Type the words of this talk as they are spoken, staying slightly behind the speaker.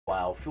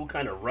Wow, feel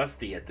kind of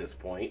rusty at this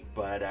point,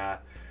 but I'm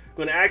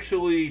going to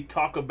actually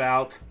talk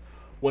about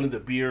one of the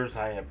beers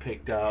I have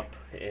picked up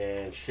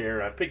and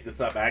share. I picked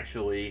this up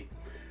actually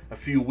a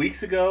few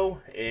weeks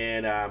ago,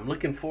 and I'm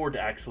looking forward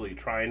to actually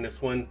trying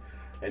this one.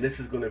 And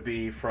this is going to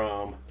be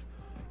from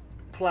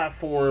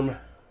Platform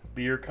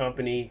Beer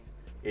Company.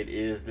 It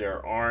is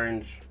their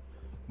Orange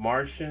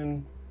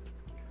Martian.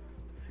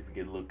 Let's see if we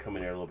get a little come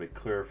in there a little bit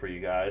clearer for you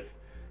guys.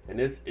 And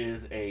this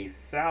is a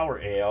sour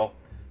ale.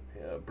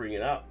 Bring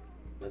it up,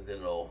 and then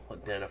it'll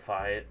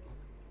identify it.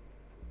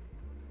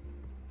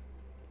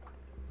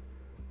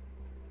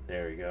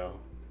 There we go.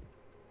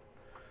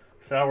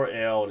 Sour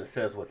ale, and it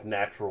says with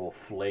natural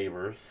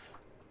flavors.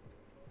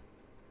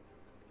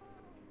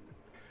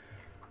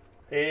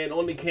 And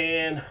on the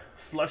can,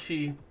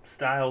 slushy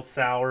style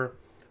sour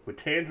with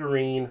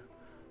tangerine,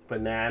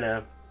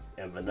 banana,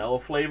 and vanilla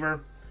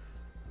flavor.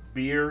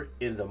 Beer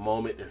in the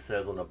moment, it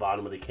says on the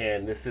bottom of the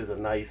can. This is a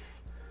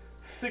nice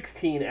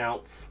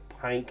 16-ounce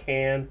pint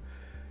can.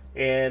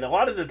 And a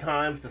lot of the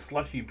times, the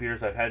slushy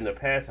beers I've had in the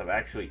past have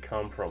actually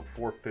come from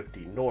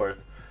 450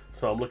 North.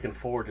 So I'm looking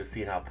forward to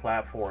seeing how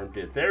Platform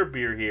did their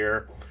beer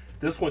here.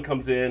 This one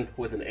comes in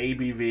with an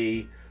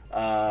ABV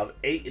of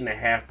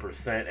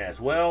 8.5% as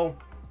well,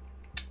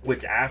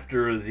 which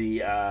after the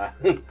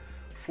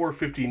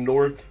 450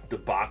 North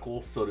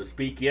debacle, so to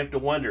speak, you have to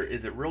wonder,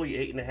 is it really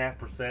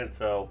 8.5%?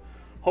 So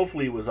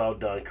hopefully it was all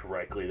done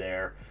correctly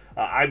there.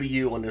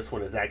 IBU on this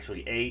one is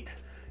actually 8.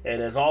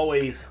 And as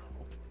always,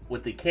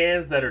 with the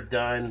cans that are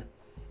done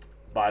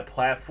by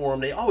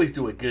Platform, they always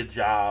do a good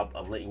job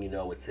of letting you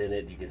know what's in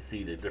it. You can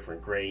see the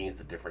different grains,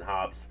 the different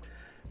hops,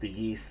 the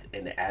yeast,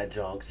 and the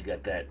adjuncts. You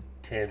got that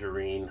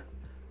tangerine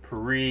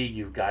puree,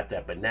 you've got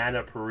that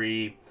banana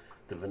puree,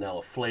 the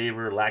vanilla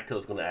flavor. Lactose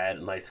is going to add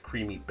a nice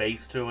creamy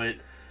base to it.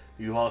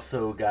 You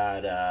also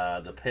got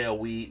the pale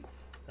wheat,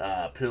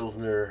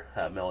 Pilsner,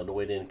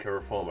 melanoidin,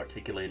 Curafoam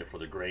articulated for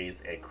the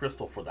grains, and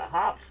crystal for the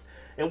hops.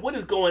 And what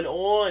is going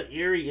on,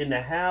 Erie in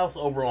the house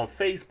over on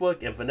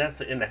Facebook, and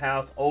Vanessa in the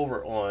house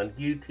over on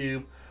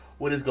YouTube?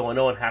 What is going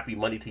on? Happy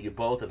Monday to you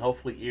both, and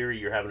hopefully, Erie,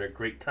 you're having a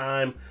great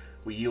time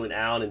with you and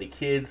Alan and the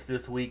kids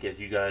this week as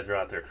you guys are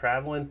out there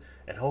traveling.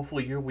 And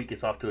hopefully your week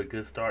is off to a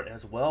good start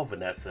as well,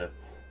 Vanessa.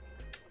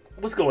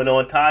 What's going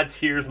on, Todd?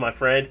 Cheers, my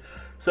friend.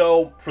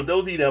 So, for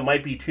those of you that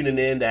might be tuning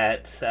in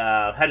that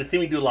hadn't seen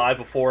me do live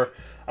before,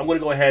 I'm going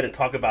to go ahead and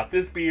talk about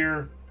this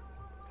beer,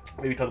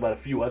 maybe talk about a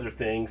few other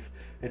things,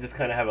 and just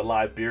kind of have a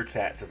live beer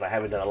chat since I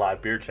haven't done a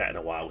live beer chat in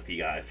a while with you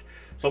guys.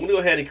 So I'm going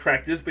to go ahead and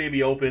crack this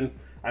baby open.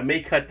 I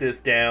may cut this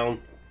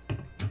down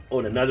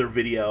on another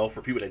video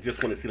for people that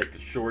just want to see like the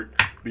short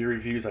beer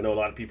reviews. I know a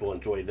lot of people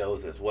enjoy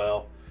those as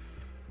well.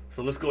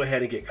 So let's go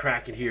ahead and get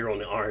cracking here on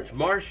the Orange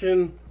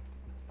Martian.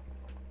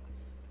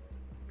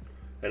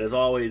 And as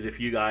always, if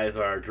you guys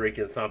are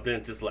drinking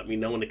something, just let me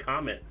know in the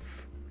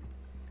comments.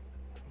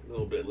 A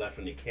little bit left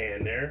in the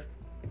can there.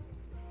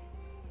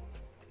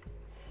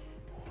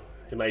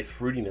 A nice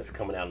fruitiness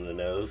coming out in the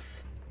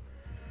nose.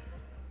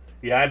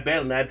 Yeah, I bet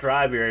on that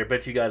drive area, I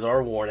bet you guys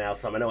are worn out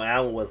some. I know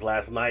Alan was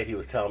last night. He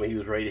was telling me he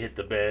was ready to hit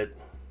the bed.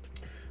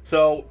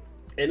 So,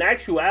 in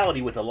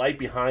actuality, with the light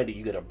behind it,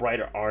 you get a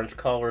brighter orange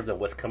color than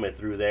what's coming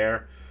through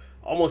there.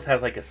 Almost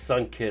has like a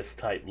sun-kissed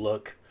type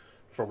look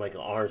from like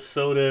an orange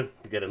soda.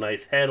 You get a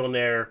nice head on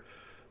there.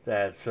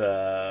 That's,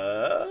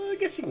 I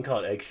guess you can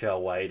call it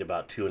eggshell white,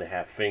 about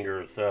 2.5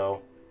 fingers or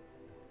so.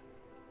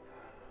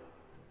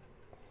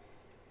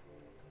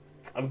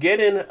 I'm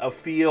getting a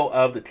feel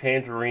of the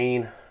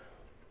tangerine,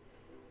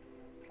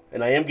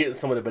 and I am getting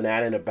some of the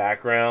banana in the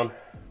background.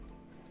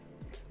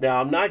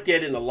 Now, I'm not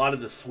getting a lot of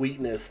the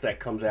sweetness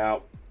that comes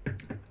out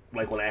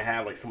like when I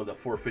have like some of the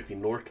 450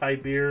 North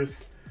type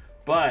beers,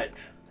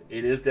 but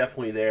it is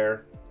definitely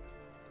there.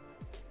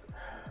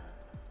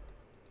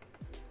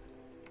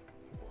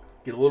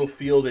 Get a little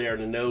feel there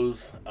in the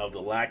nose of the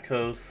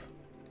lactose.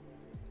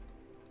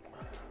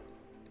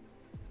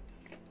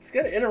 It's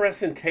got an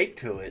interesting take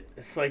to it.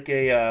 It's like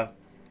a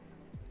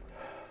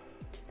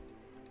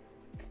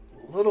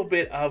little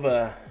bit of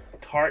a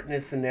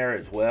tartness in there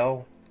as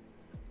well.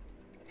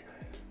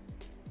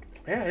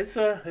 Yeah, it's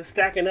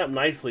stacking up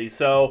nicely.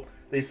 So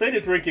they say to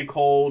drink it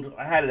cold.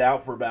 I had it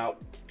out for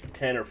about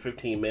 10 or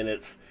 15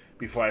 minutes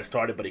before I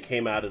started, but it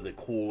came out of the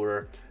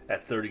cooler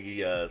at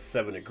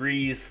 37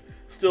 degrees.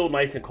 Still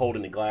nice and cold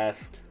in the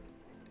glass.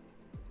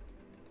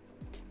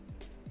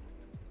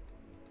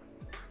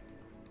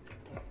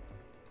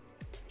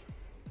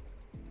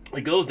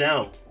 It goes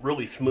down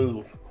really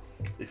smooth.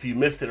 If you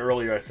missed it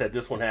earlier, I said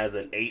this one has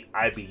an 8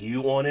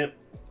 IBU on it.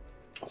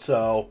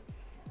 So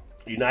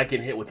you're not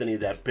getting hit with any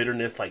of that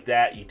bitterness like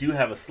that. You do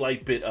have a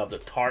slight bit of the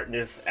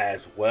tartness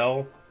as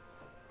well.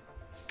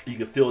 You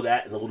can feel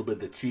that in a little bit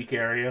of the cheek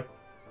area.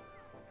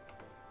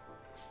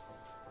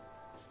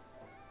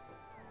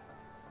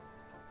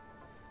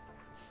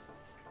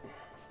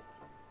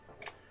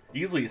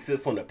 Usually it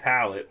sits on the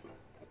palate.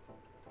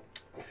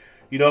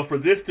 You know, for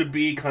this to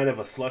be kind of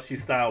a slushy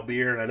style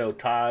beer, and I know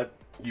Todd,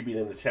 you being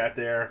in the chat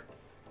there,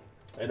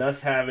 and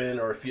us having,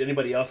 or if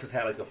anybody else has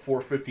had like the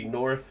 450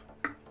 North,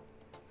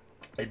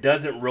 it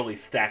doesn't really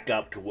stack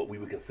up to what we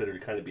would consider to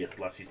kind of be a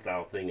slushy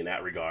style thing in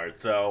that regard.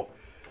 So,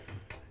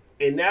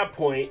 in that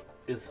point,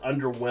 it's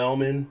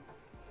underwhelming.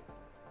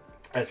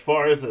 As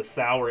far as a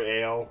sour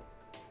ale,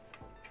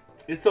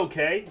 it's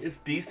okay. It's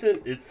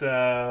decent. It's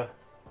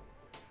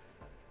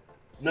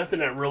nothing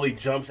that really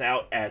jumps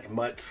out as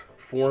much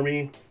for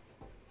me.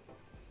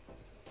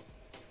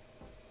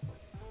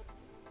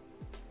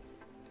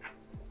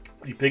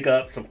 You pick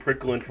up some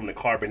prickling from the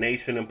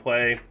carbonation in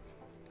play.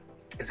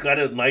 It's got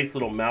a nice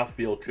little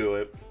mouthfeel to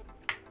it.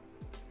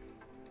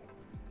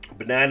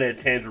 Banana,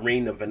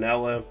 tangerine, the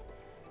vanilla,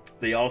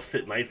 they all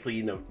sit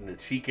nicely in the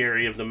cheek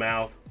area of the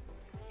mouth.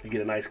 You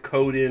get a nice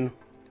coating.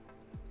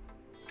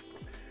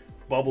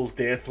 Bubbles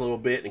dance a little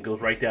bit and it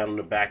goes right down on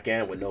the back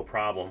end with no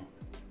problem.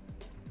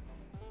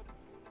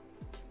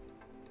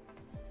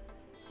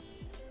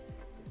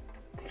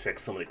 Check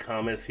some of the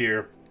comments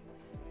here.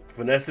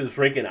 Vanessa's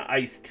drinking an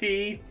iced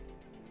tea.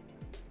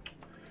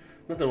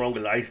 Nothing wrong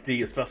with iced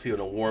tea, especially on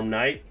a warm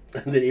night.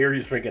 And then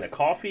Erie's drinking a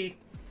coffee.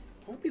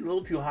 It would be a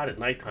little too hot at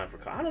nighttime for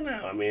coffee. I don't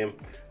know. I mean,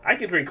 I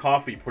can drink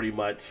coffee pretty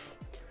much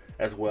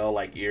as well,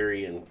 like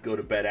Erie, and go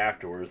to bed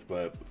afterwards.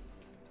 But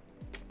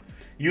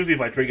usually,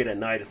 if I drink it at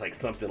night, it's like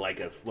something like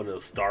one of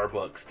those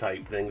Starbucks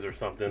type things or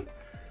something.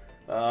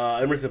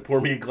 Emerson,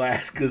 pour me a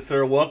glass, good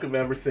sir. Welcome,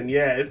 Emerson.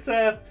 Yeah,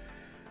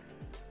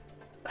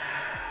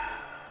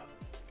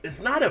 it's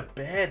not a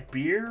bad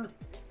beer.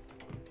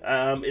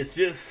 It's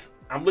just,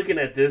 I'm looking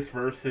at this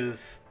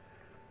versus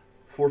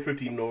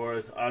 450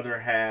 North's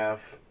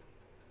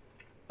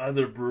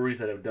other breweries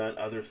that have done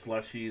other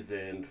slushies,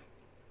 and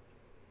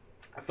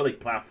I feel like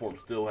Platform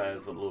still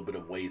has a little bit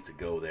of ways to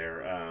go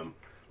there.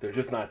 They're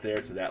just not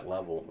there to that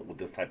level with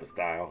this type of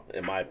style,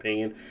 in my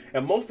opinion.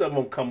 And most of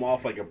them come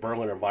off like a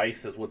Berliner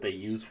Weiss. Is what they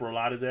use for a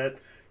lot of that.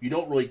 You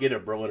don't really get a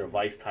Berliner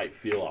Weiss type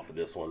feel off of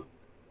this one.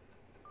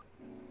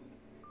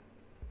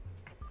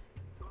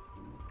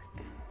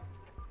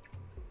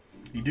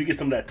 You do get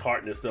some of that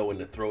tartness, though, in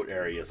the throat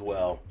area as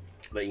well.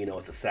 But, you know,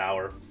 it's a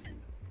sour.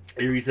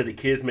 Erie said the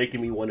kid's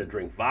making me want to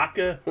drink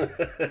vodka.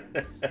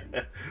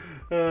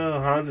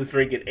 Hans is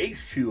drinking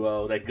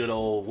H2O, that good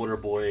old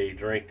Waterboy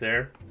drink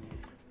there.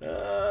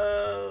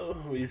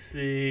 Let me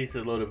see. He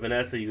said hello to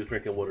Vanessa. He was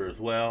drinking water as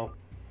well.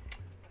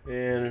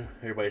 And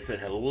everybody said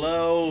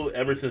hello.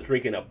 Emerson's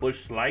drinking a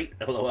Busch Light.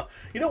 Hello.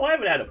 You know, I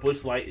haven't had a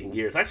Busch Light in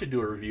years. I should do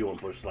a review on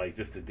Busch Light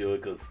just to do it,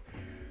 because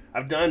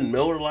I've done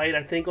Miller Lite,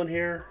 I think, on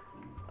here.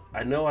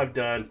 I know I've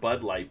done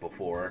Bud Light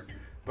before,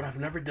 but I've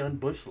never done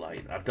Busch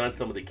Light. I've done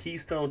some of the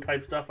Keystone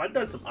type stuff. I've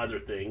done some other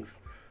things.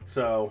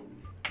 So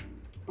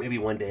maybe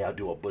one day I'll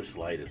do a Busch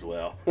Light as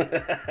well.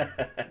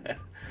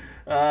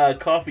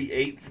 Coffee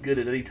 8's good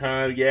at any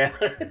time. Yeah.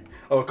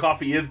 Or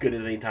coffee is good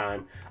at any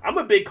time. I'm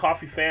a big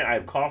coffee fan. I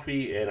have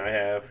coffee and I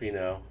have, you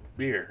know,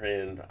 beer,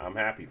 and I'm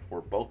happy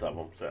for both of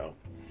them. So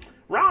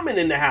ramen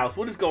in the house.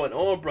 What is going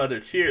on,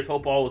 brother? Cheers.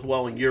 Hope all is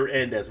well on your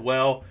end as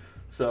well.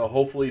 So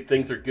hopefully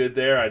things are good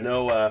there. I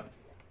know,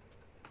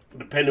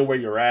 depending where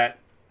you're at,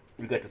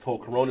 you got this whole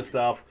Corona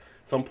stuff.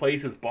 Some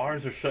places,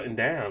 bars are shutting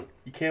down.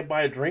 You can't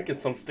buy a drink in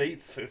some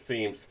states, it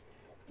seems.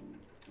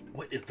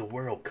 What is the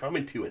world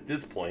coming to at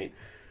this point?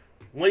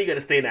 One, you got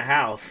to stay in the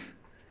house.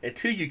 And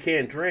two, you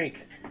can't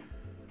drink.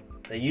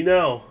 And you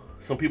know,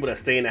 some people that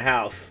stay in the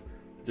house,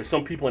 there's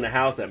some people in the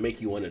house that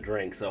make you want to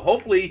drink. So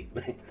hopefully,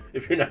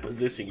 if you're in that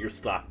position, you're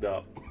stocked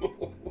up.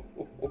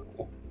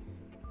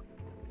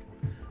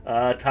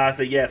 Todd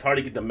said, yeah, it's hard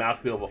to get the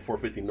mouthfeel of a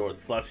 450 North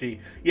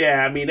slushy.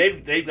 Yeah, I mean,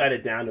 they've got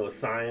it down to a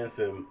science.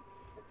 And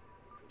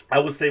I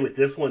would say with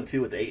this one,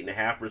 too, with the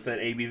 8.5%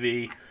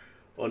 ABV,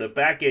 on the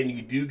back end,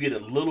 you do get a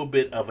little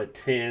bit of a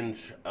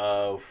tinge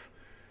of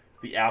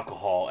the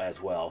alcohol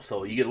as well.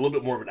 So you get a little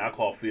bit more of an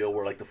alcohol feel,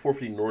 where like the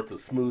 450 North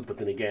is smooth, but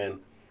then again,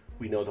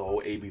 we know the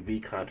whole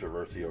ABV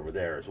controversy over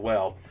there as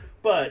well.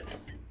 But,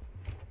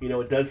 you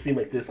know, it does seem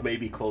like this may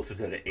be closer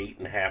to the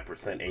 8.5%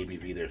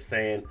 ABV they're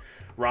saying.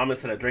 Ramen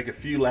said, I drank a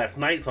few last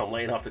night, so I'm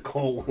laying off the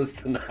cold ones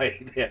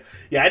tonight.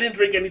 Yeah, I didn't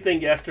drink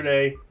anything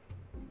yesterday.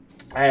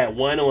 I had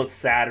one on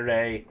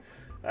Saturday.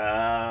 We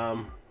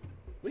had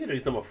to do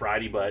some on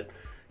Friday, but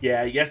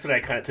yeah, yesterday I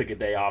kind of took a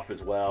day off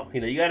as well.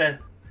 You know, you gotta,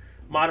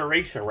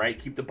 moderation, right?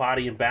 Keep the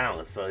body in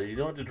balance, so you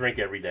don't have to drink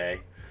every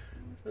day.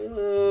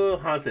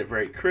 Hans said,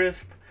 very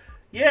crisp.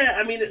 Yeah,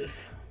 I mean,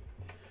 it's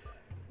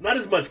not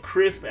as much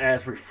crisp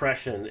as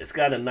refreshing. It's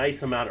got a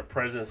nice amount of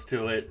presence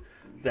to it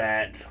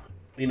that,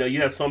 you know,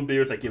 you have some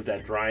beers that give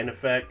that drying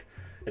effect.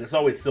 And it's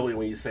always silly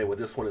when you say, well,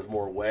 this one is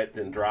more wet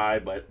than dry,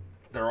 but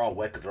they're all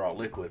wet because they're all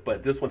liquid.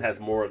 But this one has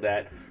more of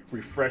that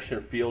refreshing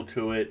feel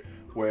to it,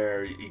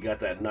 where you got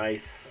that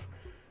nice,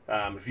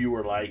 if you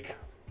were like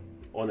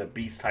on a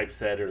beach type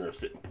setting or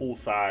sitting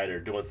poolside or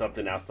doing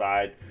something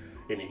outside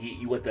in the heat,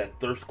 you want that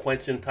thirst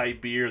quenching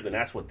type beer, then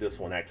that's what this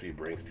one actually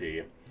brings to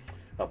you.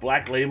 A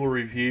Black Label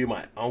review.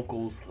 My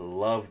uncles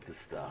love the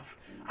stuff.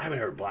 I haven't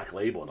heard Black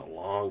Label in a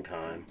long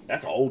time.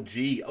 That's an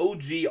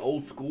OG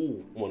old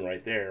school one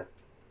right there.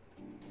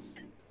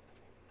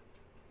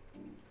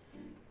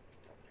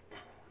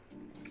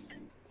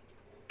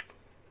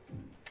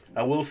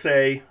 I will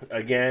say,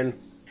 again,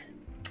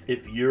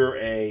 if you're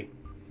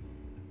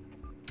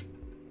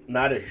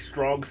not a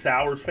strong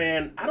sours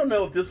fan, I don't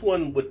know if this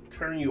one would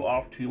turn you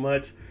off too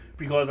much,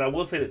 because I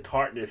will say the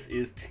tartness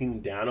is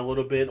tuned down a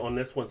little bit on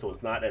this one, so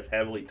it's not as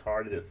heavily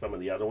tarted as some of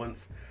the other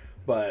ones,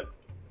 but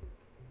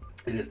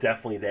it is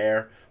definitely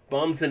there.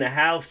 Bums in the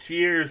house,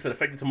 cheers. And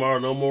effective tomorrow,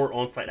 no more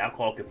on-site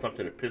alcohol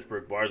consumption in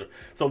Pittsburgh bars.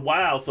 So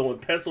wow, so in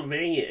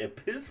Pennsylvania and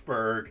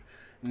Pittsburgh,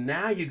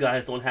 now you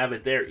guys don't have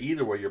it there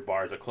either, where your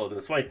bars are closing.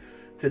 It's funny.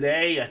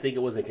 Today, I think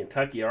it was in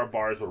Kentucky, our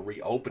bars were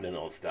reopening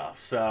on stuff.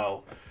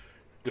 So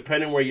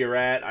depending where you're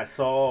at, I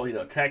saw,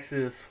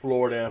 Texas,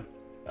 Florida,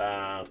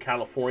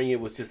 California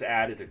was just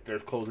added. They're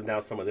closing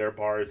down some of their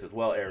bars as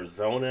well.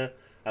 Arizona,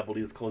 I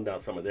believe, is closing down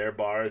some of their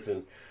bars.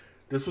 And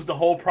this was the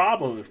whole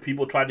problem. If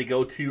people tried to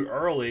go too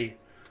early,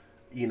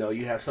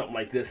 you have something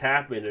like this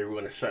happen, they're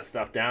going to shut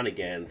stuff down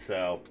again.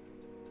 So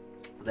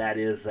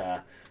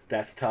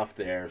that's tough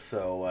there.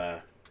 So,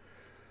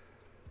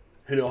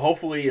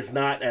 hopefully it's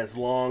not as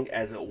long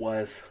as it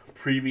was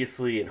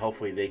previously, and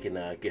hopefully they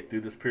can get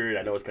through this period.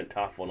 I know it's been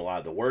tough on a lot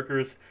of the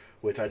workers,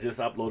 which I just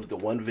uploaded the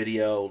one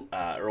video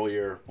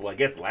earlier, well, I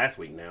guess last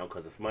week now,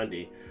 because it's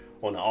Monday,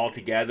 on the All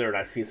Together, and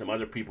I've seen some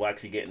other people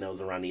actually getting those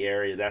around the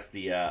area. That's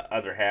the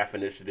Other Half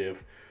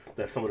initiative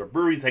that some of the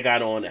breweries I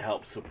got on to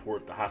help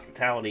support the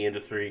hospitality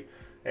industry,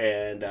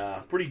 and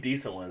pretty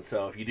decent one.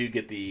 So if you do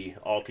get the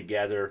All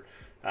Together,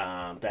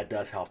 that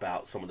does help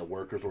out some of the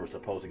workers, or is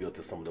supposed to go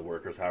to some of the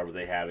workers, however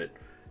they have it,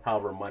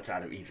 however much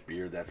out of each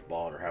beer that's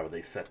bought, or however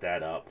they set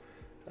that up.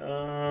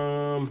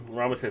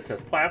 Rama says,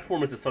 since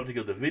platform is the subject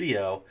of the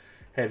video,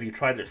 have you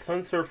tried their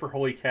Sun Surfer?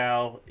 Holy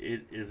cow,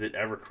 is it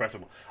ever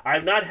crushable? I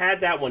have not had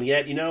that one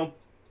yet.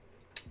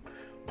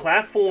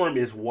 Platform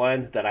is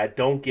one that I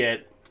don't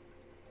get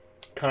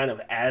kind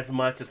of as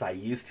much as I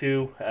used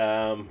to.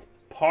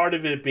 Part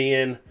of it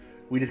being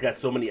we just got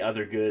so many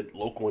other good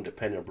local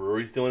independent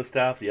breweries doing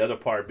stuff. The other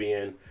part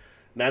being,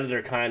 now that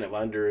they're kind of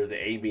under the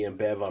AB and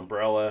Bev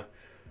umbrella,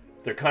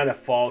 they're kind of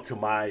fall to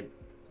my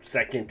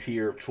second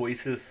tier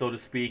choices, so to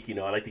speak. I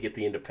like to get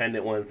the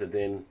independent ones, and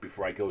then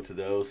before I go to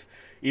those,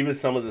 even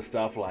some of the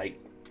stuff like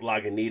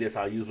Lagunitas,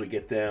 I'll usually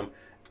get them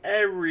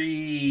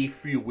every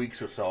few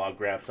weeks or so. I'll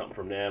grab something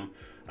from them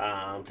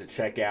to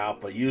check out,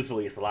 but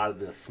usually it's a lot of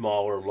the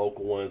smaller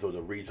local ones or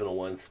the regional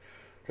ones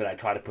that I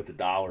try to put the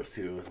dollars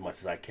to as much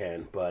as I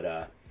can.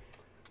 But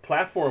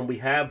Platform, we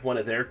have one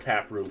of their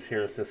tap rooms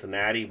here in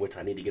Cincinnati, which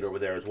I need to get over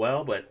there as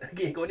well, but I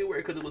can't go anywhere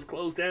because it was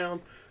closed down.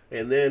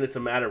 And then it's a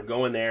matter of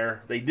going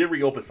there. They did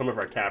reopen some of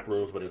our tap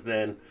rooms, but it's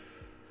then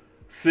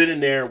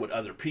sitting there with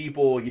other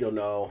people.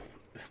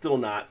 It's still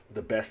not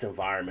the best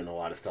environment, a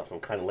lot of stuff. So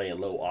I'm kind of laying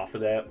low off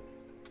of that.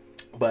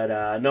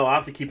 But no, I'll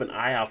have to keep an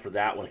eye out for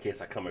that one in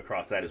case I come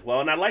across that as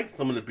well. And I like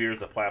some of the beers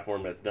the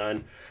Platform has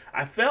done.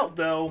 I felt,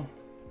 though,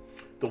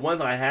 the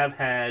ones I have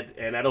had,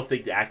 and I don't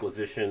think the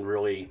acquisition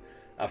really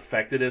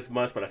affected as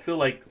much, but I feel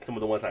like some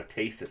of the ones I've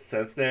tasted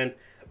since then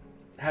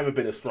haven't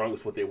been as strong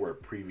as what they were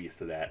previous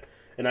to that.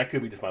 And that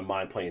could be just my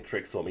mind playing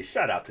tricks on me.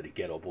 Shout out to the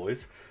Ghetto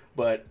Boys.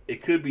 But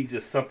it could be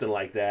just something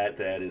like that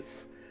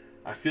is,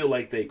 I feel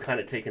like they've kind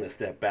of taken a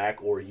step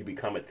back, or you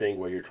become a thing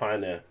where you're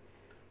trying to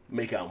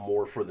make out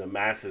more for the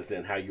masses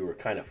than how you were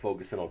kind of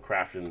focusing on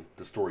crafting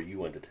the story you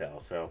want to tell.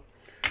 So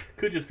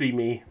could just be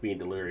me being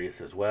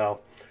delirious as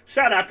well.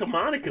 Shout out to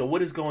Monica.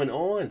 What is going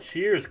on?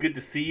 Cheers. Good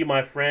to see you,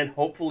 my friend.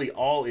 Hopefully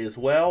all is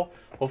well.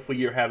 Hopefully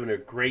you're having a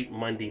great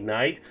Monday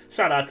night.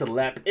 Shout out to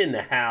Lep in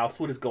the house.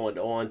 What is going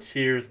on?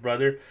 Cheers,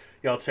 brother.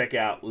 Y'all check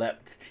out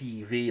Lep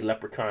TV,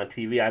 Leprechaun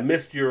TV. I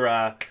missed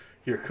your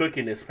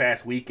cooking this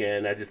past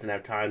weekend. I just didn't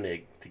have time to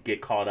get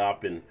caught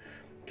up and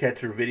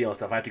catch your video and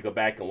stuff. I have to go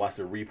back and watch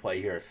the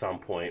replay here at some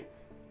point.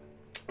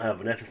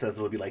 Vanessa says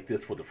it'll be like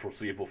this for the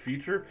foreseeable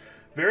future.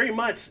 Very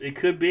much, it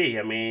could be.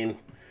 I mean,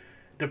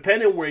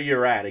 depending where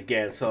you're at,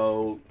 again.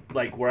 So,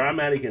 like where I'm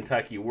at in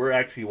Kentucky, we're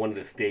actually one of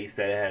the states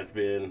that has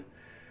been,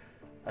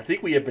 I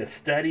think we have been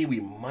steady. We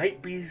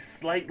might be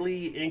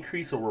slightly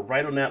increased, or we're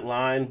right on that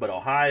line. But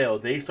Ohio,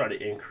 they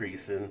started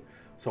increasing.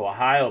 So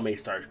Ohio may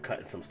start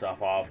cutting some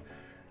stuff off.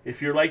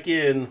 If you're like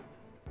in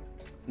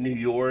New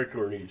York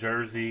or New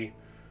Jersey,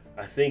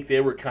 I think they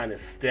were kind of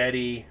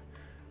steady.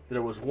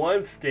 There was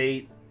one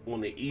state on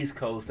the East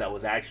Coast that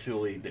was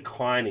actually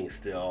declining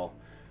still.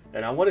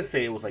 And I want to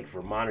say it was like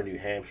Vermont or New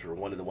Hampshire,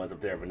 one of the ones up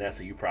there.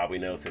 Vanessa, you probably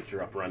know since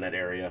you're up around that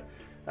area.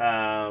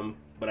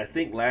 But I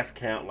think last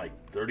count, like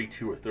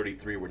 32 or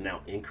 33 were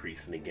now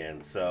increasing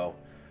again. So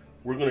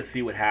we're going to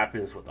see what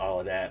happens with all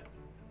of that.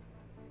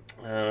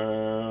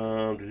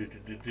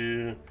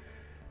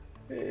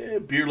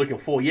 Beard looking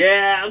full.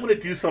 Yeah, I'm going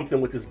to do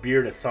something with this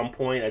beard at some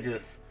point. I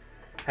just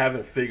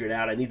haven't figured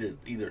out. I need to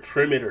either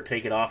trim it or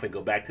take it off and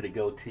go back to the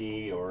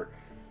goatee, or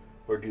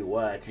do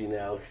what,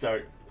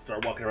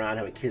 start walking around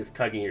having kids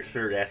tugging your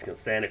shirt asking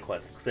Santa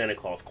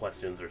Claus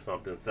questions or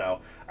something.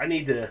 So I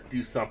need to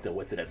do something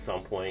with it at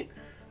some point.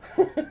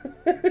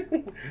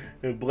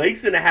 And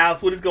Blake's in the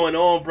house. What is going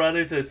on,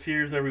 brother? Says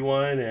cheers,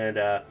 everyone.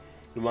 And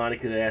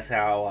Monica asked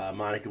how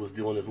Monica was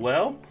doing as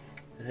well.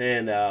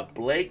 And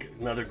Blake,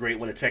 another great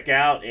one to check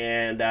out.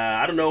 And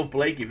I don't know,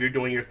 Blake, if you're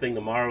doing your thing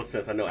tomorrow,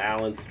 since I know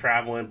Alan's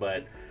traveling,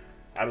 but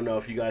I don't know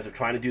if you guys are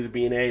trying to do the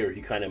B&A or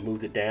you kind of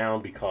moved it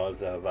down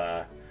because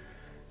of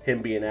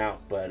him being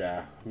out.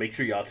 But make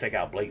sure y'all check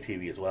out Blake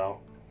TV as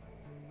well.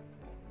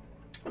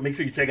 Make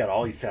sure you check out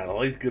all these channels,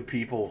 all these good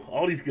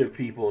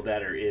people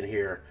that are in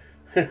here.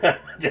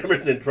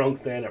 Jefferson Drunk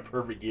Santa,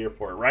 perfect year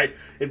for it, right?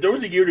 If there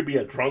was a year to be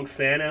a drunk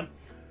Santa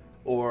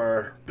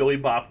or Billy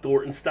Bob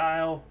Thornton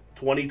style,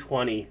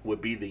 2020 would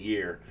be the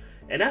year.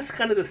 And that's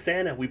kind of the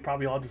Santa we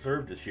probably all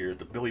deserve this year,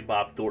 the Billy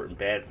Bob Thornton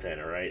bad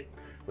Santa, right?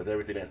 With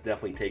everything that's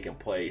definitely taken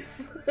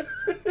place.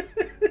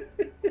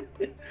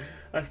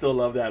 I still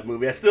love that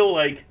movie. I still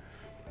like,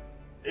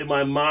 in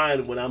my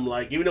mind, when I'm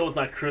like, even though it's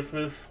not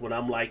Christmas, when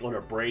I'm like on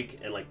a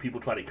break and like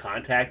people try to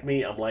contact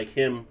me, I'm like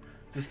him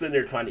just sitting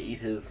there trying to eat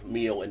his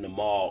meal in the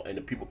mall and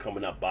the people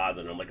coming up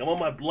bothering him. I'm like, I'm on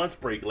my lunch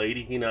break,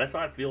 lady. You know, that's how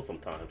I feel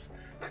sometimes.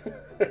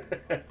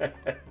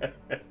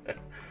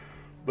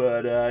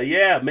 But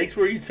yeah, make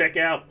sure you check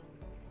out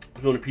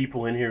some of the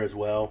people in here as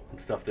well and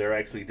stuff they're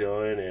actually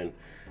doing. And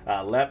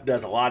Lep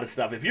does a lot of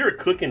stuff. If you're a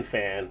cooking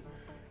fan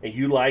and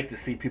you like to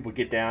see people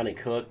get down and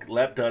cook,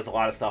 Lep does a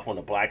lot of stuff on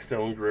the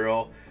Blackstone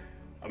Grill.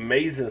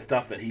 Amazing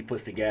stuff that he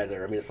puts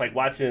together. I mean, it's like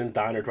watching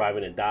Diner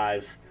Driving and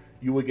Dives.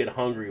 You would get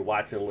hungry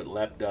watching what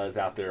Lep does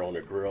out there on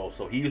the grill.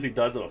 So he usually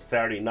does it on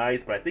Saturday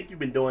nights, but I think you've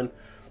been doing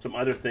some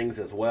other things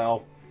as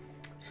well.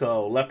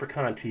 So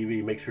Leprechaun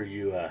TV, make sure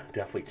you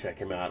definitely check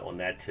him out on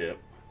that tip.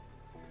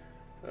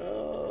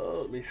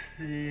 Let me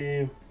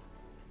see.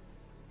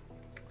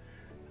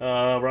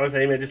 Rose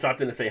Amen just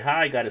dropped in to say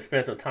hi. Got to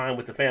spend some time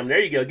with the family. There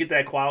you go. Get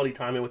that quality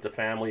time in with the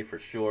family for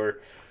sure.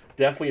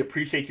 Definitely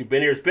appreciate you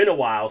being here. It's been a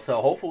while, so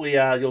hopefully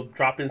you'll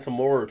drop in some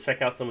more or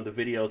check out some of the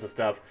videos and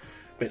stuff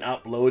been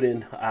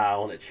uploading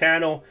on the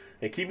channel.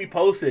 And keep me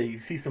posted. You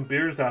see some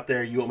beers out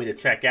there you want me to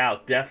check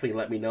out, definitely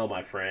let me know,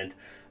 my friend.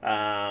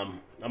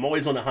 I'm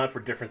always on the hunt for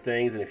different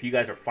things, and if you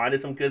guys are finding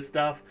some good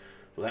stuff,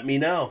 let me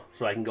know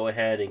so I can go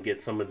ahead and get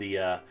some of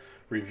the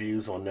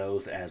reviews on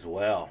those as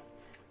well.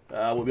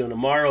 We'll be on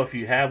tomorrow if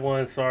you have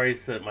one. Sorry,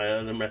 sent my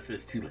other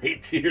message too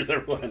late. Cheers,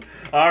 everyone.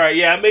 All right,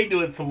 yeah, I may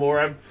do it some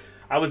more.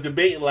 I was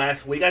debating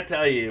last week. I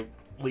tell you,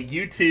 with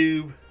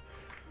YouTube,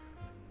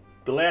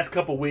 the last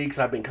couple weeks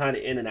I've been kind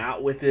of in and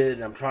out with it,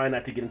 and I'm trying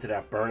not to get into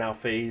that burnout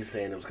phase.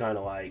 And it was kind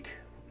of like,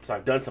 so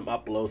I've done some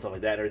uploads, stuff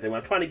like that, and everything. But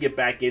I'm trying to get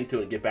back into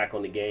it and get back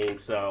on the game.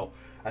 So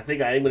I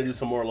think I am going to do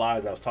some more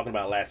lives. I was talking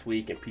about it last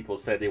week, and people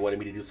said they wanted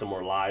me to do some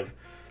more live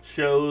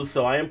shows.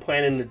 So I am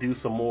planning to do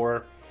some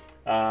more.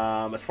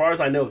 As far as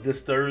I know,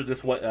 this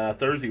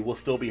Thursday we'll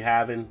still be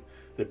having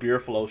the Beer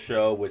Flow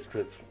show, which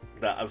is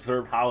the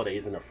observed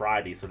holidays in a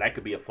Friday, so that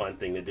could be a fun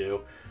thing to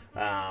do.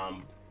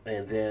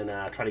 And then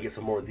try to get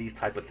some more of these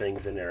type of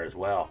things in there as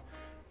well.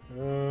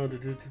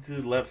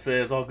 Lep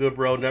says, all good,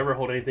 bro. Never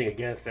hold anything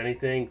against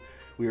anything.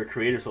 We are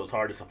creators, so it's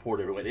hard to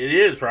support everyone. It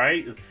is,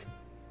 right? It's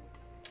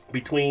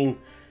between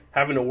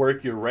having to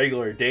work your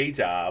regular day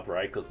job,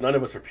 right? Because none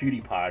of us are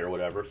PewDiePie or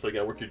whatever, so you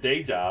got to work your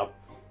day job.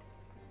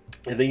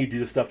 And then you do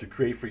the stuff to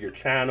create for your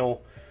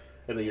channel.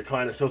 And then you're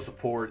trying to show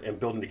support and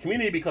building the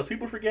community, because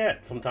people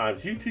forget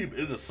sometimes YouTube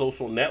is a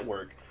social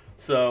network.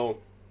 So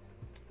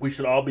we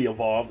should all be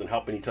involved in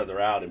helping each other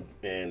out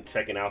and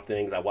checking out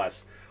things. I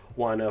watched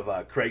one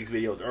of Craig's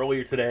videos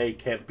earlier today,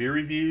 Kemp Beer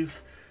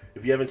Reviews.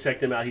 If you haven't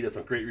checked him out, he does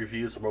some great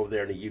reviews from over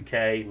there in the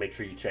UK. Make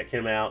sure you check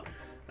him out.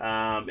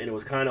 And it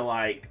was kind of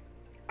like,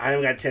 I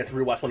haven't got a chance to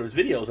rewatch one of his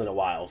videos in a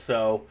while.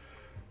 So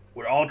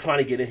we're all trying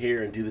to get in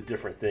here and do the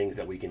different things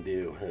that we can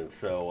do. And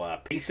so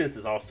patience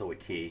is also a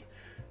key.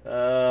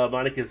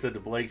 Monica said to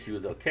Blake she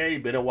was okay.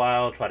 Been a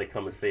while. Try to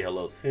come and say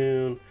hello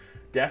soon.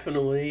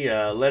 Definitely.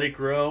 Let it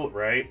grow,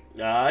 right?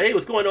 Hey,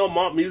 what's going on,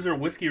 Malt Muser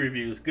Whiskey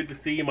Reviews? Good to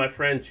see you, my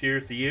friend.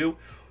 Cheers to you.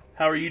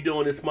 How are you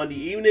doing this Monday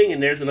evening?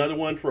 And there's another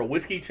one for a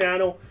whiskey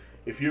channel.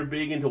 If you're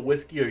big into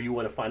whiskey or you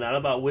want to find out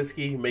about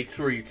whiskey, make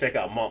sure you check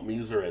out Malt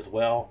Muser as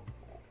well.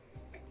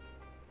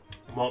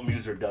 Malt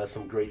Muser does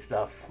some great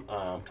stuff,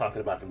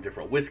 talking about some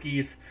different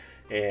whiskeys,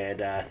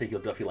 and I think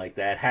you'll definitely like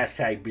that.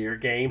 Hashtag beer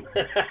game.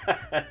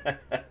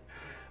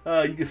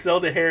 You can sell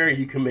the hair and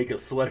you can make a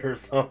sweater or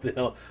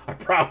something. I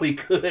probably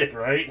could,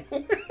 right?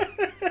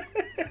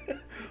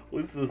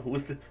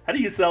 How do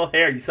you sell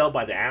hair? You sell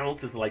by the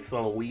ounce? It's like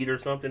selling weed or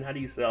something? How do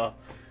you sell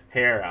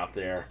hair out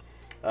there?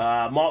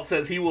 Malt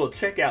says he will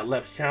check out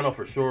Lep's channel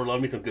for sure.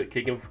 Love me some good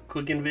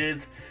cooking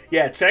vids.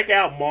 Yeah, check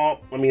out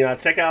Malt.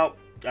 Check out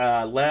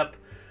Lep.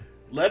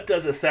 Lep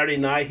does it Saturday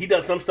night. He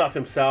does some stuff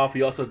himself.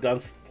 He also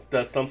does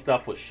some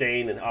stuff with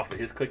Shane and off of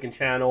his cooking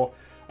channel.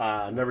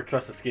 Never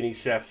Trust a Skinny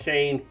Chef.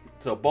 Shane.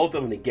 So both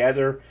of them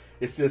together,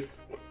 it's just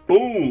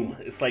boom.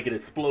 It's like it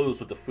explodes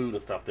with the food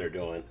and stuff they're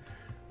doing.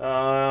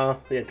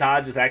 Yeah,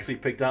 Todd just actually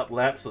picked up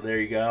Lep, so there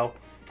you go.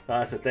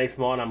 So thanks,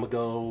 Mon. I'm gonna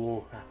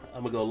go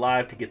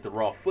live to get the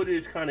raw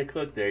footage kind of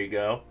cooked. There you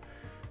go.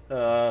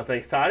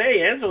 Thanks, Todd.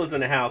 Hey, Angela's in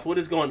the house. What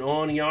is going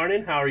on,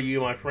 Yarnin? How are you,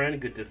 my friend?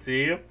 Good to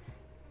see you.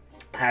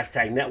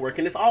 Hashtag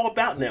networking. It's all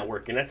about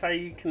networking. That's how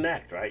you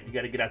connect, right? You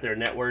got to get out there and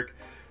network.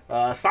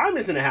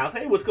 Simon's in the house.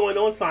 Hey, what's going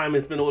on, Simon?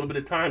 It's been a little bit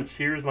of time.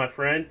 Cheers, my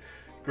friend.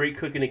 Great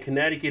cooking in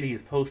Connecticut.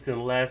 He's posting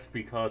less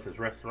because his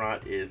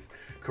restaurant is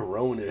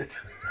Coronaed.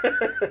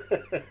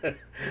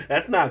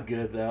 That's not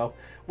good, though.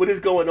 What is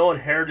going on?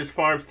 Heritage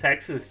Farms,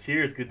 Texas.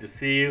 Cheers. Good to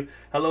see you.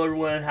 Hello,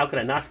 everyone. How could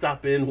I not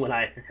stop in when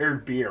I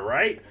heard beer,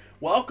 right?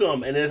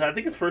 Welcome. And I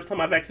think it's the first time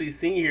I've actually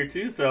seen you here,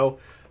 too. So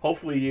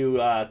hopefully you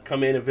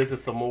come in and visit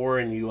some more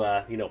and you,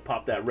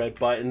 pop that red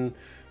button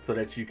so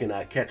that you can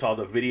catch all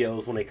the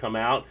videos when they come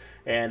out.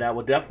 And I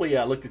will definitely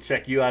look to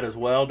check you out as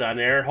well down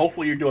there.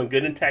 Hopefully you're doing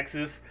good in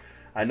Texas.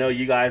 I know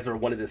you guys are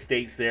one of the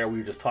states there we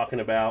were just talking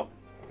about.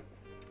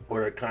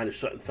 We're kind of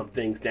shutting some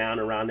things down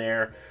around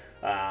there,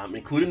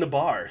 including the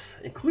bars.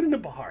 I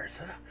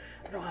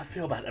don't know how I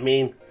feel about it. I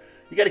mean,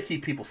 you got to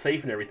keep people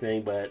safe and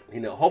everything, but,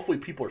 hopefully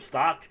people are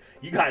stocked.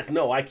 You guys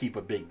know I keep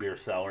a big beer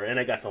cellar, and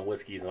I got some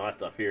whiskeys and all that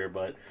stuff here,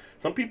 but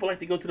some people like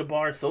to go to the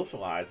bar and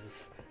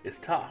socialize. It's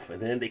tough,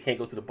 and then they can't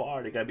go to the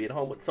bar. They got to be at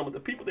home with some of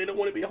the people they don't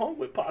want to be at home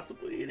with,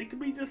 possibly. It could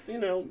be just,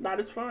 not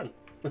as fun.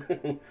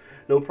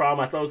 No problem.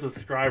 I thought I was a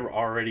subscriber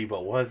already,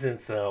 but wasn't,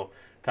 so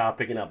Todd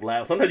picking up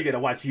loud. Sometimes you got to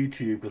watch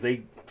YouTube because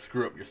they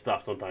screw up your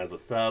stuff sometimes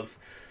with subs.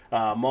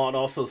 Maud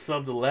also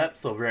subbed to Lep,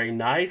 so very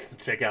nice.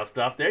 Check out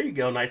stuff. There you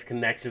go. Nice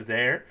connections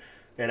there.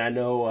 And I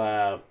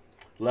know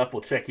Lep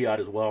will check you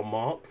out as well,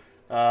 Maud.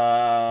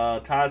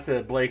 Todd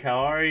said, Blake, how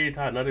are you?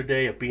 Todd, another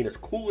day of being as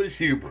cool as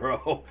you,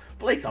 bro.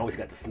 Blake's always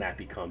got the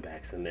snappy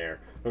comebacks in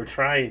there. We're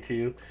trying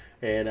to.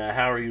 And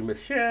how are you,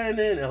 Miss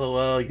Shannon?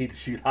 LOL, you need to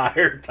shoot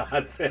higher,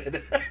 Todd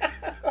said.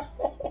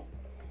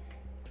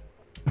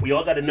 We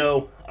all got to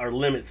know our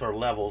limits, our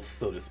levels,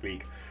 so to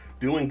speak.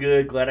 Doing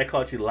good. Glad I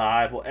caught you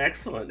live. Well,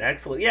 excellent,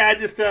 excellent. Yeah, I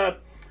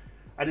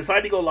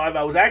decided to go live.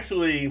 I was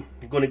actually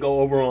going to go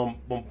over on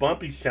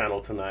Bumpy's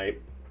channel tonight,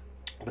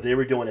 but they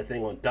were doing a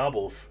thing on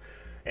doubles.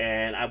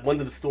 And I went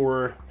to the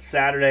store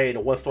Saturday.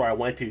 The one store I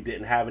went to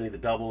didn't have any of the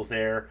doubles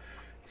there,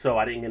 so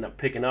I didn't end up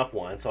picking up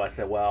one. So I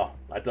said, well,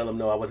 I let them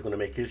know I wasn't going to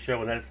make his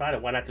show, and I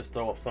decided why not just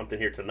throw up something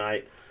here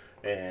tonight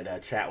and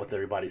chat with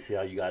everybody, see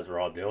how you guys are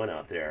all doing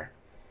out there.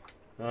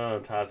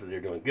 Todd said they're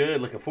doing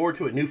good. Looking forward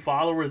to it. New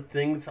follower.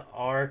 Things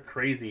are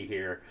crazy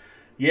here.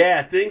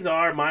 Yeah, things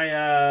are.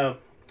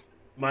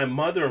 My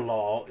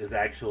mother-in-law is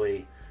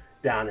actually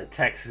down in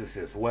Texas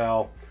as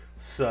well.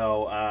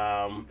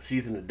 So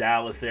she's in the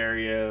Dallas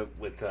area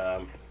with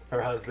her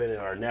husband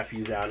and our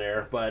nephews down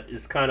there. But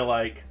it's kind of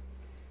like,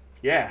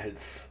 yeah,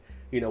 it's,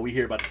 we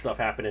hear about the stuff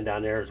happening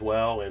down there as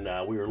well.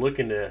 And we were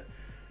looking to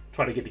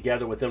try to get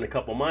together with them in a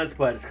couple months.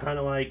 But it's kind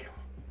of like,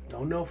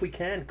 don't know if we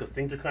can because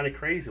things are kind of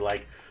crazy.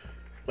 Like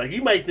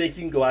you might think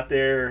you can go out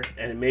there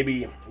and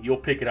maybe you'll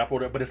pick it up or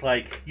whatever. But it's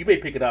like, you may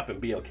pick it up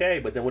and be okay.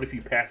 But then what if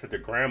you pass it to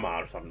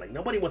grandma or something? Like,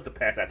 nobody wants to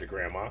pass that to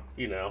grandma,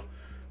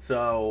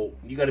 So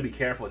you got to be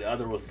careful. The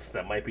other ones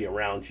that might be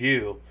around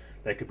you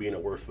that could be in a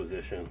worse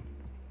position.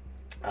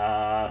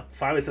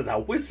 Simon says, I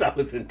wish I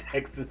was in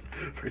Texas.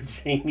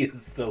 Virginia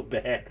is so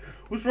bad.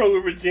 What's wrong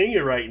with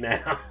Virginia right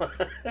now?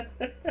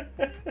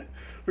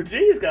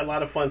 Virginia's got a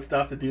lot of fun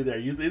stuff to do there.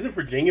 Isn't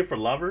Virginia for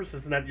lovers?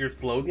 Isn't that your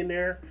slogan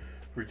there?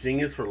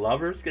 Virginia's for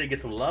lovers? Got to get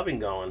some loving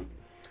going.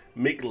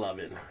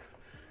 McLovin.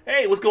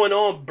 Hey, what's going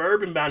on?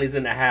 Bourbon Bounty's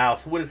in the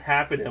house. What is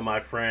happening, my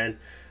friend?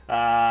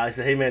 I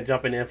said, hey, man,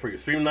 jumping in for your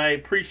stream night.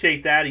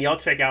 Appreciate that. And y'all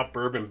check out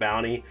Bourbon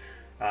Bounty.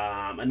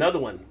 Another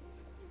one,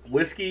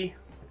 whiskey.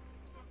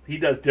 He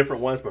does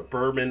different ones, but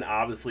bourbon,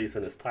 obviously, is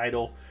in his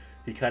title.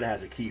 He kind of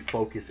has a key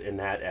focus in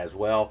that as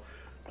well.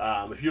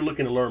 If you're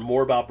looking to learn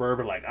more about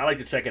bourbon, I like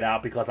to check it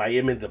out because I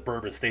am in the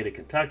bourbon state of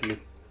Kentucky.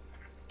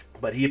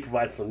 But he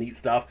provides some neat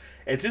stuff.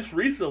 And just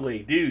recently,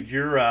 dude,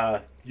 your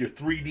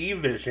 3D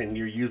vision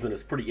you're using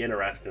is pretty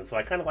interesting. So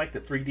I kind of like the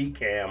 3D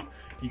cam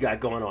you got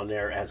going on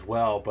there as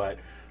well. But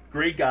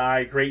great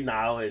guy, great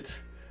knowledge.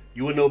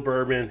 You would know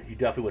bourbon. You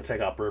definitely would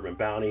check out Bourbon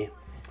Bounty.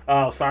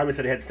 Oh, Simon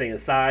said he had to stay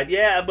inside.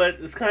 Yeah, but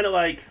it's kind of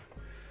like,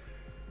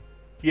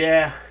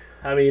 yeah.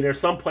 I mean, there's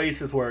some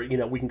places where,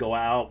 we can go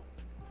out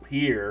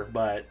here.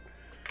 But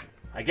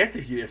I guess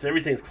if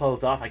everything's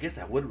closed off, I guess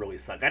that would really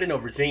suck. I didn't know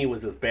Virginia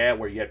was as bad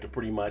where you have to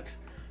pretty much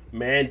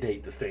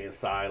mandate to stay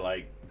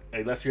inside.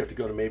 Unless you have to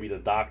go to maybe the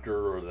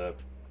doctor or the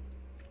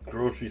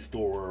grocery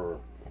store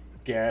or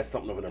gas,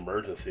 something of an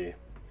emergency.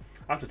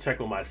 I'll have to check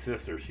with my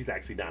sister. She's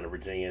actually down in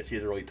Virginia. She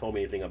hasn't really told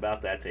me anything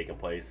about that taking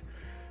place.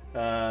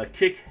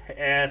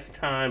 Kick-ass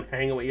time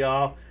hanging with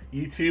y'all.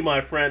 You too,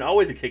 my friend.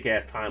 Always a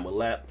kick-ass time with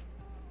Lep.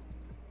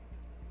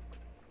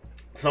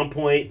 At some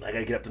point, I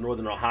gotta get up to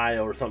Northern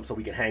Ohio or something so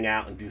we can hang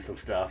out and do some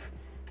stuff.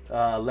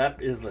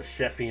 Lep is Le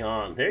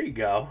Chefion. There you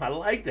go. I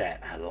like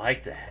that.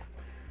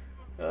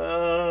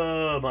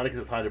 Monica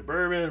says hi to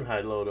Bourbon.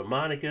 Hello to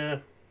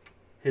Monica.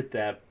 Hit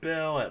that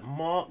bell at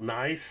Malt.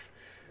 Nice.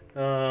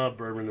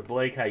 Bourbon to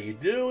Blake, how you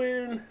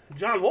doing?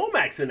 John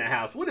Womack's in the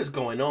house. What is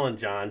going on,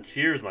 John?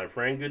 Cheers, my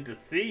friend. Good to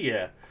see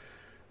you.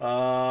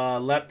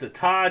 Lep to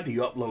Todd, do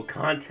you upload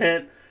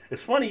content?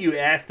 It's funny you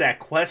asked that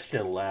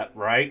question, Lep,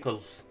 right?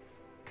 Because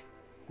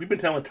we've been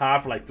telling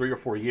Todd for 3 or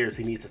 4 years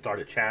he needs to start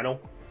a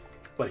channel,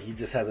 but he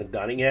just hasn't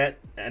done it yet.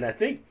 And I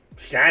think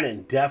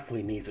Shannon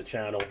definitely needs a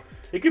channel.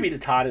 It could be the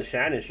Todd and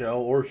Shannon show,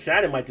 or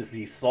Shannon might just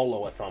be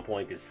solo at some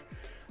point. Because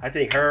I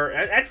think her,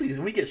 actually, if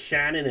we get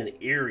Shannon and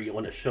Erie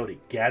on a show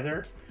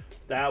together,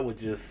 that would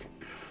just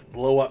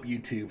blow up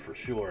YouTube for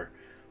sure.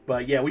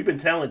 But yeah, we've been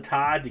telling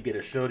Todd to get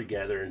a show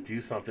together and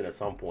do something at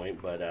some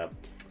point. But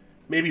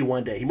maybe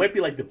one day. He might be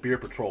like the Beer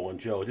Patrol and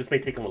Joe. It just may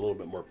take him a little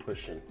bit more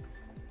pushing.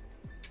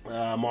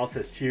 Maul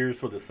says, cheers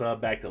for the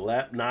sub back to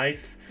Lep.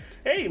 Nice.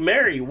 Hey,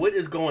 Mary, what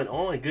is going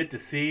on? Good to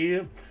see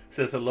you.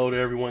 Says hello to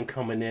everyone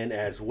coming in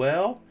as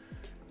well.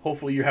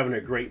 Hopefully you're having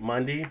a great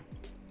Monday.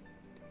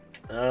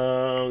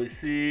 Let's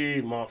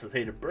see. Maul says,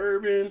 hey to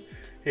Bourbon.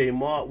 Hey,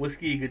 Maul,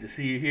 Whiskey, good to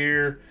see you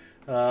here.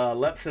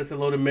 Lep says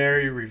hello to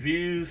Mary.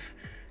 Reviews.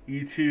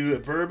 You too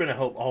at Bourbon. I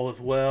hope all is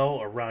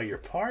well around your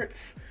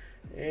parts.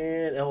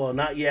 And, well,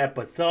 not yet,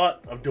 but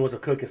thought of doing some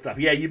cooking stuff.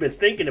 Yeah, you've been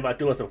thinking about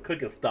doing some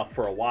cooking stuff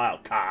for a while,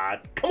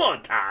 Todd. Come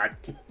on, Todd.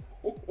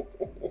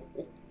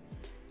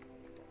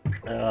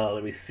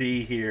 Let me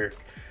see here.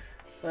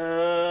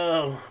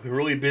 Been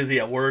really busy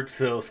at work,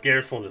 so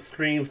scarce on the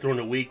streams during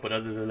the week, but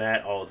other than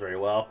that, all is very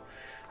well.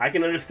 I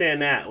can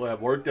understand that.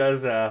 Work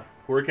has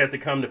to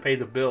come to pay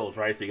the bills,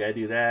 right? So you got to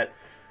do that.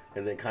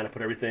 And then kind of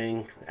put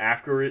everything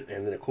after it.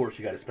 And then, of course,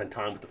 you got to spend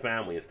time with the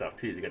family and stuff,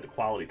 too. So you got the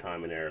quality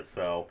time in there.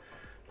 So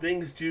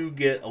things do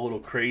get a little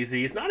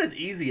crazy. It's not as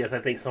easy as I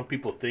think some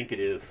people think it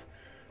is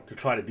to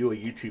try to do a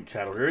YouTube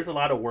channel. There is a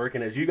lot of work.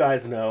 And as you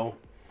guys know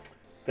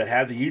that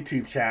have the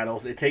YouTube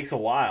channels, it takes a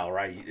while,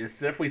 right? It's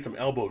definitely some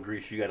elbow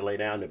grease you got to lay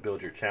down to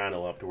build your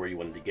channel up to where you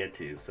wanted to get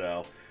to.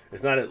 So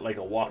it's not like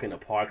a walk in the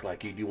park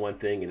like you do one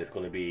thing and it's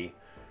going to be,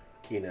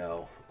 you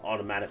know,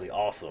 automatically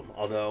awesome.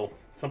 Although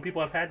some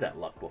people have had that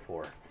luck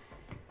before.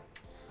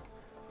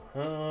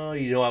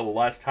 You know, I will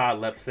watch Todd.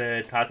 Lep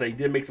said. Todd said he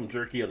did make some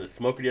jerky on the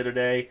smoker the other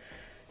day.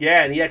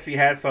 Yeah, and he actually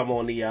had some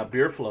on the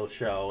Beer Flow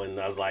show. And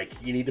I was like,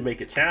 you need to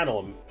make a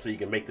channel so you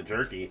can make the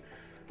jerky.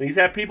 And he's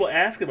had people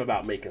ask him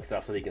about making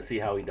stuff so they can see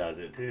how he does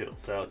it too.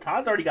 So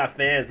Todd's already got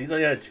fans. He's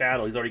already got a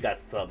channel. He's already got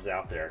subs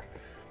out there.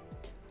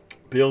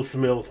 Bill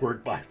Smills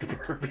work buys the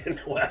bourbon.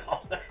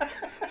 Well,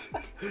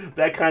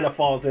 that kind of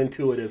falls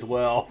into it as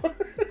well.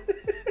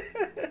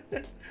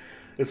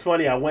 It's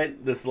funny. I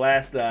went this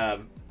last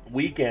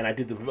weekend. I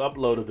did the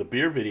upload of the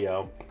beer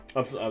video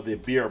of the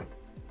beer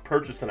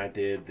purchase, and I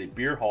did the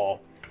beer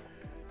haul.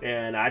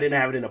 And I didn't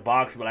have it in a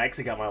box, but I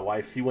actually got my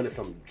wife. She wanted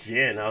some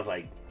gin. I was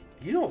like,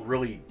 you don't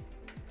really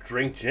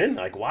drink gin,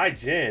 like why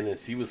gin? And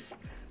she was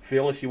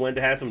feeling she wanted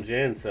to have some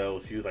gin, so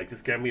she was like,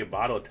 just get me a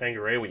bottle of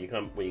Tanqueray when you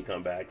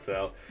come back.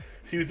 So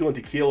she was doing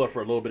tequila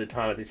for a little bit of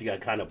time. I think she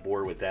got kind of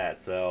bored with that,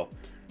 so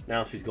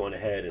now she's going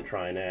ahead and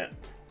trying that,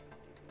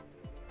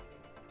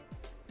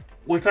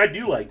 which I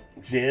do like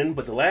gin.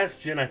 But the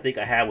last gin I think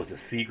I had was the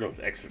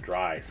Seagram's Extra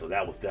Dry, so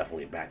that was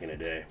definitely back in the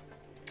day.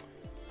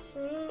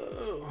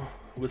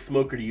 What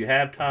smoker do you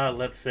have, Todd?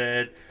 Lep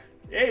said,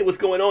 hey, what's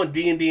going on,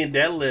 D&D and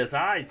Deadlist?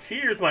 Hi,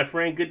 cheers, my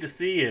friend. Good to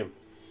see you.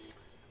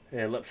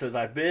 And Lep says,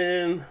 I've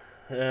been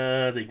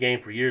the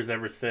game for years,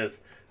 ever since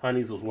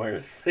Honeys was wearing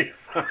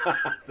six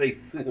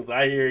suits.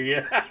 I hear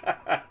you.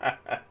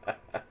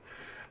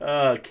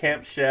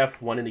 Camp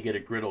Chef wanting to get a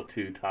griddle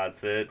too, Todd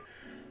said.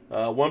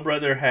 One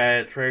brother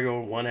had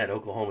Traeger, one had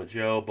Oklahoma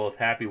Joe. Both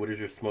happy. What is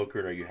your smoker,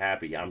 and are you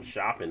happy? I'm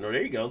shopping. Oh,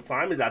 there you go.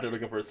 Simon's out there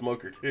looking for a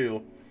smoker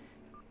too.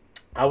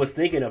 I was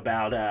thinking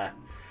about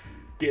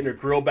getting a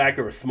grill back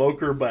or a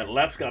smoker, but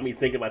Lep's got me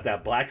thinking about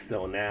that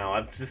Blackstone now.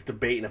 I'm just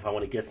debating if I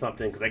want to get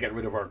something because I got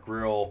rid of our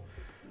grill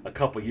a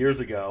couple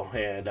years ago,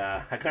 and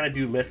I kind of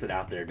do miss it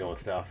out there doing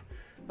stuff.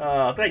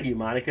 Thank you,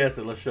 Monica.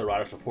 So let's show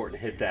rider support and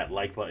hit that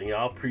like button.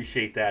 Y'all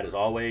appreciate that as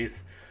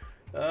always.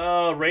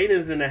 Rain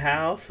is in the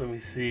house. Let me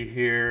see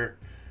here.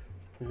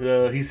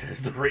 He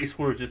says the race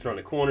war is just around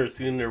the corner.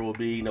 Soon there will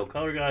be no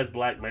color guys,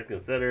 black,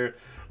 Mexican center.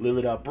 Live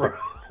it up, bro.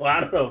 Well, I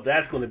don't know if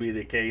that's going to be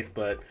the case,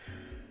 but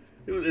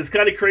it's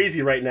kind of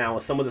crazy right now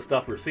with some of the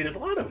stuff we're seeing. There's a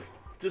lot of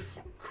just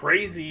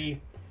crazy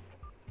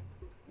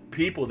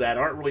people that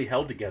aren't really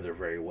held together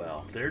very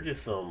well. They're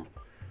just some...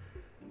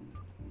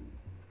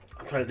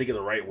 I'm trying to think of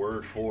the right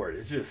word for it.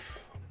 It's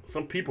just...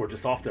 Some people are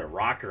just off their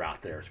rocker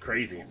out there. It's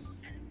crazy.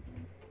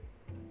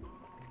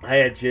 I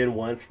had gin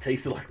once.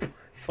 Tasted like pine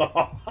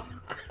sol.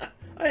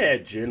 I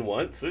had gin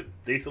once. It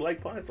tasted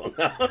like pine sol.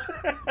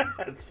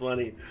 That's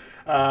funny.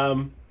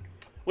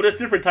 Well, there's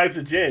different types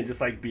of gin, just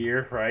like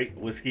beer, right?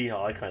 Whiskey,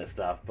 all that kind of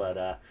stuff.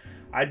 But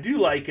I do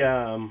like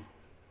I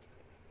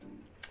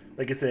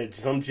said,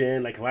 some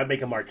gin. Like if I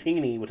make a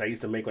martini, which I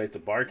used to make when I used to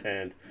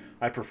bartend,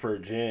 I prefer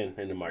gin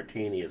in the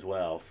martini as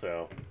well.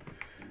 So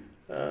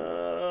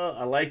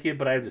I like it,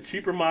 but I have the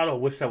cheaper model. I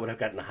wish I would have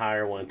gotten the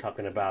higher one.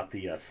 Talking about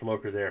the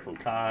smoker there from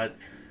Todd.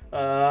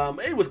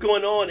 Hey, what's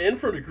going on? In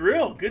from the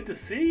grill. Good to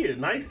see you.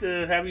 Nice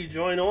to have you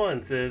join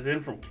on. Says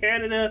in from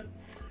Canada.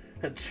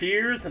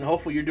 Cheers, and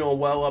hopefully you're doing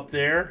well up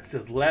there. It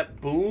says let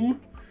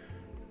boom.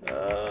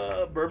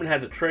 Bourbon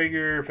has a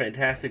Traeger,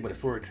 fantastic, but it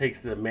sort of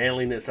takes the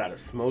manliness out of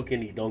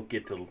smoking. You don't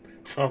get to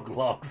chunk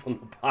logs on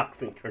the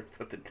box and curse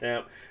at the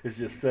temp. It's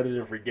just set it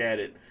and forget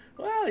it.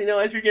 Well, you know,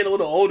 as you're getting a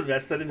little older,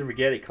 that set it and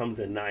forget it comes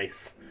in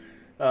nice.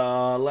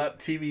 Lap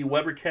TV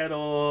Weber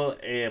kettle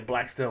and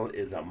Blackstone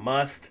is a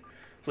must.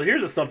 So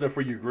here's something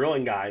for you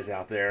grilling guys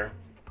out there.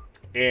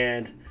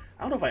 And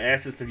I don't know if I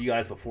asked this of you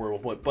guys before at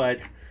one point,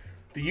 but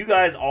do you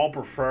guys all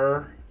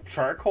prefer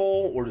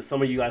charcoal or do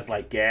some of you guys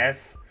like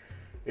gas?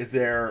 Is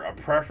there a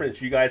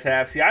preference you guys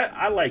have? See,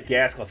 I like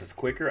gas because it's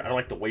quicker. I don't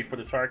like to wait for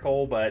the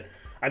charcoal, but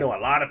I know a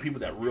lot of people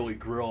that really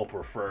grill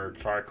prefer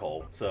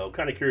charcoal. So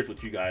kind of curious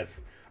what you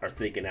guys are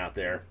thinking out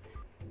there.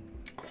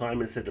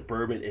 Simon said the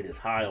bourbon, it is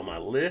high on my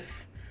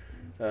list.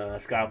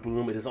 Scott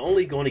Bloom, it is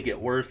only going to get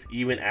worse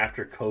even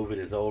after COVID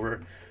is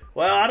over.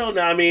 Well, I don't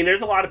know. I mean,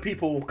 there's a lot of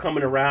people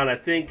coming around. I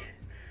think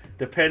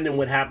depending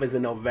what happens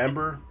in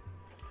November,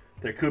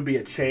 there could be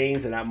a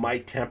change and that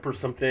might temper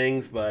some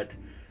things, but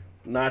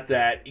not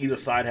that either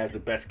side has the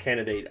best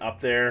candidate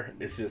up there.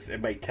 It's just,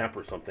 it may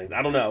temper some things.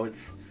 I don't know.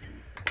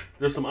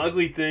 There's some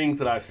ugly things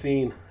that I've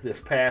seen this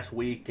past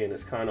week, and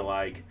it's kind of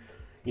like,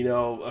 you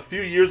know, a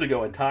few years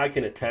ago, and Ty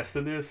can attest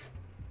to this,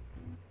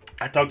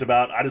 I talked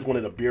about I just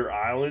wanted a beer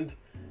island.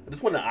 I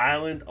just wanted an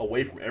island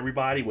away from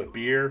everybody with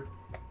beer.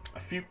 A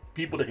few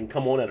people that can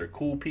come on that are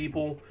cool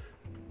people.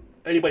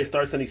 Anybody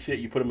starts any shit,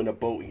 you put them in a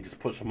boat and you just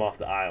push them off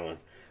the island.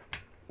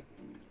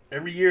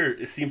 Every year,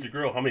 it seems to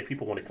grow how many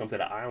people want to come to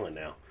the island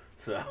now.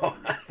 So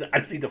I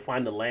just need to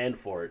find the land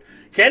for it.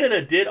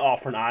 Canada did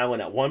offer an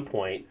island at one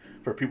point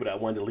for people that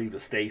wanted to leave the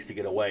States to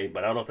get away,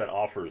 but I don't know if that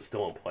offer is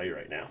still in play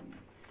right now.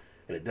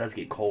 And it does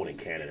get cold in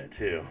Canada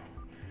too.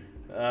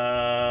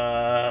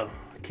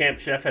 Camp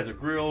Chef has a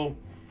griddle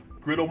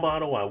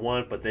model I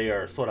want, but they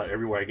are sold out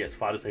everywhere. I guess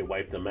Father's Day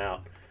wiped them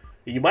out.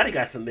 You might have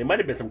got some. There might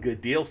have been some good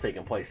deals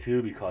taking place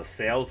too because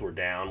sales were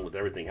down with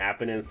everything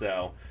happening.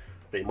 So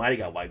they might have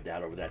got wiped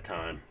out over that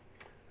time.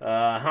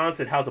 Hans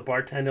said, "How's the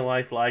bartending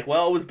life like?"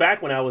 Well, it was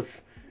back when I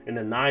was in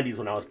the '90s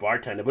when I was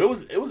bartending, but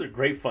it was a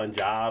great fun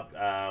job.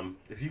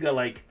 If you got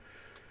like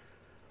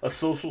a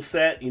social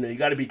set, you know, you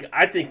got to be.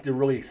 I think to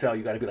really excel,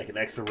 you got to be like an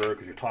extrovert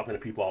because you're talking to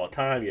people all the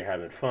time. You're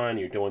having fun.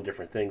 You're doing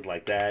different things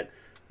like that.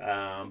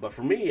 But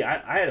for me,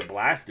 I had a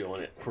blast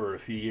doing it for a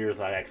few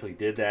years. I actually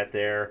did that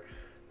there.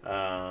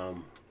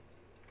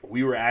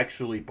 We were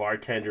actually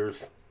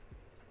bartenders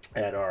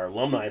at our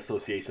alumni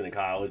association in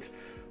college,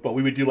 but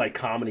we would do like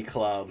comedy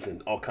clubs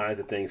and all kinds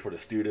of things for the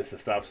students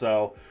and stuff.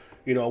 So,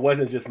 you know, it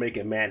wasn't just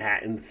making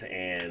Manhattans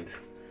and,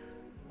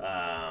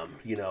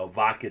 you know,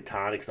 vodka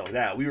tonics, stuff like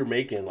that. We were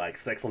making like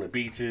Sex on the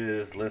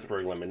Beaches,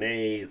 Lynchburg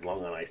lemonades, Long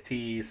Island iced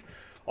teas,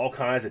 all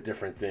kinds of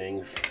different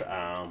things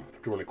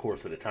during the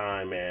course of the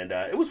time. And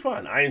it was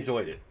fun. I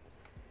enjoyed it.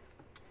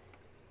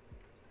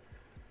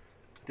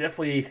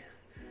 Definitely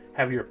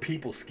have your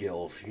people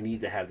skills. You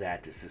need to have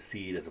that to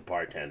succeed as a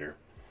bartender.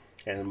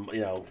 And, you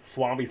know,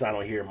 Swampy's not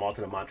on here,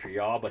 Malton of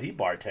Montreal, but he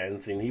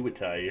bartends, and he would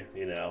tell you,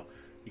 you know,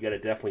 you got to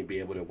definitely be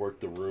able to work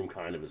the room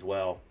kind of as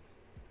well.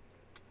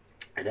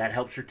 And that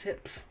helps your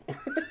tips.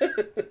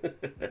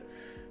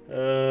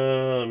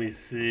 Let me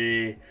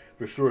see.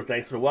 For sure,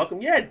 thanks for the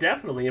welcome. Yeah,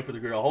 definitely in for the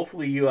grill.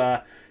 Hopefully you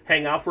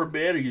hang out for a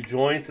bit or you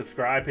join,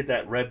 subscribe, hit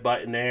that red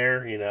button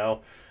there, you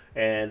know.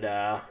 And,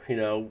 you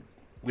know,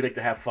 we like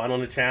to have fun on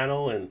the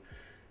channel and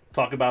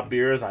talk about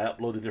beers. I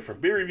upload the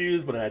different beer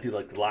reviews, but then I do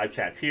like the live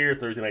chats here.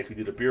 Thursday nights we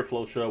do the beer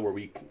flow show where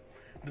we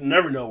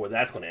never know where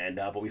that's going to end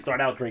up, but we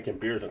start out drinking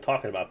beers and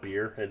talking about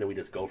beer, and then we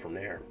just go from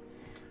there.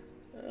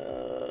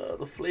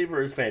 The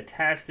flavor is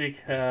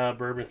fantastic,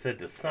 Bourbon said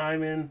to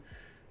Simon.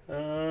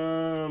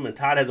 And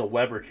Todd has a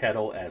Weber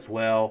kettle as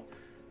well.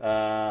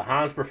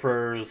 Hans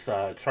prefers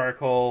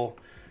charcoal.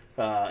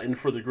 And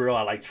for the grill,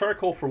 I like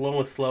charcoal for low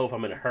and slow. If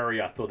I'm in a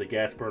hurry, I'll throw the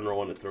gas burner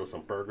on and throw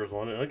some burgers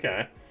on it.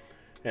 Okay.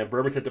 And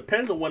Bourbon said,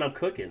 depends on what I'm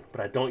cooking, but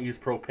I don't use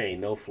propane,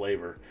 no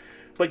flavor.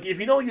 But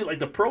if you don't use, like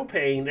the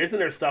propane, isn't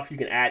there stuff you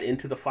can add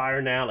into the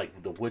fire now,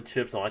 like the wood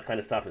chips and all that kind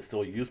of stuff, and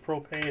still use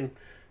propane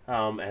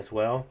as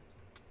well?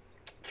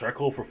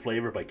 Charcoal for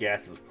flavor, but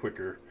gas is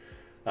quicker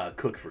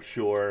cooked for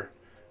sure.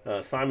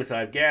 Simon said, I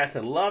have gas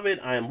and love it.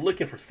 I am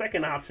looking for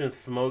second option,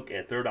 smoke,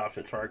 and third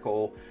option,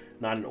 charcoal.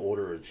 Not an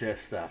order of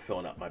just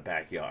filling up my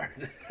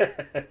backyard.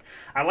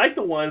 I like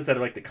the ones that are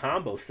like the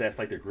combo sets,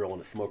 like the grill and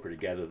the smoker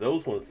together.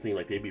 Those ones seem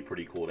like they'd be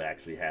pretty cool to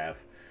actually have.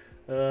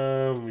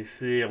 Let me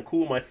see. I'm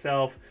cool with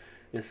myself.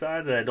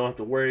 Inside that I don't have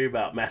to worry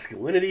about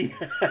masculinity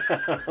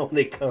when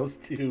it comes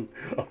to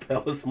a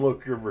pellet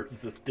smoker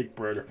versus a stick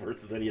burner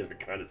versus any other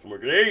kind of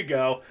smoker. There you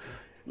go.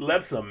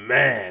 Lep's a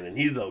man, and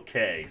he's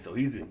okay. So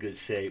he's in good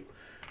shape.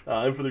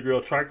 And for the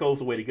grill, charcoal is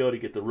the way to go to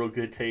get the real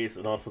good taste.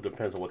 And also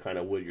depends on what kind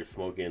of wood you're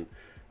smoking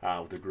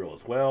with the grill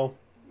as well.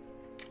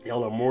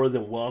 Y'all are more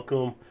than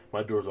welcome.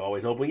 My doors are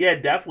always open. Yeah,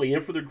 definitely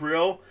in for the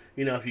grill.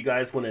 You know, if you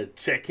guys want to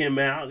check him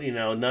out, you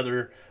know,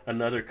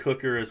 another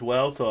cooker as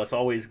well. So it's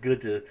always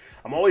good to.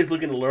 I'm always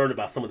looking to learn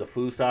about some of the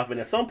food stuff. And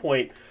at some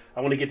point,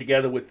 I want to get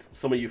together with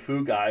some of you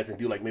food guys and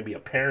do like maybe a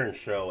parent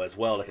show as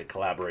well, like a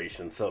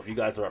collaboration. So if you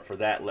guys are up for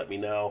that, let me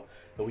know.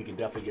 And we can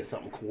definitely get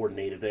something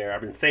coordinated there.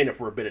 I've been saying it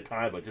for a bit of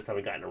time, but just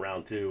haven't gotten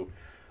around to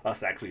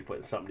us actually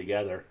putting something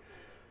together.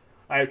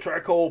 I have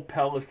charcoal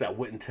pellets that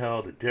wouldn't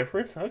tell the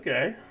difference.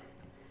 Okay.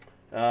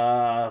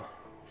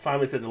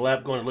 Simon said the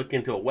lab going to look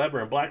into a Weber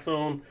and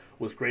Blackstone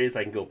was great.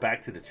 I can go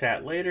back to the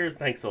chat later.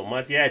 Thanks so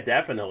much. Yeah,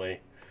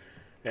 definitely.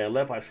 And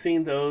Lep, I've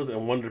seen those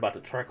and wondered about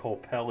the charcoal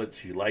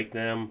pellets. You like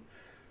them?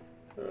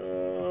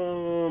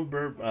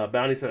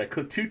 Bounty said I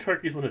cooked 2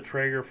 turkeys on a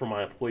Traeger for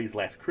my employees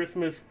last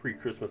Christmas,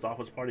 pre-Christmas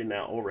office party.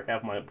 Now over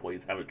half my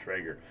employees have a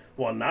Traeger.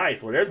 Well,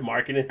 nice. Well, there's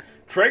marketing.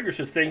 Traeger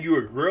should send you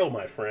a grill,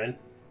 my friend.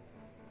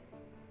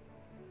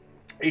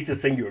 He should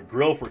send you a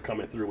grill for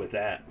coming through with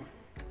that.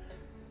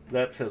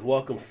 Lep says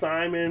welcome,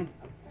 Simon.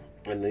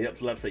 And the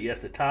Lep said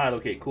yes to Todd.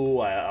 Okay, cool.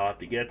 I'll have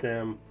to get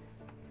them.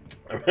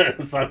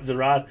 Simon said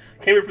Rod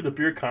came here for the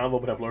beer convo,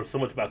 but I've learned so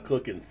much about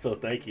cooking. So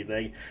thank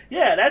you.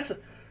 Yeah, that's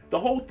the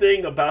whole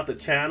thing about the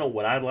channel.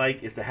 What I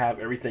like is to have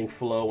everything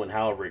flow and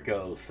however it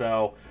goes.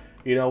 So,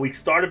 you know, we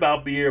start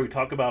about beer, we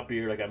talk about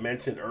beer, like I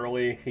mentioned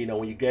early. You know,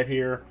 when you get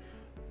here,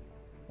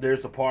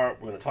 there's the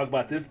part we're going to talk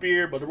about this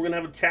beer, but then we're going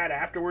to have a chat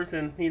afterwards,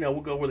 and you know, we'll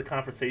go where the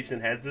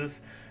conversation heads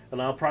us.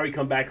 And I'll probably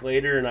come back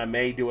later, and I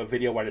may do a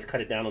video where I just cut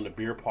it down on the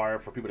beer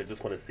part for people that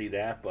just want to see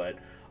that. But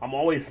I'm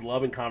always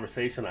loving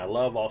conversation. I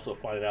love also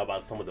finding out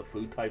about some of the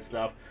food type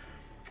stuff.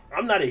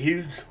 I'm not a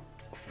huge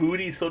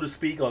foodie, so to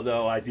speak,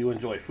 although I do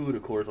enjoy food,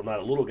 of course. I'm not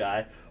a little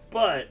guy,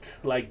 but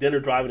like Dinner,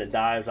 Driving, and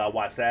Dives, I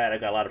watch that. I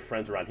got a lot of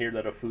friends around here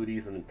that are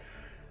foodies, and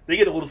they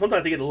get a little,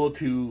 sometimes they get a little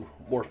too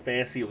more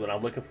fancy of what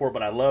I'm looking for,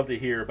 but I love to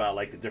hear about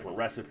like the different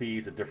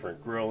recipes, the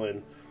different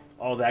grilling,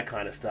 all that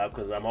kind of stuff,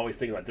 because I'm always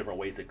thinking about different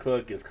ways to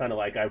cook. It's kind of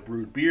like I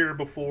brewed beer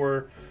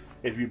before.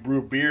 If you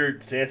brew beer,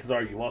 chances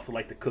are you also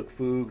like to cook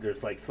food.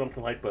 There's like some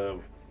type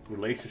of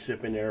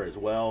relationship in there as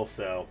well,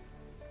 so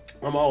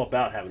I'm all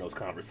about having those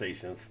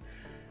conversations.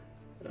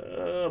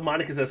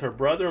 Monica says her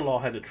brother-in-law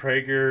has a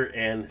Traeger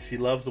and she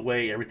loves the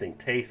way everything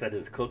tastes that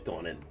is cooked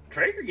on it.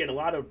 Traeger getting a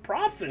lot of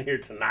props in here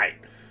tonight.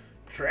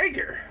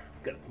 Traeger,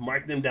 got to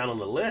mark them down on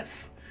the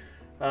list.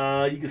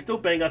 You can still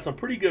bang out some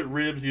pretty good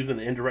ribs using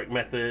the indirect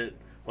method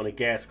on a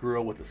gas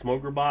grill with the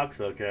smoker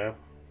box. Okay.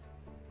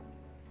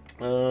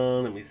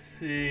 Let me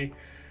see.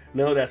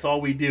 No, that's all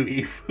we do.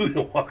 Eat food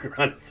and walk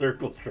around in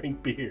circles,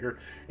 drink beer,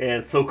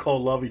 and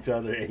so-called love each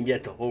other, and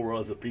yet the whole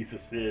world is a piece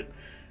of shit.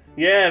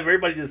 Yeah, if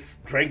everybody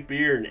just drank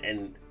beer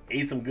and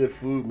ate some good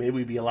food, maybe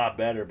we'd be a lot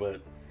better,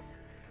 but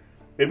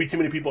maybe too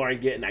many people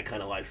aren't getting that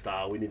kind of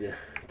lifestyle. We need to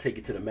take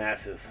it to the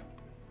masses.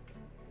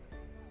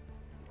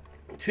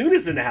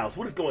 Tuna's in the house.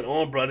 What is going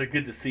on, brother?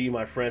 Good to see you,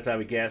 my friends. I have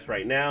a gas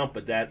right now,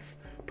 but that's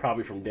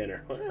probably from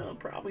dinner. Well,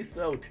 probably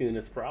so,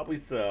 Tuna's. Probably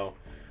so.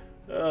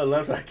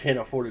 Unless I can't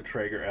afford a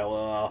Traeger,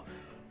 LOL.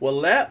 Well,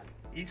 Lep,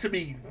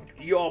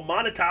 you all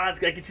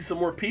monetized. Gotta get you some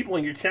more people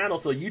on your channel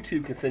so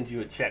YouTube can send you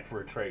a check for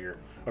a Traeger.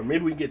 Or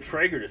maybe we can get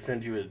Traeger to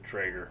send you a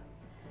Traeger.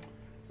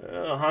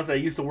 Hans, I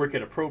used to work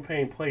at a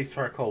propane place.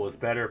 Charcoal is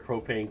better.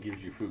 Propane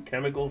gives you food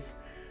chemicals.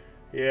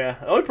 Yeah,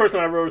 the only person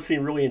I've ever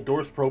seen really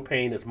endorse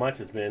propane as much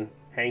has been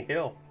Hank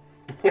Hill.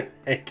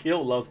 Hank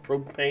Hill loves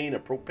propane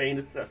and propane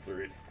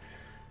accessories.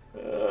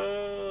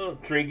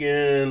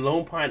 Drinking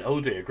Lone Pine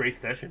OJ, a great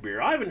session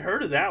beer. I haven't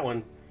heard of that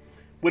one.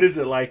 What is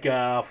it, like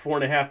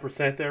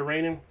 4.5% there,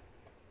 Rainin?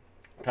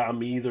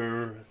 Tom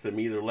Either, some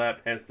Either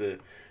Lep, hence the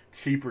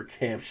cheaper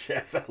Camp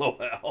Chef,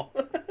 LOL.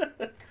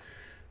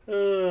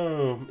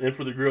 In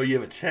for the Grill, you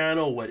have a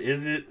channel. What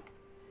is it?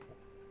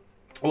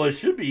 Well, it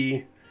should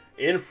be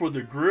In for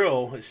the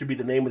Grill. It should be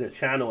the name of the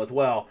channel as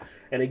well.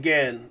 And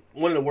again,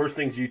 one of the worst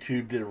things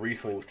YouTube did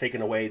recently was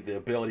taking away the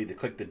ability to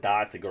click the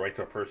dots to go right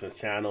to a person's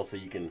channel so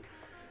you can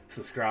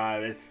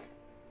subscribe. It's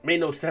made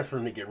no sense for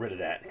them to get rid of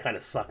that. It kind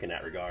of suck in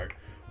that regard.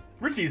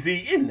 Richie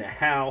Z in the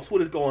house.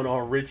 What is going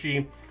on,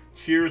 Richie?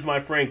 Cheers, my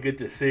friend. Good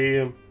to see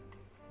you.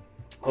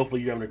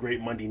 Hopefully you're having a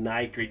great Monday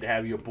night. Great to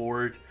have you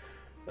aboard.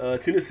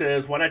 Tuna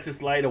says, why not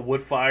just light a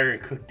wood fire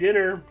and cook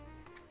dinner?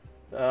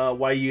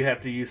 Why you have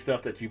to use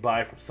stuff that you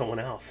buy from someone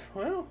else?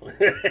 Well,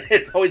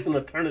 it's always an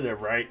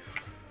alternative, right?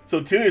 So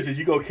Tuna says,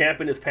 you go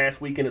camping this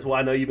past weekend as well.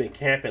 I know you've been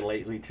camping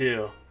lately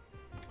too.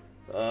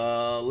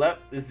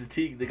 Lep is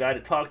the guy to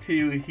talk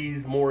to.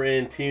 He's more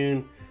in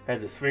tune,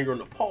 has his finger on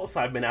the pulse.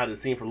 I've been out of the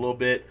scene for a little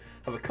bit.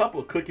 Have a couple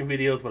of cooking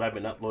videos, but I've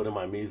been uploading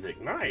my music.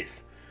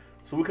 Nice.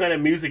 So what kind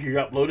of music are you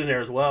uploading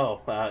there as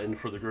well, In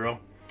for the Grill?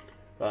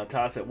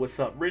 Todd said, what's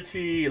up,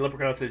 Richie?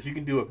 Leprechaun says, you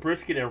can do a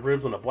brisket and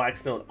ribs on a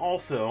Blackstone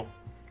also,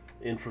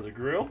 In for the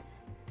Grill.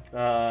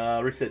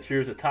 Rich said,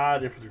 cheers to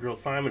Todd, In for the Grill.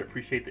 Simon,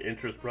 appreciate the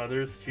interest,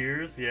 brothers.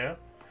 Cheers, yeah.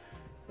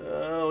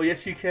 Oh,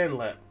 yes, you can,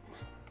 Lep.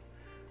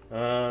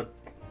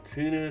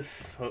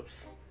 Tunis,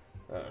 oops,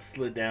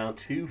 slid down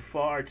too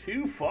far.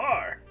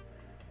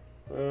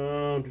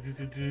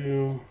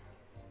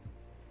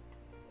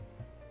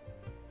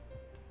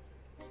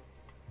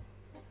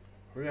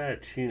 Where did I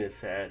have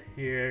Tunis at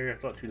here? I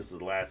thought Tunis was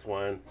the last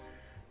one.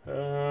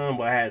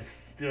 But I had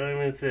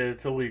Steven said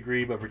totally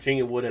agree, but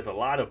Virginia wood has a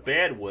lot of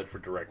bad wood for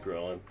direct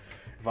grilling.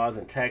 If I was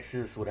in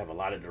Texas, would have a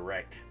lot of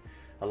direct,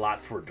 a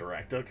lots for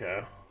direct.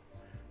 Okay.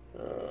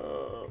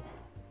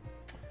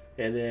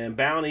 And then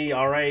Bounty,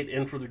 all right,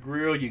 In for the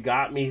Grill, you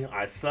got me.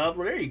 I subbed.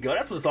 Well, there you go.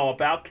 That's what it's all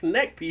about.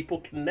 Connect,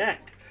 people,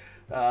 connect.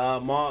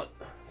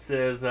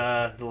 says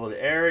hello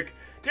to Eric.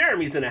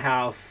 Jeremy's in the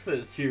house.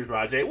 Says cheers,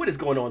 Rajay. What is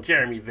going on,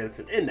 Jeremy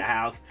Vincent in the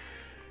house?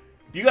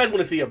 Do you guys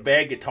want to see a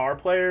bad guitar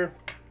player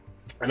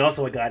and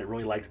also a guy that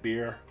really likes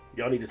beer?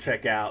 Y'all need to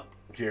check out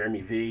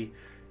Jeremy V.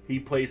 He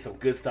plays some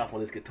good stuff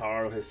on his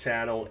guitar on his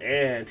channel,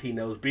 and he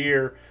knows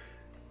beer.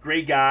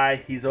 Great guy.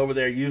 He's over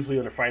there usually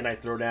on the Friday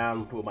Night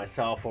Throwdown with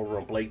myself over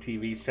on Blake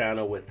TV's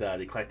channel with the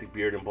Eclectic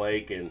Beard and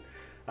Blake, and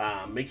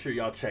make sure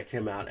y'all check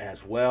him out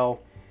as well.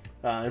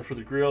 And for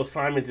the grill,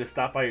 Simon just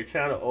stopped by your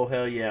channel. Oh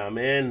hell yeah, I'm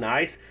in.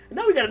 Nice. And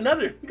now we got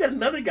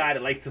another guy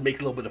that likes to make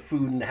a little bit of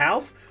food in the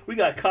house. We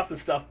got Cuff and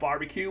Stuff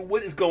Barbecue.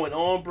 What is going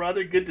on,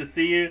 brother? Good to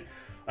see you.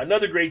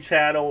 Another great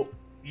channel.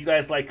 You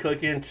guys like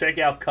cooking? Check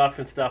out Cuff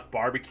and Stuff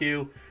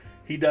Barbecue.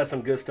 He does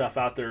some good stuff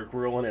out there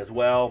grilling as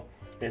well,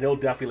 and he'll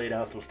definitely lay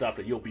down some stuff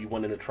that you'll be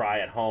wanting to try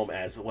at home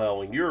as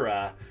well in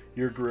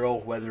your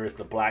grill, whether it's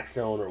the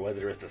Blackstone or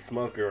whether it's the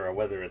smoker or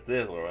whether it's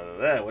this or whether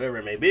that, whatever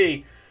it may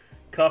be.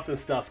 Cuff and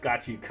Stuff's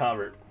got you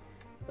covered.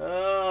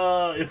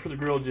 In for the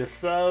grill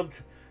just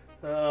subbed.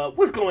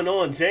 What's going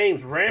on,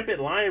 James? Rampant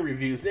Lion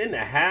Reviews in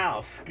the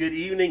house. Good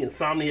evening.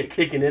 Insomnia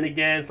kicking in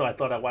again, so I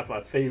thought I'd watch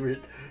my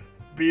favorite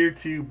Beer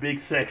 2 Big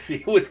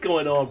Sexy. What's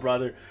going on,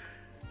 brother?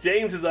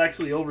 James is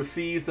actually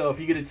overseas, so if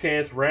you get a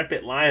chance,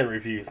 Rampant Lion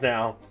Reviews.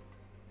 Now,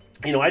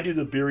 you know, I do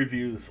the beer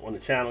reviews on the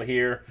channel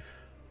here,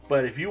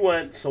 but if you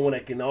want someone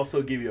that can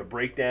also give you a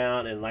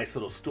breakdown and a nice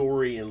little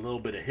story and a little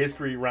bit of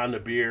history around the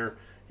beer,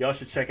 y'all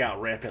should check out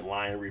Rampant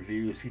Lion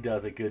Reviews. He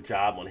does a good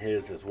job on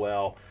his as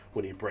well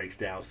when he breaks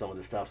down some of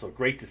the stuff. So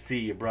great to see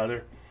you,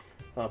 brother.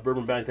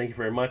 Bourbon Bounty, thank you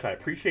very much. I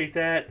appreciate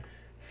that.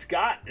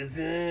 Scott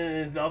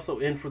is also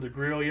in for the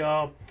grill,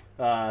 y'all.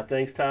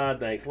 Thanks, Todd.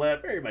 Thanks,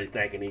 Lev. Everybody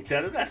thanking each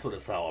other. That's what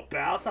it's all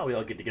about. That's how we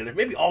all get together.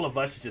 Maybe all of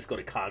us should just go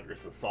to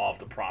Congress and solve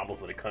the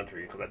problems of the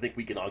country, because I think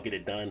we can all get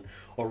it done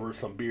over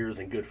some beers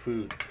and good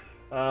food.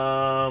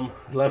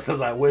 Lev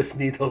says, I wish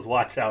need those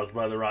watch hours,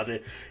 brother Roger.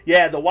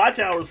 Yeah, the watch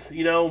hours,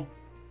 you know,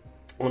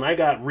 when I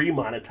got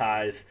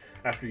remonetized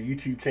after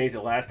YouTube changed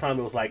it last time,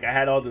 it was like I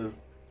had all the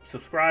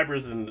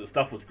subscribers and the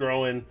stuff was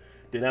growing,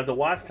 didn't have the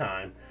watch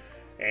time.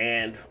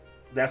 And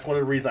that's one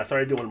of the reasons I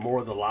started doing more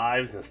of the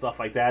lives and stuff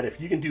like that. If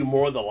you can do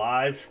more of the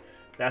lives,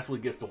 that's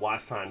what gets the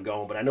watch time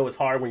going. But I know it's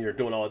hard when you're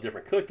doing all the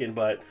different cooking.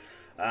 But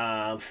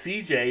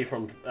CJ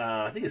from,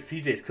 I think it's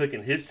CJ's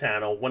Cooking, his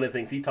channel, one of the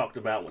things he talked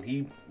about when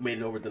he made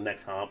it over the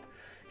next hump,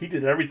 he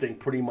did everything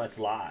pretty much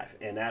live.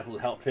 And that's what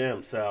helped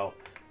him. So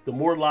the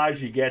more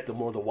lives you get, the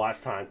more the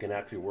watch time can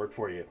actually work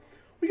for you.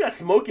 We got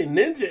Smoking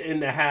Ninja in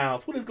the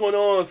house. What is going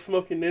on,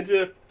 Smoking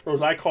Ninja? Or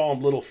as I call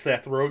him, Little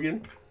Seth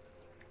Rogen.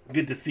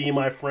 Good to see you,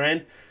 my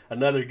friend.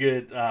 Another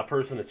good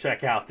person to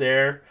check out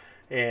there.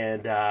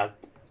 And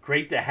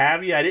great to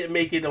have you. I didn't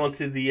make it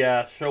onto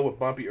the show with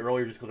Bumpy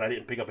earlier just because I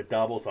didn't pick up a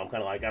double. So I'm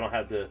kind of like, I don't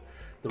have the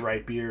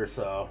right beer.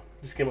 So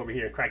just came over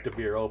here and cracked the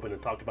beer open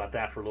and talked about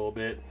that for a little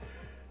bit.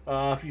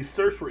 If you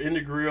search for In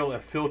the Grill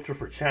and filter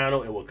for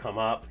channel, it will come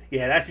up.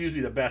 Yeah, that's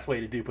usually the best way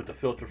to do. Put the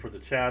filter for the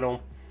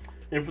channel.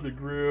 In for the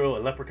Grill, a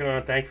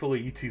Leprechaun.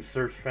 Thankfully, YouTube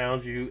search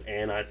found you,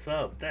 and I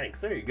sub.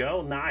 Thanks. There you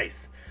go.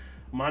 Nice.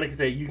 Monica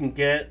said you can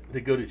get the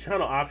go to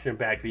channel option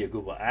back via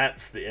Google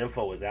Apps. The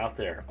info is out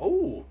there.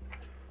 Oh,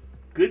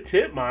 good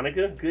tip,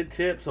 Monica. Good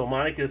tip. So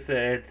Monica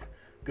said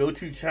go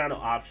to channel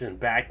option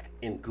back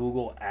in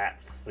Google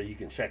Apps. So you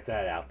can check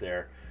that out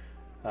there.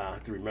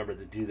 Have to remember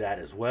to do that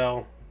as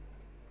well.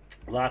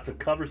 Lots of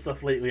cover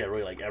stuff lately. I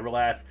really like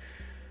Everlast.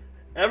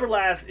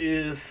 Everlast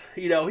is,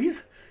 you know,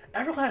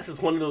 Everlast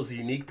is one of those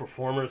unique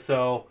performers.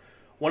 So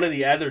one of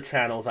the other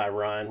channels I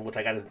run, which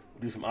I got to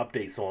do some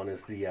updates on,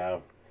 is the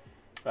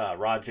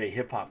Rod J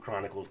Hip Hop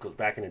Chronicles, because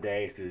back in the day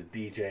I used to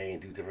DJ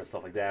and do different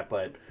stuff like that.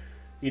 But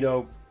you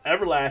know,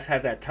 Everlast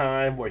had that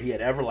time where he had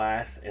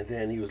Everlast, and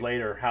then he was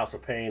later House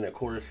of Pain. Of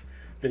course,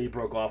 then he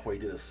broke off where he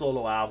did his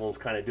solo albums,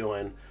 kind of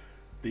doing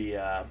the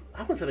I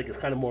wouldn't say like it's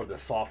kind of more of the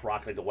soft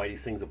rock, like the Whitey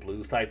Sings the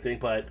Blues type thing.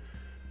 But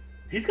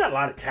he's got a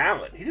lot of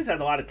talent. He just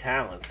has a lot of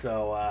talent.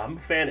 So I'm a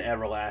fan of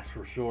Everlast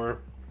for sure.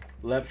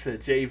 Lev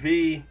said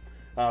JV.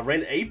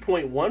 Ran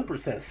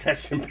 8.1%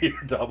 session beer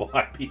double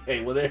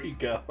IPA. Well, there you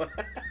go.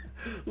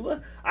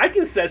 I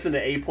can session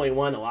at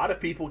 8.1. A lot of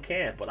people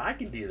can't, but I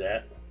can do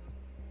that.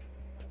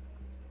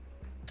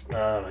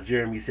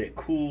 Jeremy said,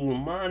 cool,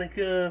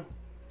 Monica.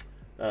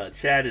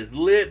 Chat is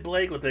lit,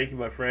 Blake. Well, thank you,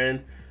 my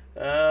friend.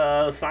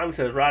 Simon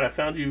says, Rod, I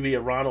found you via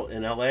Ronald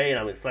in LA, and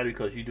I'm excited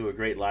because you do a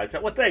great live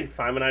chat. Well, thanks,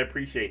 Simon. I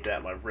appreciate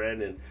that, my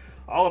friend. And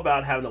all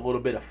about having a little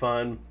bit of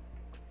fun.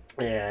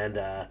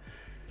 And,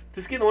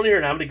 just getting on here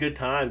and having a good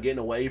time, getting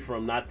away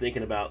from not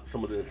thinking about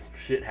some of the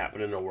shit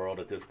happening in the world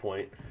at this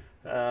point.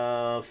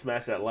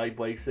 Smash that like,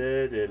 Blake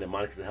said. And then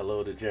Monica said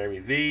hello to Jeremy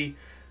V.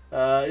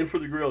 In for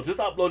the Grill.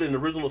 Just uploaded an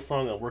original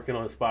song I'm working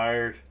on,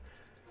 inspired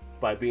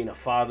by being a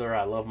father.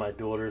 I love my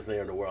daughters. They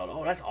are the world.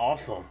 Oh, that's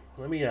awesome.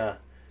 Let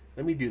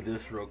me do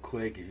this real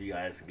quick. If you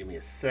guys give me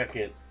a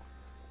second.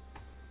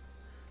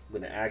 I'm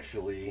going to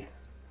actually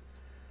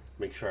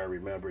make sure I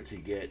remember to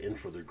get In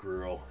for the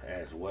Grill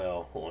as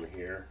well on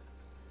here.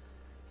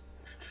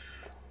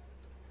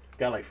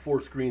 got like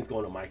 4 screens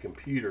going on my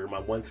computer. My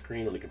one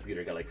screen on the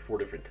computer got like 4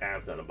 different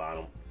tabs down the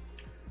bottom.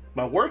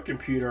 My work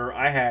computer,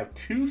 I have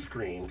 2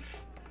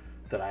 screens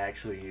that I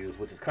actually use,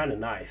 which is kind of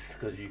nice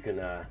because you can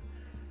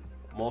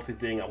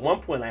multi-thing. At one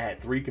point, I had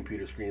 3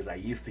 computer screens I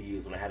used to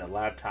use when I had a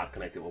laptop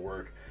connected with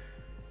work.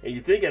 And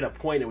you think at a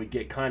point it would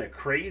get kind of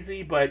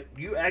crazy, but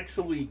you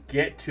actually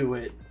get to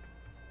it,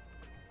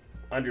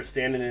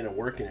 understanding it and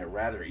working it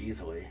rather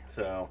easily.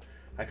 So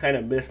I kind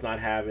of miss not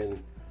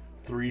having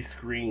 3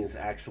 screens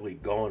actually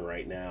going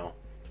right now.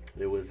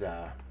 It was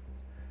a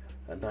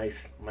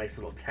nice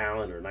little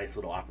talent or a nice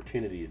little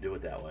opportunity to do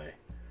it that way.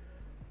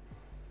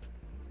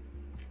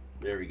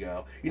 There we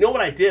go. You know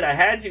what I did? I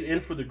had you in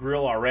for the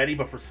grill already,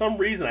 but for some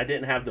reason I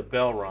didn't have the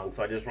bell rung,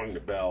 so I just rung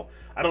the bell.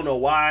 I don't know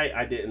why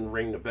I didn't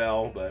ring the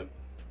bell, but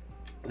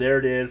there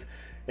it is.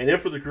 And In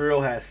for the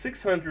Grill has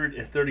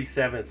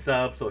 637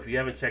 subs, so if you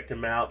haven't checked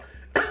him out,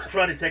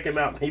 try to check him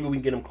out. Maybe we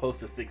can get him close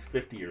to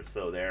 650 or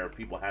so there.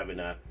 People haven't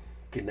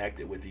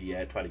connected with you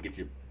yet. Try to get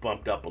you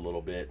bumped up a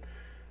little bit.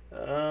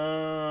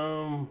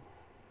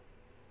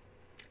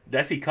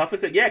 That's he Cuffin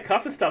said? Yeah,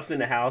 Cuffin Stuff's in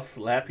the house.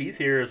 Left, he's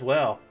here as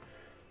well.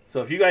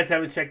 So if you guys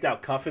haven't checked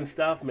out Cuffin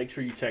Stuff, make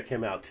sure you check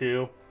him out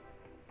too.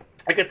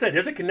 Like I said,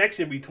 there's a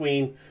connection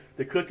between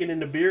the cooking and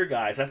the beer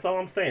guys. That's all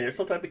I'm saying. There's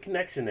some type of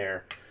connection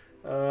there.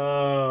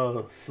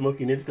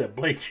 Smoky Ninja said,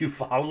 Blake, you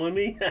following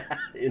me?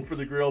 In for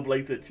the Grill,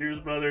 Blake said, cheers,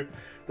 brother.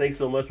 Thanks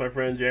so much, my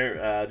friend.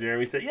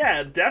 Jeremy said,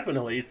 yeah,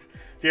 definitely.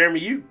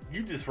 Jeremy, you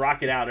just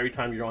rock it out every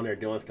time you're on there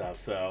doing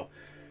stuff. So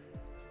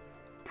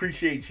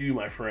appreciate you,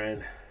 my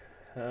friend.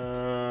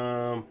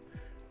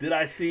 Did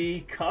I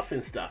see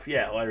Cuffin Stuff?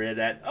 Yeah, well, I read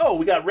that. Oh,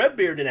 we got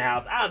Redbeard in the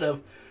house out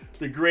of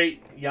the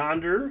great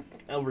yonder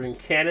over in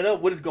Canada.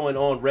 What is going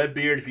on,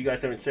 Redbeard? If you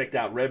guys haven't checked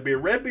out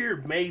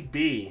Redbeard may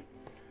be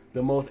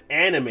the most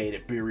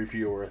animated beer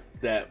reviewer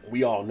that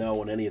we all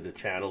know on any of the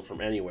channels from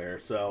anywhere.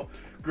 So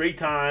great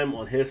time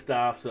on his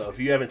stuff. So if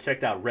you haven't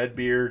checked out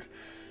Redbeard,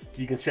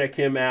 you can check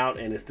him out.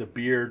 And it's the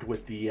beard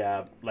with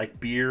the like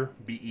beer,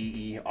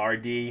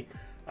 B-E-E-R-D.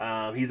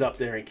 He's up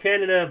there in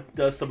Canada,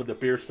 does some of the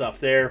beer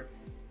stuff there.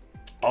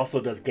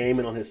 Also does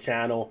gaming on his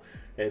channel.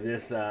 And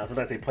this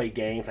sometimes they play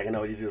games. Like I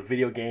know he did a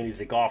video game, he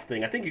did a golf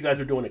thing. I think you guys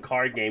were doing a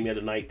card game the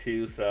other night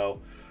too. So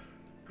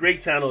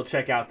great channel to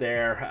check out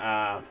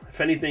there.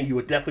 If anything, you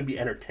would definitely be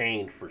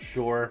entertained for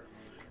sure.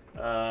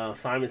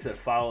 Simon said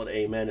followed,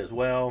 amen as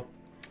well.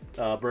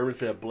 Bourbon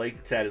said Blake,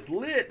 the chat is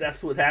lit.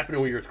 That's what's happening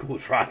when you're at school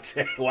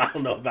project. Well, I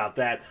don't know about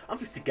that. I'm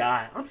just a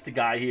guy. I'm just a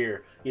guy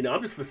here. You know,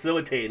 I'm just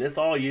facilitating. It's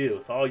all you.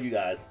 It's all you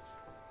guys.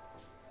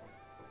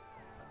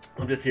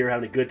 I'm just here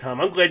having a good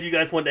time. I'm glad you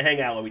guys wanted to hang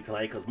out with me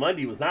tonight because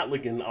Monday was not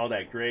looking all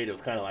that great. It was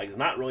kind of like there's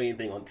not really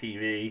anything on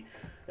TV.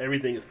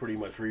 Everything is pretty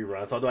much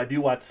reruns. Although I do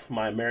watch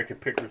my American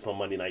Pictures on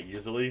Monday night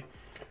usually.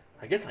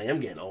 I guess I am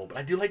getting old, but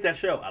I do like that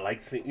show. I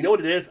like seeing, you know what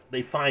it is?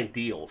 They find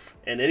deals.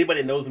 And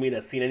anybody that knows me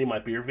that's seen any of my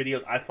beer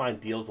videos, I find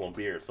deals on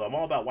beer. So I'm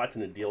all about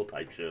watching the deal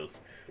type shows.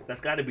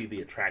 That's got to be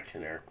the attraction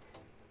there.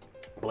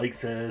 Blake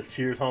says,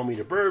 cheers homie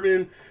to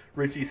bourbon.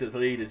 Richie says,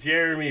 hey to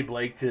Jeremy.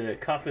 Blake to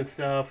Cuffin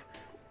Stuff.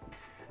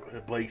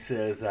 Blake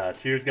says,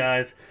 cheers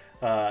guys.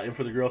 And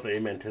for the girls,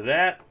 amen to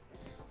that.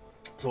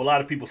 So a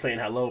lot of people saying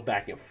hello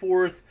back and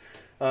forth.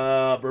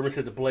 Bourbon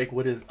said to Blake,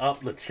 what is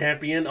up, Le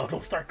Champion? Oh,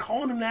 don't start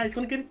calling him that. He's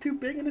going to get it too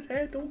big in his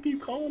head. Don't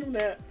keep calling him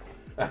that.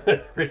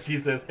 Richie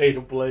says, hey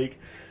to Blake.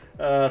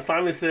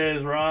 Simon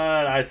says,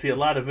 Rod, I see a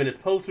lot of vintage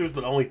posters,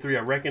 but only 3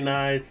 I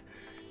recognize.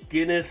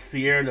 Guinness,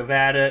 Sierra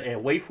Nevada,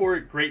 and wait for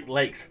it, Great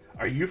Lakes.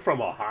 Are you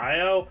from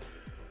Ohio?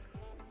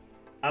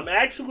 I'm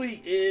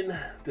actually in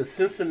the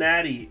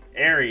Cincinnati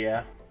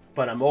area,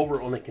 but I'm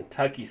over on the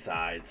Kentucky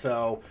side.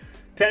 So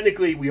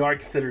technically, we are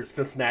considered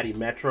Cincinnati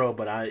Metro,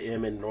 but I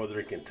am in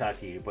northern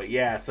Kentucky. But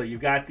yeah, so you've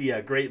got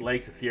the Great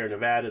Lakes of Sierra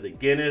Nevada, the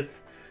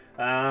Guinness.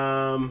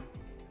 I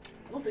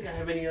don't think I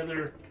have any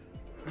other.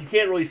 You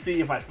can't really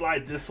see if I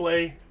slide this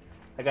way.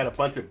 I got a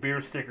bunch of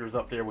beer stickers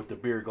up there with the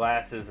beer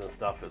glasses and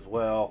stuff as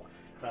well.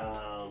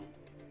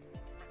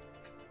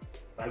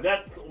 I've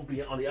got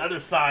on the other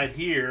side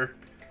here.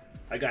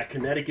 I got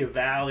Connecticut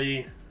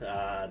Valley,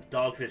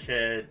 Dogfish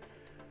Head.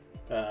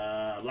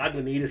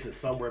 Lagunitas is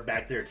somewhere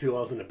back there too. I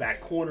was in the back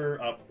corner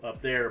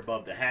up there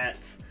above the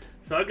hats.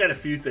 So I've got a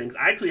few things.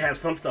 I actually have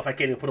some stuff I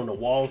can't even put on the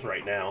walls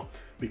right now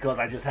because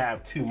I just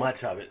have too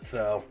much of it.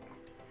 So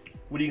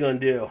what are you gonna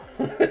do?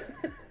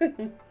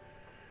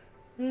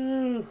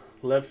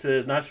 Lev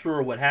says, not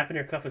sure what happened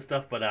here, Cuffin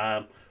Stuff, but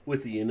I'm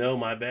with you,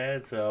 my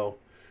bad. So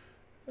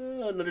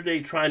another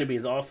day trying to be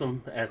as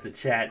awesome as the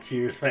chat.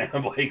 Cheers,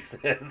 fam. Blake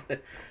says.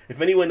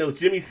 If anyone knows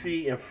Jimmy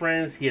C and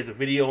Friends, he has a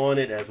video on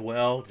it as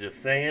well.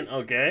 Just saying.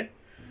 Okay.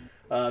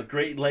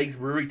 Great Lakes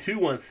Brewery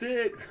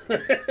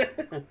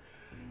 216.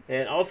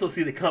 And also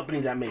see the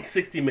company that makes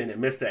 60 Minute.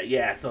 Missed that.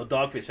 Yeah, so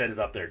Dogfish Head is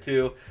up there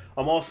too.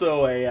 I'm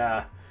also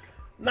a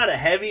not a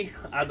heavy.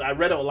 I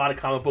read a lot of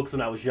comic books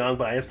when I was young,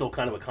 but I am still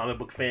kind of a comic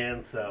book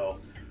fan. So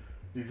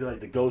these are like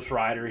the Ghost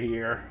Rider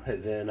here,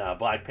 and then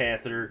Black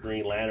Panther,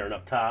 Green Lantern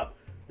up top.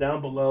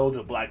 Down below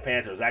the Black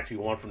Panther is actually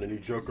one from the new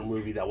Joker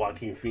movie that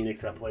Joaquin Phoenix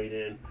had played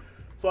in.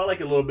 So I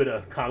like a little bit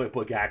of comic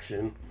book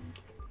action,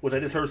 which I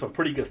just heard some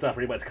pretty good stuff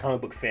for anybody's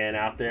comic book fan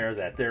out there,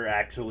 that they're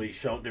actually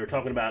showing. They were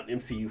talking about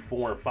MCU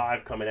 4 and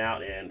 5 coming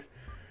out, and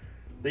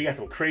they got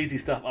some crazy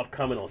stuff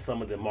upcoming on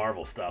some of the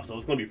Marvel stuff. So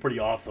it's going to be pretty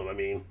awesome. I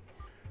mean,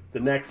 the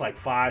next like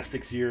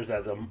 5-6 years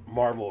as a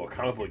Marvel or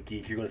comic book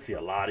geek, you're going to see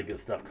a lot of good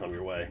stuff come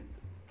your way.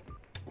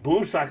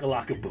 Boom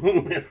shakalaka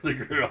boom for the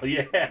girl,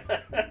 yeah.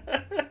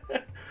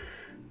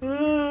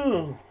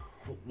 Oh,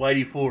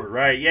 Whitey Ford,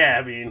 right? Yeah,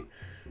 I mean,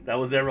 that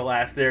was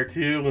Everlast there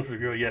too. And for the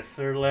girl, yes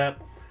sir,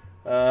 Lep.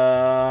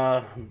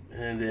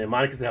 And then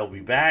Monica said I will be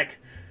back.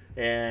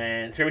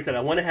 And Jeremy said I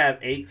want to have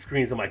 8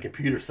 screens on my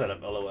computer set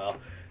up. LOL.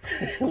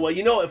 Well,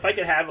 you know, if I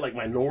could have like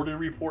my Northern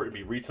report and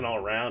be reaching all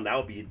around, that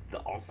would be the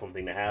awesome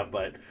thing to have.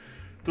 But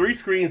 3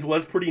 screens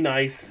was pretty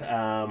nice.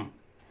 And,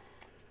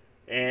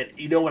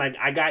 you know, when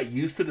I got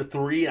used to the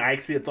 3, I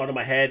actually had thought in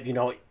my head, you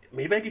know,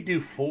 maybe I could do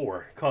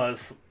 4.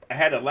 Because I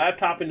had a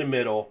laptop in the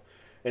middle,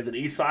 and then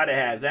each side I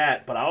had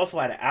that. But I also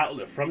had an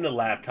outlet from the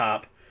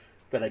laptop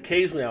that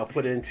occasionally I'll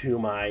put into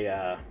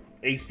my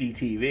HD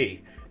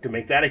TV to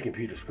make that a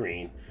computer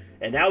screen.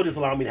 And that would just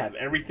allow me to have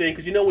everything.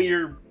 Because, you know, when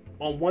you're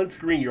on one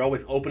screen, you're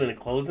always opening and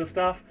closing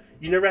stuff.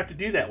 You never have to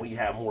do that when you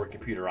have more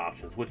computer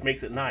options, which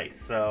makes it nice.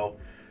 So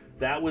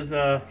that was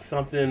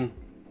something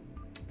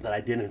that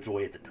I did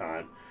enjoy at the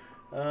time.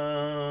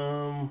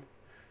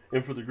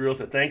 And for the girl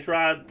said, thanks,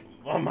 Rod.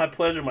 Oh, my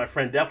pleasure, my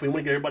friend. Definitely want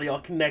to get everybody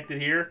all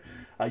connected here.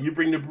 You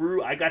bring the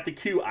brew, I got the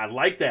cue. I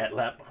like that,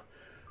 Lep.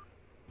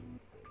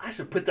 I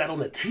should put that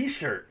on a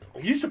t-shirt.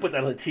 You should put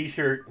that on a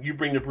t-shirt. You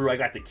bring the brew, I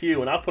got the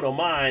cue. And I'll put on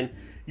mine,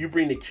 you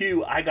bring the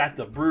cue, I got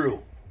the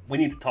brew. We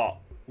need to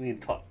talk. We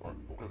need to talk.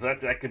 Because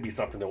that could be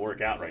something to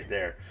work out right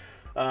there.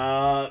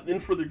 Then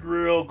for the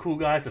grill, cool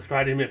guys,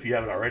 subscribe to him if you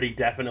haven't already,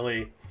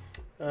 definitely.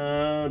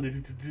 Let's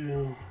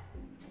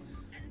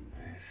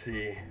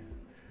see.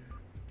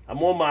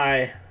 I'm on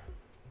my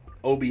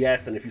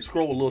OBS, and if you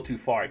scroll a little too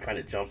far, it kind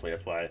of jumps me.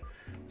 That's why I'm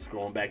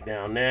scrolling back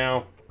down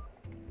now.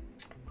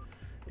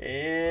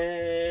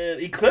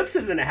 And Eclipse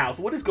is in the house.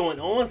 What is going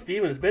on,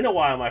 Steven? It's been a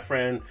while, my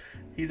friend.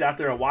 He's out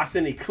there in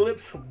Washington.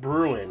 Eclipse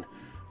Brewing.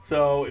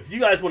 So if you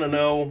guys want to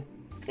know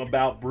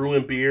about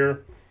brewing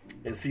beer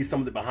and see some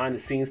of the behind the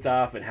scenes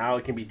stuff and how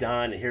it can be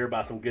done and hear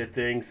about some good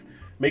things,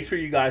 make sure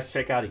you guys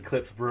check out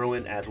Eclipse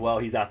Brewing as well.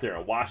 He's out there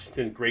in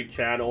Washington. Great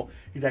channel.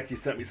 He's actually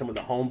sent me some of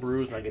the home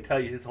brews. And I can tell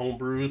you his home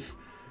brews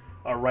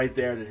are right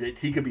there. That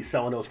he could be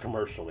selling those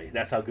commercially.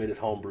 That's how good his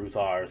home brews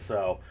are.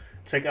 So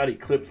check out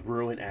Eclipse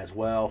Brewing as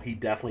well. He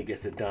definitely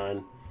gets it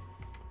done.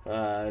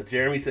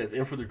 Jeremy says,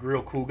 in for the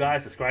grill, cool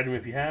guys. Subscribe to him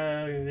if you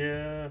have.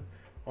 Yeah.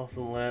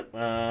 Awesome.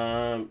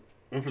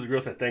 In for the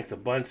grill said, thanks a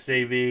bunch,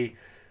 JV.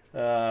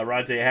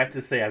 Rajay, I have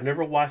to say, I've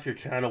never watched your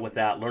channel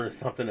without learning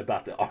something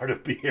about the art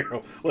of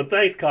beer. Well,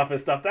 thanks, Coffin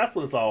Stuff. That's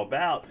what it's all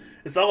about.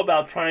 It's all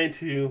about trying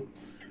to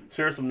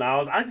share some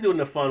knowledge. I like to do it in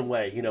a fun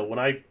way. You know, when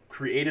I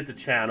created the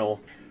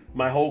channel,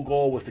 my whole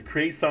goal was to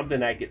create something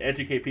that could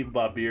educate people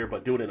about beer,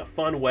 but do it in a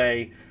fun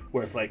way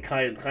where it's like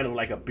kind of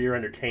like a beer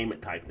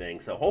entertainment type thing.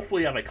 So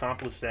hopefully I've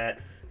accomplished that,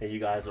 and you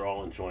guys are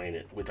all enjoying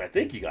it, which I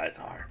think you guys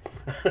are.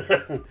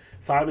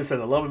 Simon says,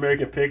 I love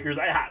American Pickers.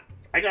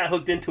 I got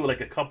hooked into it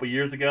like a couple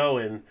years ago,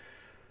 and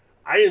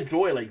I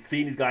enjoy like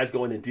seeing these guys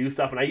go in and do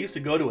stuff. And I used to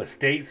go to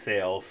estate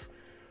sales,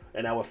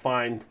 and I would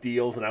find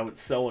deals, and I would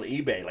sell on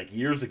eBay like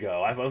years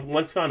ago. I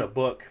once found a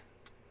book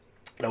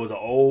that was an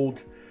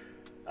old,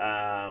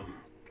 I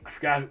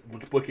forgot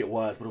which book it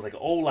was, but it was like an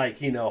old,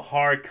 like, you know,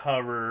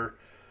 hardcover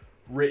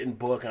written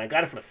book, and I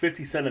got it for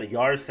 50 cents at a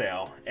yard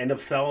sale. Ended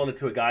up selling it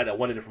to a guy that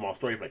wanted it from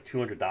Australia for like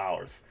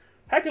 $200.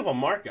 Heck of a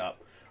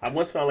markup. I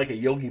once found like a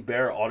Yogi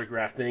Berra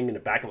autograph thing in the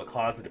back of a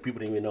closet that people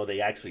didn't even know they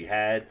actually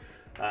had.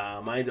 I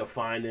ended up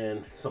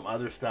finding some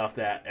other stuff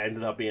that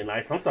ended up being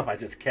nice. Some stuff I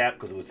just kept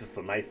because it was just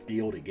a nice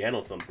deal to get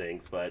on some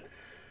things. But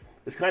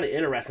it's kind of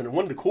interesting. And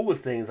one of the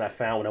coolest things I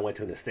found when I went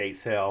to an estate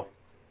sale,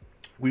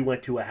 we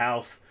went to a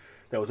house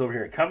that was over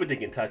here in Covington,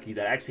 Kentucky,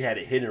 that actually had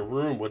a hidden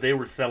room where they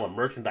were selling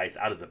merchandise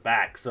out of the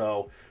back.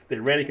 So they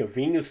ran a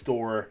convenience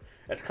store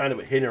as kind of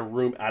a hidden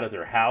room out of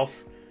their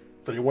house.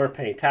 So they weren't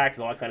paying tax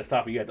and all that kind of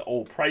stuff. And you had the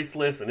old price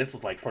list, and this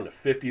was like from the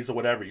 50s or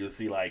whatever. You'll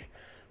see like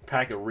a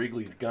pack of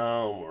Wrigley's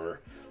gum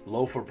or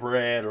loaf of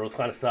bread or those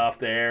kind of stuff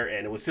there.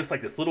 And it was just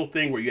like this little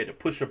thing where you had to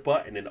push a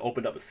button and it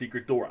opened up a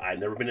secret door. I'd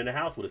never been in a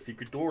house with a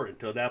secret door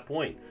until that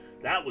point.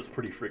 That was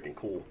pretty freaking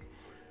cool.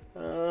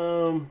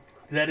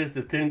 That is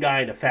the thin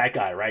guy and the fat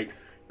guy, right?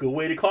 Good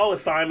way to call it,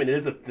 Simon. It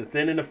is the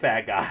thin and the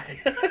fat guy.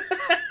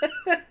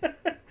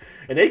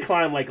 And they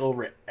climb like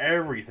over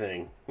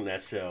everything in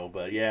that show.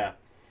 But yeah.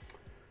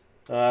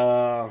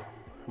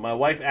 My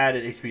wife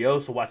added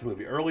HBO, so watch the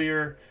movie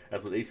earlier.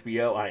 As with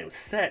HBO, I am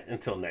set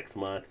until next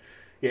month.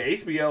 Yeah,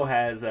 HBO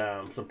has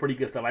some pretty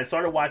good stuff. I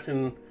started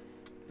watching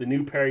the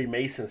new Perry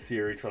Mason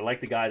series. So I like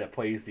the guy that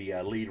plays the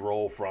lead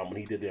role from when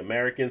he did The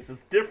Americans.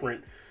 It's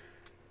different.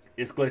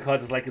 It's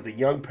because it's like it's a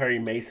young Perry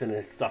Mason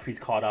and stuff he's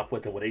caught up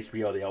with. And with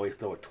HBO, they always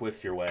throw a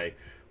twist your way.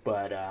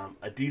 But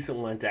a decent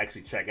one to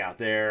actually check out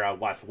there. I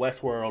watched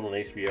Westworld on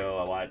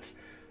HBO. I watched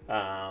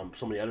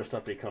some of the other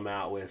stuff they come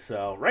out with.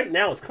 So right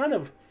now it's kind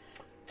of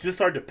just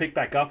started to pick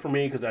back up for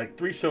me because like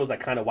 3 shows I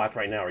kind of watch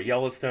right now are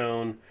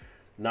Yellowstone,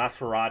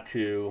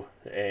 Nosferatu,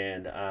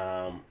 and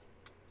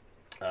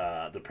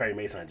the Perry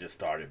Mason I just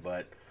started.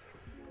 But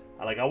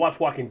I watch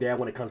Walking Dead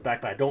when it comes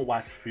back, but I don't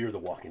watch Fear the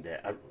Walking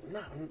Dead.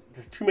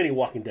 There's too many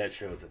Walking Dead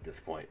shows at this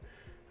point.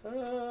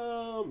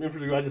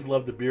 I just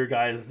love the beer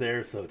guys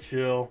there, so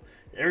chill.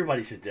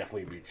 Everybody should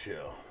definitely be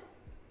chill.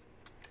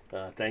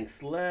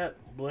 Thanks,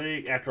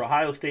 Blake. After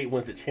Ohio State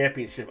wins the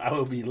championship, I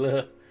will be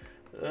the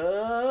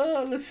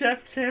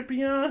chef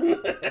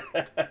champion.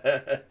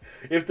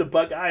 If the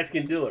Buckeyes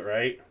can do it,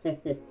 right?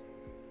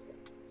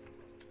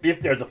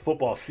 If there's a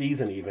football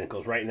season even,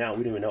 because right now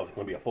we don't even know if it's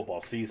going to be a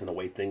football season the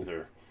way things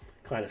are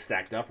kind of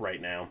stacked up right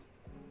now.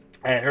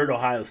 I had heard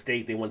Ohio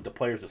State, they want the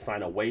players to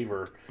sign a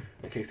waiver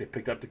in case they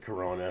picked up the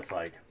corona. It's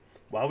like,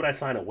 why would I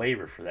sign a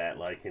waiver for that?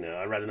 Like,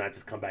 I'd rather not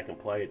just come back and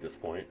play at this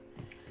point.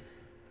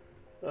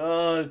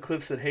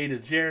 Eclipse said hey to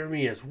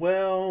Jeremy as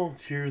well.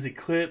 Cheers,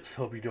 Eclipse.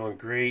 Hope you're doing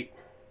great.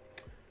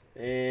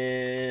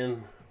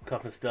 And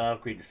Cuffing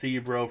Stuff. Great to see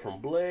you, bro,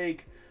 from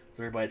Blake.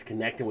 So everybody's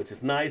connecting, which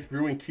is nice.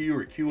 Brewing Q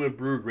or Q and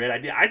Brew. Great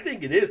idea. I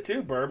think it is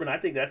too, Bourbon. I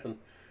think that's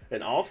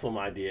an awesome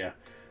idea.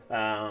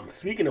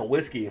 Speaking of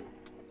whiskey,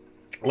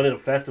 one of the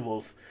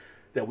festivals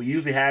that we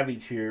usually have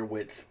each year,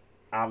 which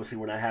obviously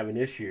we're not having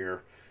this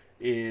year,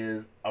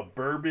 is a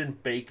bourbon,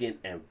 bacon,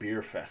 and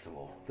beer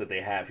festival that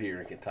they have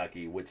here in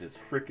Kentucky, which is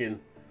freaking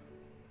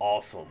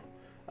awesome.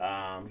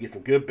 You get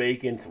some good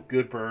bacon, some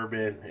good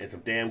bourbon, and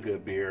some damn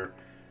good beer.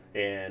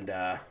 And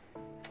yeah,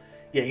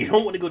 you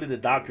don't want to go to the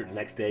doctor the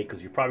next day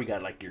because you probably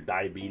got like your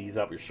diabetes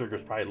up, your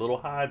sugar's probably a little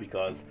high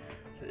because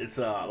it's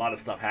a lot of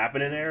stuff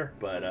happening there.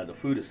 But the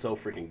food is so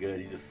freaking good.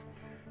 You just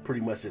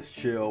pretty much just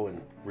chill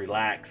and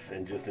relax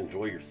and just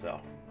enjoy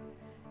yourself.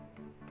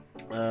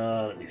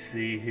 Let me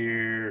see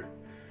here.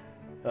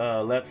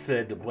 Lep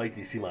said to Blake, do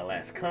you see my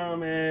last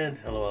comment?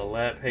 Hello,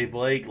 Lep. Hey,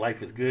 Blake.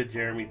 Life is good.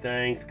 Jeremy,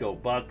 thanks. Go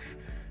Bucks.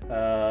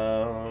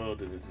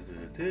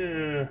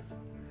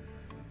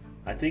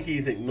 I think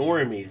he's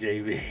ignoring me,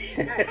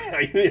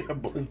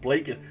 JV. Is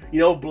Blake?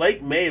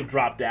 Blake may have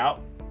dropped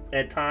out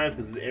at times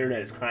because the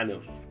internet is kind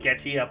of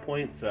sketchy at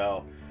points.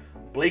 So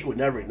Blake would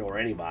never ignore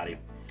anybody.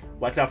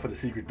 Watch out for the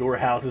secret door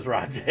houses,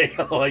 Rajay.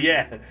 Oh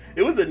yeah,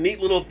 it was a neat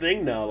little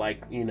thing though.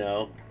 Like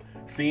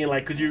seeing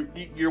because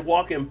you're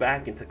walking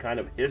back into kind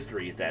of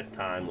history at that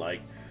time,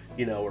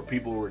 where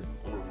people were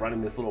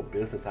running this little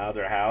business out of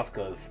their house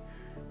because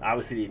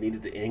obviously they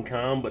needed the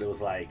income, but it was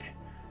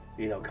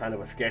kind of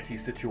a sketchy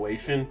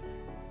situation.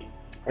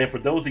 And for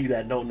those of you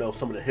that don't know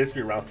some of the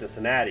history around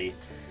Cincinnati,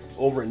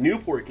 over in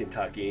Newport,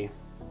 Kentucky,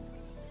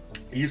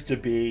 it used to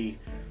be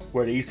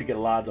where they used to get a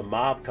lot of the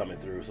mob coming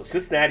through. So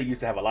Cincinnati used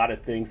to have a lot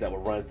of things that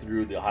would run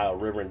through the Ohio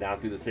River and down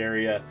through this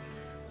area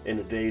in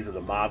the days of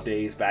the mob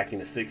days back in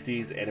the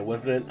 60s. And it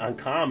wasn't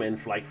uncommon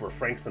for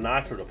Frank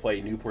Sinatra to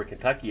play Newport,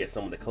 Kentucky at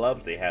some of the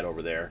clubs they had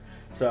over there.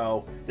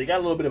 So they got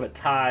a little bit of a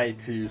tie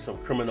to some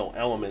criminal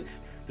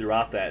elements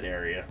throughout that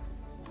area.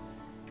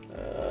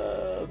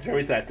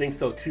 Jeremy said, I think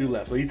so too,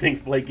 Left. So he thinks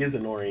Blake is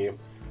ignoring you.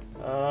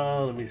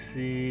 Let me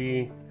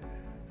see.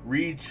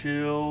 Read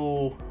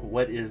chill.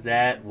 What is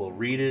that? We'll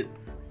read it.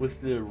 What's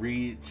the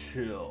read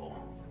chill?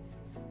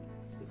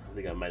 I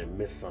think I might have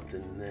missed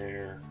something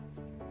there.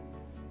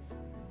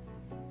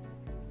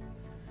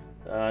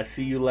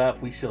 See you,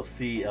 Left. We shall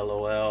see.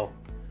 LOL.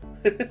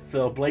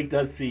 So Blake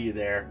does see you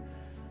there.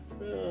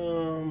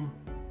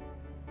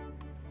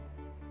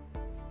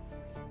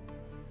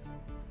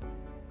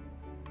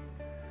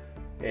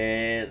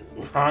 And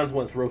Hans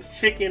wants roast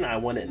chicken. I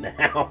want it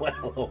now.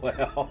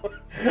 LOL.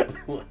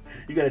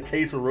 You got a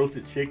taste for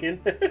roasted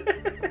chicken?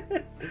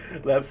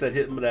 Lev said,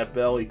 hit that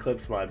bell.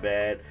 Eclipse, my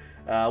bad.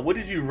 What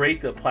did you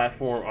rate the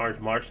platform Orange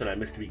Martian? I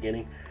missed the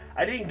beginning.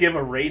 I didn't give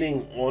a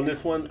rating on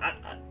this one.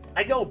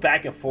 I go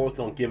back and forth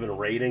on giving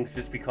ratings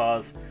just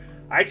because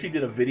I actually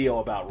did a video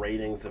about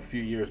ratings a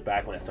few years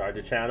back when I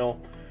started the channel.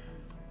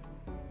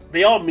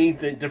 They all mean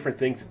different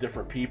things to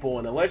different people,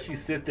 and unless you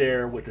sit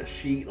there with a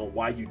sheet on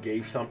why you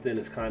gave something,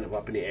 it's kind of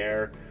up in the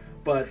air.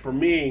 But for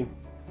me,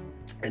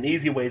 an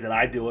easy way that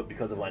I do it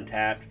because of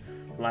Untapped,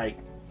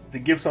 to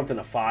give something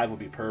a 5 would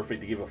be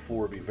perfect. To give a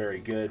 4 would be very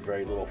good,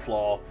 very little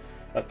flaw.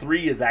 A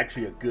 3 is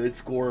actually a good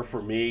score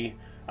for me.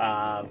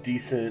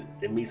 Decent,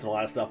 it meets a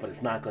lot of stuff, but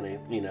it's not going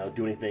to,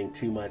 do anything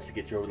too much to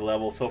get you over the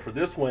level. So for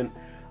this one,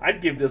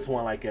 I'd give this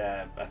one like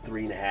a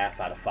 3.5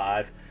 out of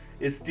 5.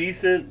 It's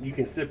decent. You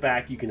can sit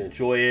back, you can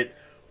enjoy it,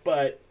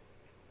 but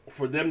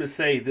for them to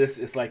say this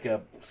is like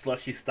a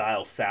slushy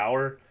style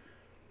sour,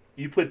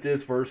 you put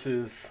this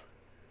versus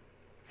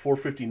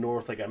 450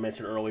 North, like I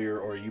mentioned earlier,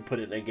 or you put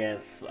it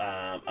against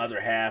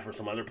Other Half or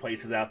some other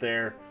places out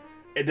there,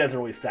 it doesn't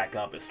really stack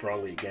up as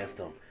strongly against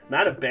them.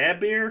 Not a bad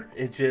beer,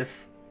 it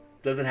just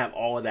doesn't have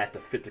all of that to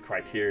fit the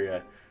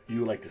criteria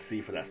you would like to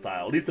see for that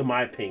style, at least in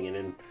my opinion.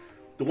 And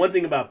the one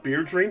thing about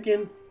beer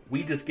drinking,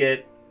 we just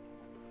get,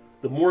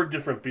 the more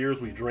different beers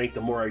we drink,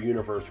 the more our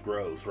universe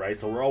grows, right?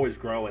 So we're always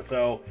growing.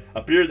 So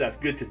a beer that's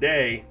good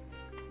today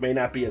may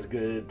not be as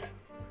good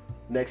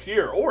next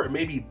year, or it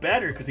may be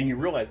better because then you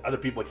realize other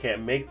people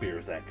can't make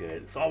beers that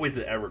good. It's always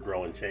an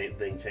ever-growing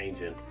thing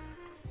changing.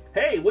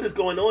 Hey, what is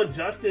going on,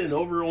 Justin,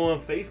 over on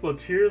Facebook?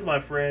 Cheers, my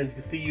friends. You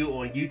can see you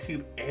on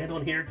YouTube and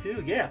on here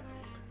too. Yeah,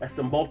 that's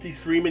the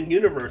multi-streaming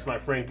universe, my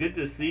friend. Good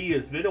to see you.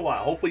 It's been a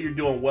while. Hopefully you're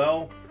doing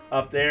well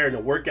up there and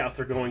the workouts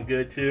are going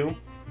good too.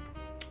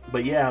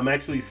 But yeah, I'm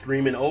actually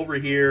streaming over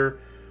here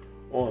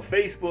on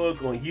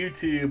Facebook, on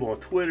YouTube, on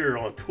Twitter,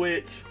 on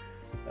Twitch.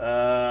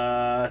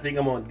 I think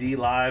I'm on D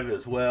Live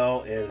as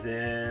well, and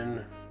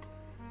then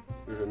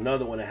there's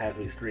another one that has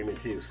me streaming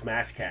too,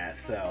 Smashcast.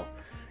 So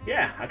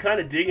yeah, I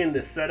kind of dig in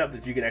the setup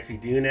that you can actually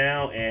do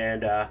now,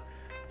 and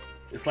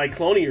it's like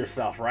cloning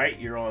yourself, right?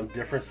 You're on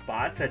different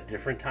spots at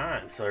different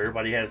times, so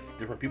everybody has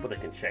different people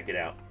that can check it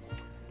out.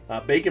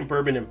 Bacon,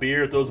 bourbon, and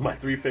beer, those are my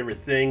 3 favorite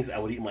things. I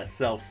would eat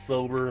myself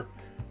sober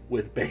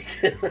with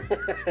bacon.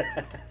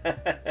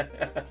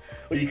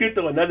 Well, you could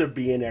throw another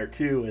B in there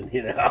too, and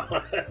you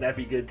know, that'd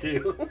be good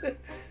too.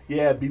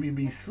 Yeah,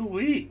 BBB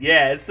sweet.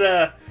 Yeah,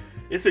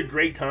 it's a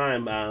great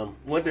time.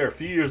 Went there a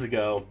few years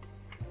ago,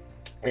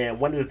 and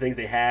one of the things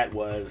they had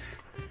was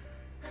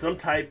some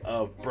type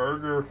of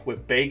burger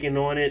with bacon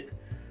on it,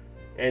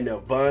 and the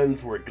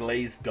buns were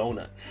glazed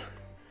donuts.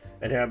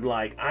 And I'm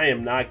like, I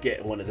am not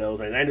getting one of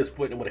those. And I just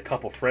put it with a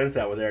couple friends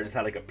that were there. I just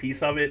had like a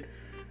piece of it.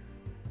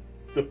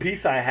 The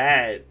piece I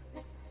had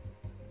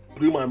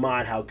blew my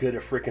mind how good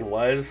it freaking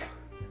was.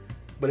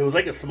 But it was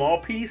like a small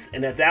piece,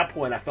 and at that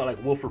point I felt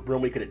like Wilford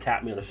Brimley could have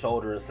tapped me on the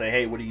shoulder and say,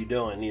 hey, what are you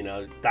doing? You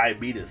know,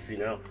 diabetes, you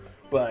know.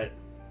 But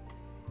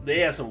they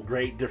have some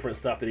great different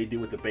stuff that they do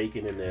with the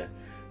bacon and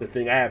the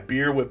thing. I have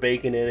beer with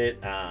bacon in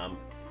it.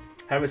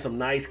 Having some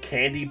nice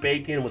candy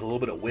bacon with a little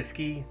bit of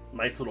whiskey.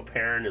 Nice little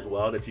pairing as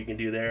well that you can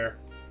do there.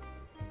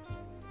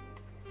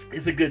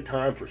 It's a good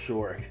time for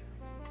sure.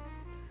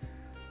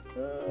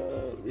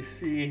 Let me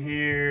see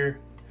here.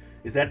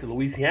 Is that the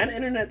Louisiana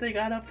internet they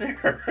got up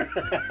there?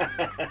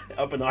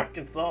 Up in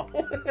Arkansas?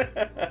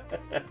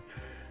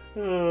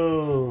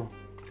 Oh.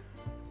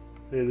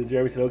 Then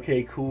Jeremy said,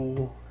 okay,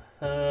 cool.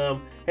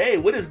 Hey,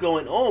 what is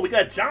going on? We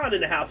got John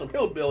in the house on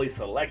Hillbilly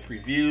Select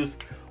Reviews.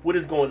 What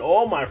is going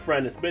on, my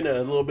friend? It's been a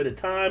little bit of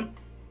time.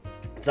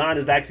 John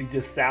is actually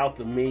just south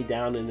of me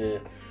down in the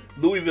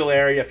Louisville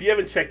area. If you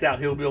haven't checked out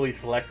Hillbilly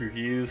Select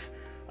Reviews,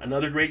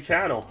 another great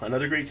channel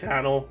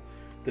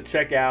to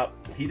check out.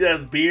 He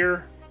does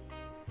beer,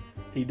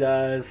 he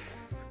does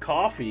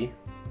coffee,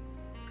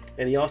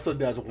 and he also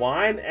does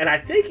wine, and I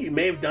think he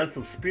may have done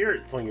some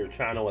spirits on your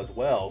channel as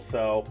well.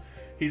 So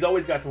he's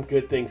always got some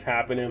good things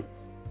happening.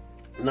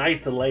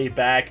 Nice and laid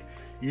back,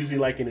 usually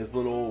like in his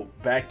little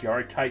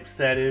backyard type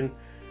setting.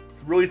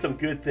 It's really some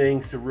good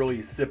things to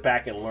really sit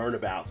back and learn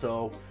about.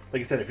 So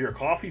like I said, if you're a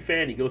coffee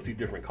fan, he goes through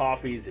different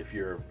coffees. If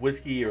you're a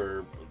whiskey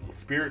or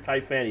spirit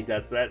type fan, he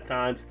does that at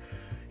times.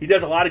 He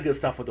does a lot of good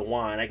stuff with the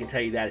wine. I can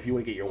tell you that. If you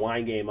want to get your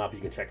wine game up, you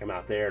can check him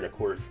out there. And of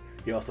course,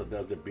 he also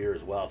does the beer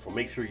as well. So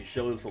make sure you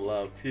show him some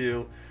love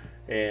too.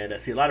 And I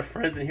see a lot of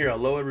friends in here.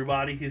 Hello,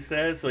 everybody, he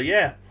says. So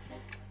yeah,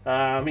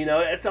 you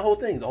know, that's the whole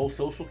thing, the whole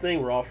social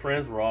thing. We're all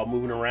friends. We're all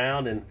moving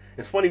around. And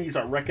it's funny when you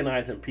start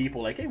recognizing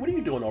people like, hey, what are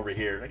you doing over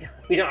here? Like,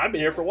 you know, I've been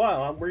here for a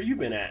while. Where you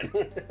been at?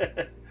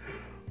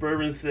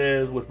 Bourbon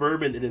says, with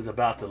bourbon, it is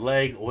about the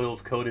legs,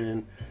 oils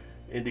coating,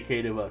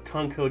 indicative of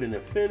tongue coating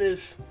and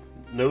finish.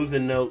 Nose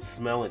and notes,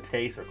 smell and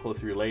taste are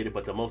closely related,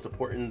 but the most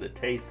important, the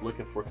taste,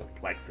 looking for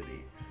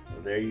complexity.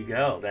 So there you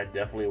go. That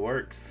definitely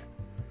works.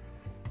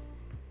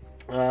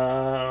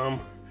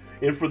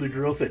 In for the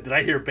Grill said, did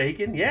I hear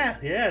bacon? Yeah,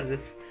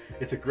 it's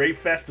a great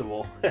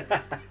festival.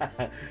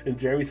 And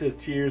Jeremy says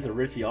cheers, and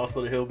Richie,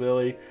 also the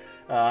Hillbilly.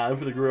 In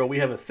for the Grill, we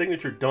have a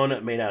signature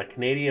donut made out of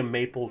Canadian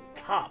maple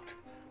topped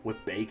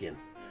with bacon.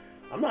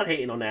 I'm not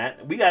hating on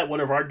that. We got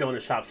one of our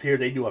donut shops here.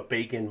 They do a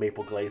bacon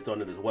maple glazed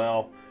donut as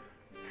well.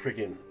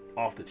 Freaking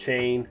off the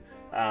chain.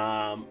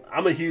 I'm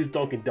a huge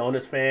Dunkin'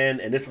 Donuts fan,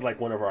 and this is like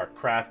one of our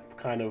craft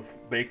kind of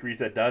bakeries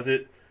that does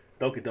it.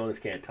 Dunkin' Donuts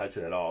can't touch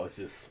it at all. It's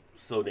just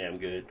so damn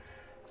good.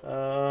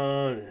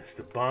 It's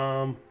the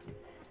bomb.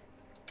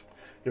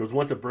 There was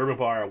once a bourbon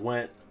bar I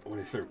went when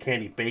they served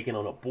candy bacon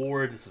on a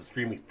board. This is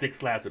extremely thick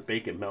slabs of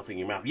bacon melting in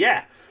your mouth.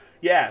 Yeah.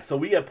 So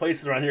we have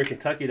places around here in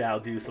Kentucky that'll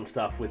do some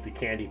stuff with the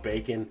candy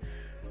bacon.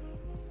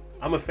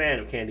 I'm a fan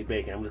of candy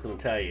bacon. I'm just going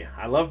to tell you.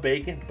 I love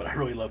bacon, but I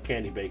really love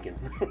candy bacon.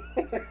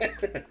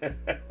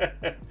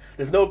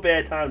 There's no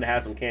bad time to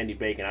have some candy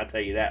bacon. I'll tell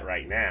you that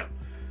right now.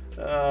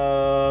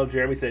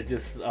 Jeremy said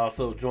just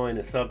also join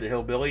and sub to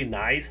Hillbilly.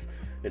 Nice.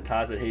 And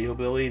Todd said, hey,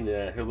 Hillbilly. And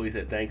Hillbilly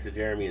said thanks to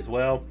Jeremy as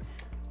well.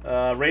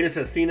 Raiden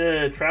says, seen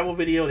a travel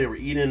video. They were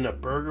eating a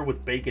burger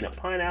with bacon and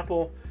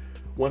pineapple.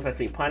 Once I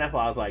seen pineapple,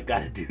 I was like,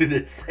 gotta do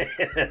this.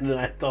 And then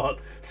I thought,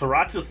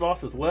 sriracha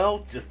sauce as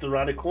well, just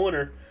around the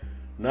corner.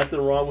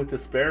 Nothing wrong with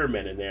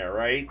experimenting there,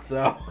 right?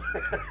 So,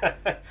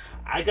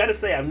 I gotta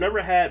say, I've never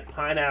had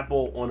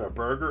pineapple on a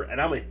burger, and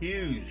I'm a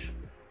huge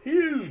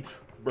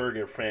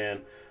burger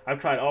fan. I've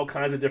tried all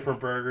kinds of different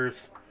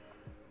burgers.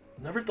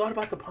 Never thought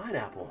about the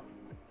pineapple.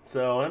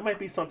 So, that might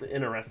be something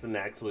interesting to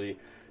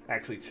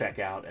actually check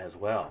out as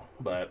well.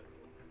 But,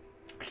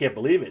 I can't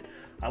believe it.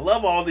 I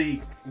love all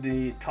the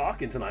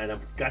talking tonight. I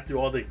got through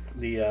all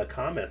the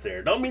comments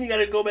there. Don't mean you got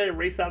to go back and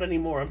race out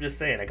anymore. I'm just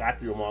saying I got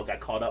through them all. Got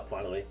caught up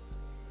finally.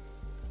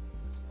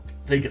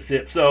 Take a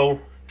sip.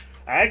 So,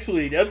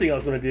 the other thing I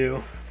was going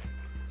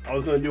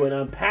to do, an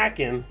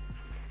unpacking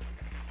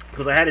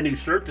because I had a new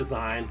shirt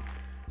design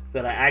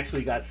that I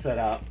actually got set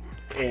up.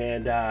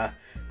 And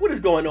what is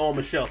going on,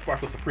 Michelle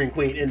Sparkle Supreme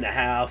Queen in the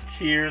house?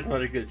 Cheers,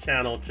 another good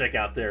channel. Check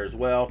out there as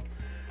well.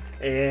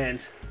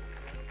 And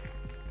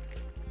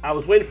I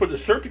was waiting for the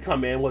shirt to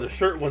come in. Well, the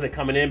shirt wasn't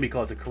coming in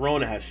because the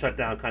corona had shut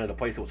down kind of the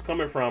place it was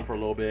coming from for a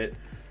little bit.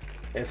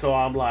 And so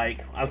I'm like,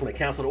 I was going to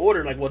cancel the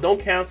order. Like, well,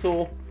 don't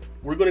cancel.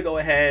 We're going to go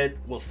ahead.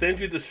 We'll send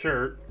you the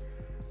shirt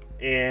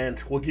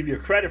and we'll give you a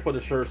credit for the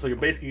shirt. So you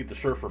basically get the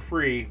shirt for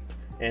free.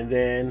 And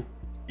then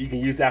you can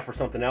use that for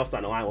something else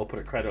down the line. We'll put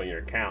a credit on your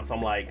account. So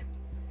I'm like,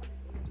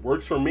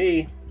 works for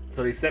me.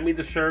 So they sent me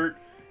the shirt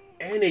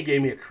and they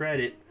gave me a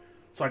credit.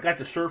 So I got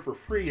the shirt for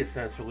free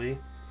essentially.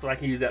 So I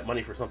can use that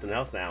money for something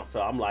else now.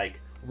 So I'm like,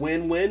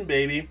 win-win,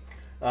 baby.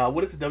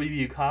 What is the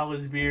WVU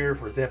college beer?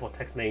 For example,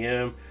 Texas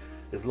A&M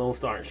is Lone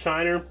Star and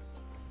Shiner.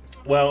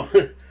 Well,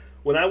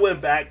 when I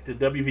went back to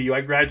WVU, I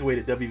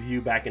graduated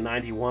WVU back in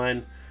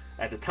 '91.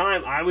 At the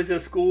time I was in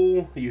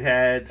school, you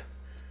had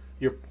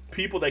your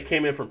people that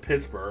came in from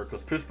Pittsburgh,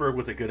 because Pittsburgh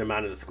was a good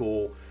amount of the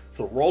school.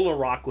 So Roller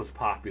Rock was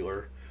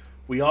popular.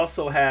 We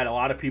also had a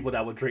lot of people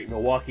that would drink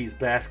Milwaukee's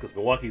Best, because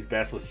Milwaukee's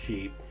Best was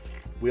cheap.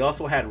 We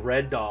also had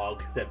Red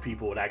Dog that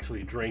people would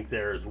actually drink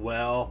there as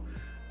well.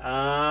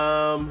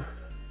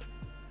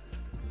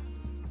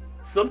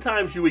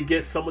 Sometimes you would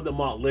get some of the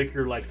malt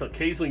liquor, like so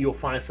occasionally you'll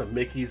find some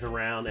Mickey's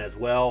around as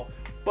well.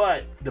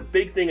 But the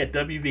big thing at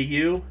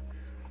WVU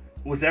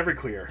was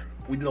Everclear.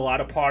 We did a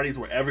lot of parties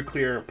where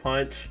Everclear and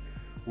Punch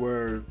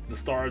were the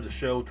star of the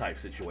show type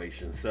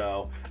situation.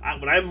 So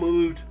when I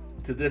moved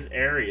to this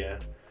area,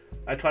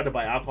 I tried to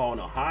buy alcohol in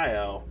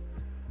Ohio,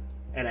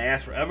 and I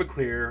asked for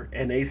Everclear,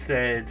 and they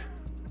said,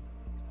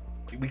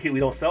 we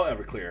don't sell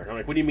Everclear. I'm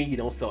like, what do you mean you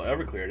don't sell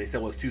Everclear? They said,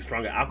 well, it's too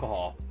strong of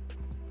alcohol.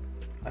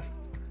 I said,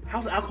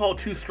 how's alcohol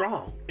too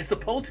strong? It's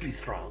supposed to be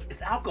strong.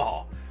 It's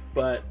alcohol.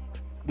 But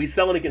we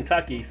sell it in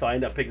Kentucky, so I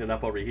end up picking it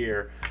up over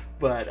here.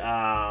 But,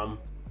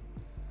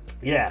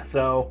 yeah,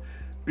 so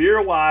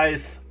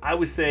beer-wise, I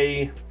would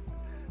say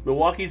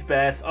Milwaukee's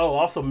Best. Oh,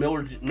 also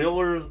Miller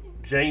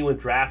Genuine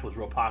Draft was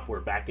real popular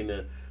back in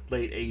the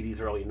late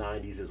 80s, early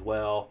 90s as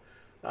well.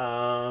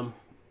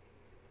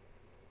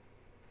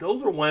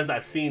 Those are ones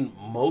I've seen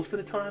most of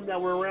the time that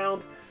were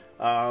around.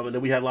 And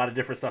then we had a lot of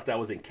different stuff that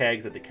was in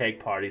kegs at the keg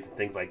parties and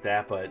things like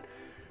that. But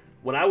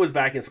when I was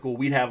back in school,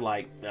 we'd have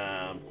like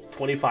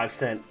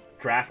 25-cent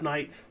draft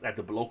nights at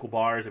the local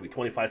bars. It'd be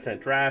 25-cent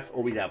drafts,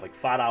 or we'd have like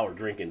 $5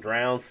 drinking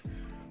drowns.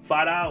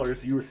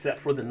 $5, you were set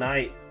for the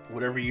night.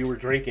 Whatever you were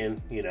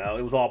drinking, you know,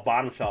 it was all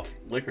bottom shelf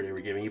liquor they were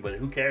giving you, but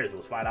who cares? It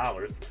was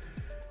 $5.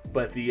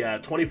 But the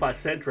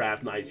 25-cent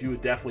draft nights, you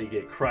would definitely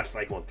get crushed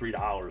like on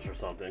 $3 or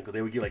something, because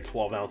they would get like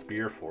 12-ounce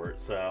beer for it.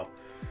 So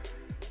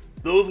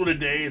those were the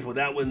days when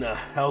that was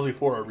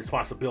before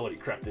responsibility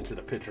crept into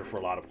the picture for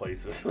a lot of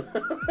places.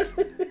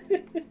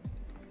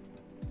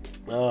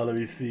 Let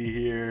me see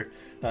here.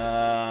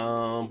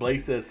 Blake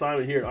says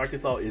Simon here in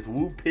Arkansas is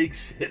woo pig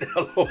shit.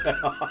 LOL.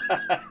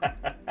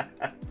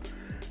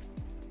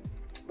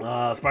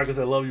 Sparkle says,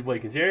 I love you,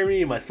 Blake and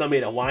Jeremy. My son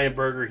made a Hawaiian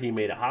burger. He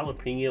made a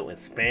jalapeno and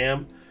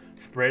Spam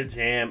spread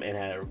jam and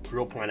had a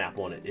grilled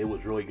pineapple on it. It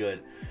was really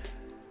good.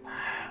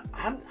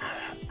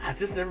 I've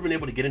just never been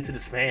able to get into the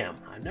Spam.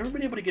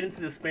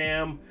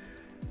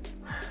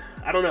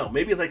 I don't know.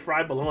 Maybe it's like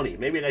fried bologna.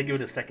 Maybe I gotta give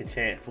it a second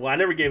chance. Well, I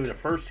never gave it a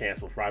first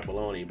chance with fried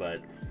bologna,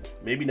 but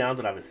maybe now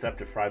that I've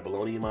accepted fried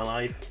bologna in my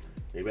life,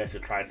 maybe I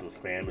should try some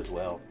Spam as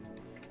well.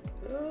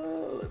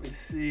 Let me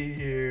see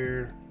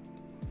here.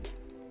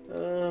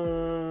 Let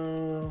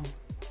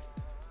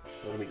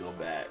me go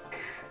back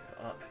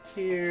up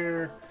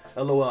here.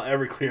 LOL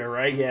Everclear,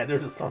 right? Yeah,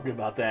 there's a song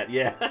about that.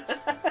 Yeah.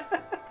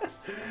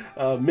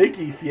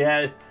 Mickey's,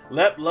 yeah.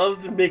 Lep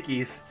loves the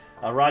Mickey's.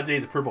 Rajay,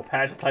 the purple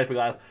passion type of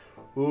guy.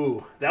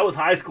 Ooh, that was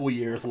high school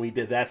years when we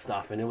did that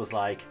stuff, and it was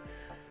like,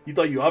 you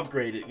thought you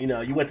upgraded. You know,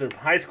 you went to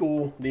high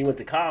school, then you went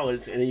to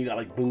college, and then you got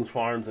like Boone's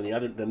Farms and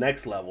the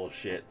next level of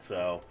shit.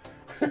 So,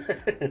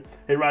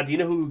 hey Rod, do you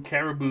know who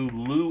Caribou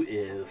Lou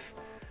is?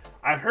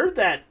 I've heard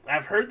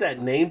that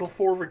name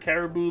before for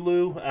Caribou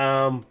Lou,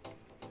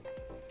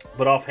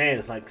 but offhand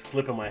it's like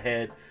slipping my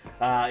head.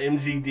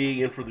 MGD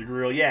in for the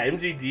grill. Yeah,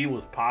 MGD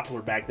was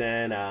popular back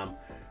then.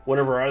 One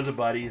of our other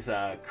buddies,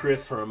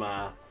 Chris from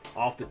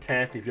Off the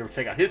 10th, if you ever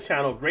check out his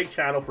channel, great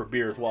channel for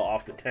beer as well,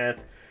 Off the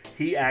 10th.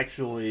 He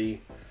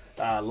actually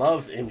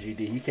loves MGD.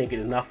 He can't get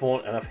enough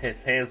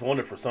his hands on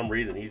it for some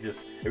reason. He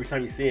just, every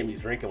time you see him,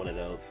 he's drinking one of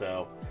those.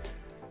 So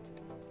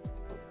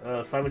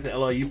Simon said,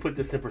 "LL, you put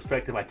this in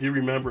perspective. I do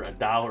remember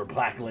 $1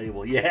 Black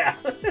Label." Yeah.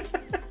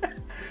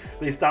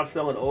 They stopped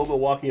selling Old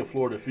Milwaukee in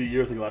Florida a few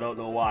years ago. I don't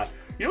know why.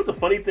 You know what the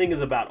funny thing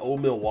is about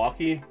Old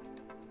Milwaukee?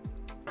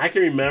 I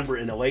can remember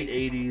in the late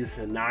 80s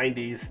and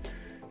 90s,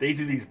 they used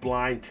to do these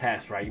blind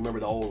tests, right? You remember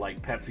the old like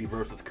Pepsi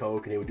versus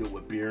Coke, and they would do it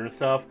with beer and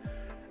stuff.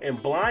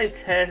 And blind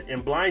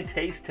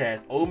taste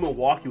test, Old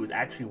Milwaukee was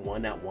actually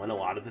one that won a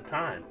lot of the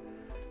time.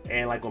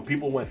 And like when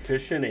people went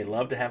fishing, they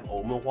loved to have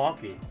Old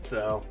Milwaukee.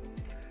 So,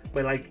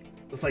 but like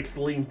it's like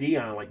Celine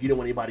Dion. Like you don't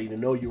want anybody to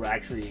know you were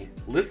actually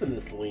listening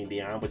to Celine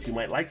Dion, but you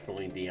might like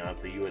Celine Dion,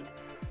 so you would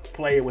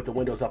play it with the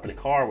windows up in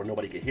the car where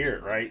nobody could hear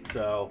it, right?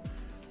 So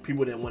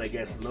people didn't want to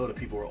guess know that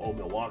people were Old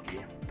Milwaukee.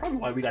 Probably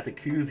why we got the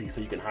koozie, so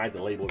you can hide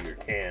the label of your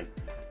can.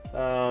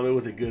 It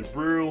was a good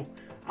brew.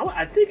 I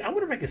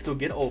wonder if I can still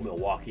get Old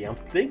Milwaukee. I'm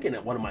thinking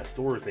at one of my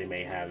stores they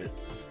may have it.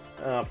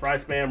 Fry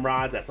spam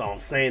rod, that's all I'm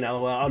saying.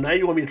 LOL. Oh, now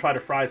you want me to try the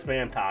fry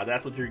spam, Todd.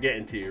 That's what you're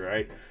getting to,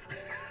 right?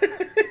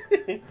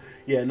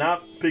 Yeah,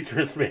 not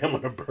picturing spam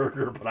on a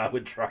burger, but I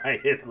would try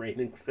it,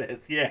 Raining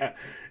says. Yeah,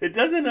 it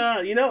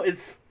doesn't, you know,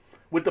 it's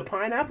with the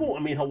pineapple. I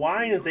mean,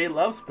 Hawaiians, they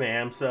love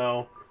spam,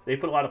 so they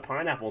put a lot of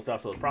pineapple and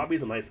stuff, so it probably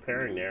is a nice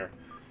pairing there.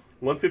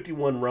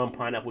 151 rum,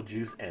 pineapple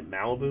juice, and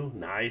Malibu.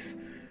 Nice.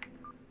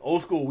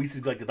 Old school, we used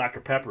to do like the Dr.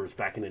 Peppers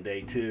back in the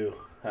day, too.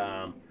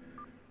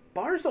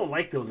 Bars don't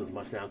like those as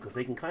much now because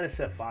they can kind of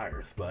set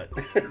fires, but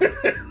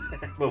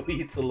but we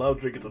used to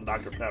love drinking some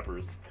Dr.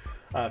 Peppers.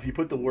 If you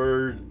put the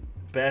word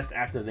best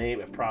after the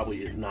name, it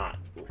probably is not.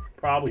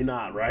 Probably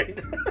not,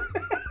 right?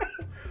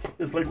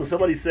 It's like when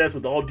somebody says,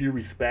 with all due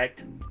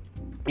respect,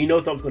 you know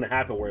something's going to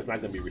happen where it's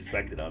not going to be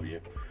respected of you.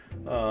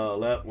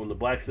 Lep, when the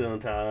black stone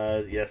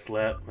tied, yes,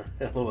 Lep,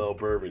 LOL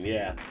bourbon,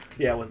 yeah.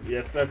 Yeah,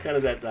 yes, that's kind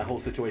of that whole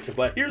situation.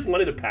 But here's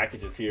one of the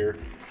packages here.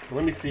 So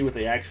let me see what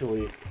they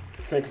actually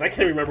sent, because I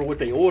can't remember what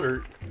they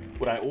ordered.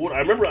 What I ordered, I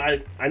remember,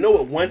 I know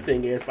what one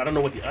thing is, but I don't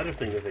know what the other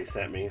thing is they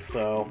sent me.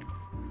 So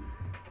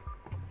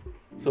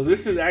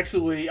this is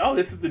actually, oh,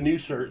 this is the new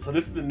shirt. So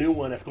this is the new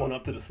one that's going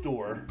up to the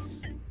store.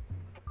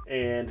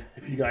 And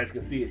if you guys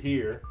can see it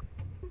here,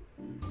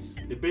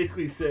 it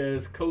basically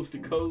says Coast to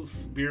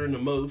Coast, beer in the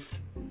most.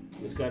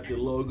 It's got the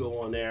logo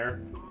on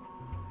there.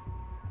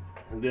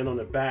 And then on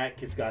the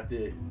back, it's got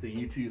the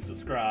YouTube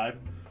subscribe.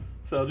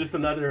 So just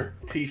another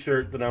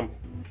t-shirt that I'm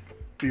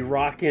be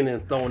rocking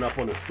and throwing up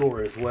on the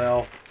store as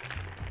well.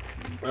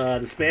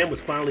 The spam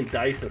was finally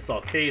diced and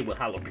sauteed with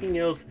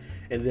jalapenos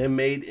and then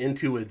made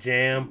into a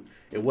jam.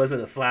 It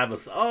wasn't a slab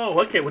of,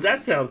 oh, okay, well that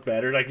sounds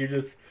better. Like you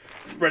just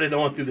spread it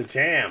on through the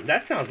jam.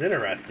 That sounds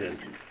interesting.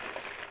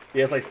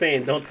 Yeah, it's like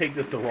saying, don't take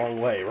this the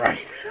wrong way, right?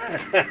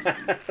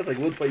 It's like,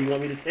 which way you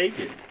want me to take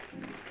it?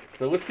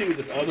 So let's see what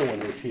this other one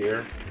is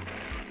here.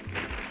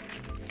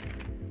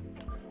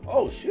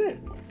 Oh, shit.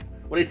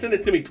 Well, they sent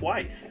it to me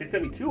twice. They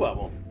sent me two of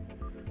them.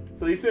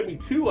 So they sent me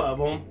two of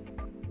them.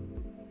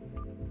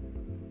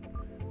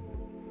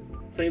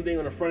 Same thing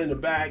on the front and the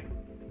back.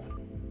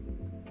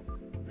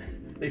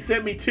 They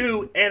sent me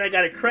two, and I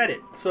got a credit.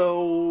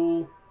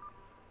 So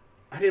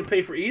I didn't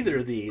pay for either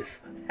of these.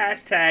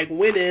 Hashtag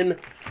winning.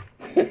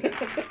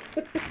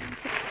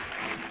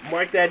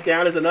 Mark that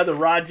down as another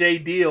Rod J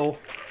deal.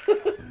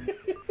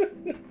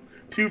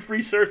 2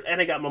 free shirts, and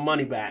I got my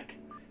money back.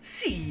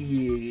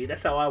 Shit,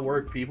 that's how I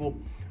work, people.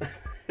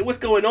 What's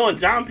going on?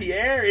 John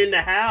Pierre in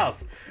the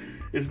house.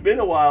 It's been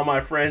a while, my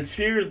friend.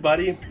 Cheers,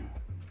 buddy.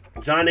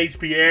 John H.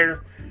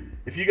 Pierre.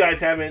 If you guys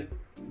haven't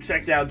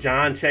checked out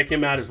John, check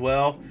him out as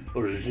well.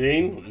 Or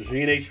Jean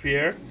H.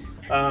 Pierre.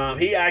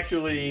 He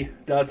actually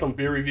does some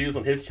beer reviews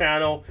on his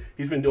channel.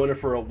 He's been doing it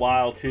for a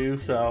while too.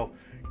 So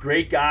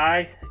great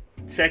guy.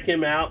 Check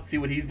him out. See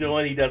what he's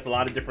doing. He does a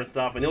lot of different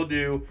stuff, and he'll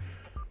do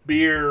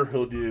beer.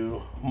 He'll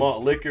do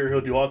malt liquor. He'll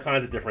do all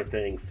kinds of different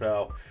things.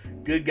 So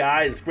good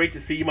guy. It's great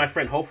to see you, my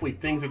friend. Hopefully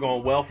things are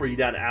going well for you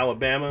down in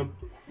Alabama.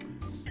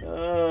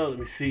 Let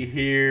me see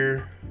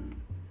here.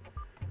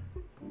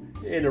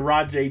 And the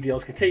Rod J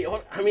deals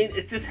continue. I mean,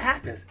 it just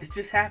happens. It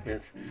just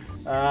happens.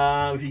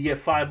 If you get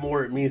 5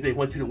 more, it means they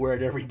want you to wear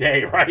it every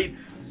day, right?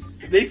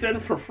 If they send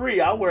them for free,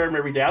 I'll wear them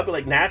every day. I'll be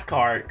like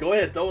NASCAR. Go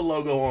ahead, throw a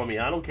logo on me.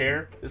 I don't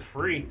care. It's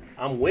free.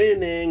 I'm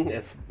winning.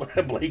 As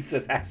Blake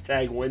says,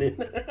 hashtag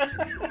winning.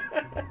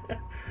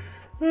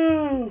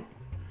 And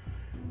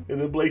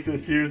then Blake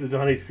says, cheers to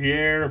John H.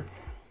 Pierre.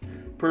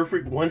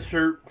 Perfect. 1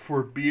 shirt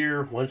for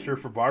beer, 1 shirt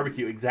for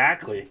barbecue.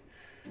 Exactly.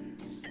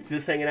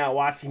 Just hanging out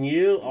watching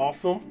you.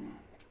 Awesome.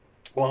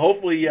 Well,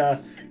 hopefully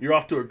you're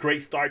off to a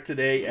great start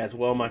today as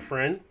well, my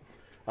friend.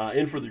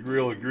 In for the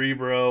grill, agree,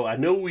 bro. I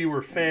know we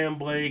were fan,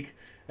 Blake,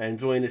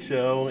 enjoying the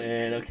show.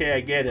 And, okay,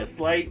 I get a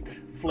slight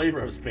flavor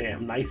of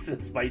spam. Nice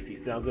and spicy.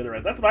 Sounds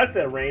interesting. That's what I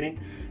said, Raining.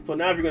 So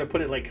now if you're going to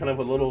put it like kind of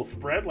a little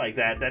spread like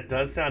that, that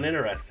does sound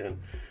interesting.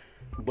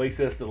 Blake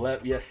says to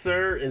left, yes,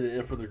 sir. And then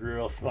in for the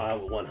grill, smile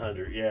with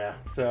 100. Yeah,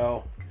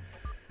 so...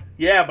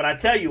 yeah, but I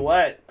tell you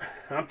what,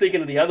 I'm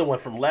thinking of the other one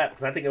from Lep,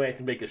 because I think I might have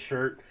to make a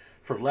shirt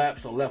for Lep.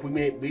 So Lep, we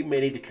may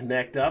need to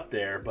connect up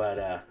there, but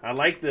I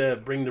like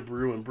the bring the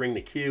brew and bring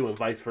the Q and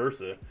vice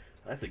versa.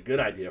 That's a good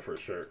idea for a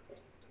shirt.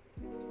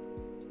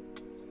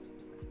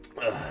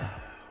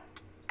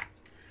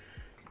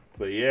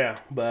 But yeah,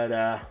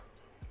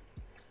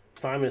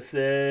 Simon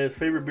says,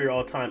 favorite beer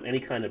all time, any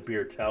kind of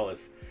beer, tell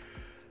us.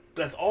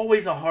 That's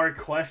always a hard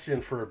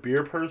question for a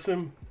beer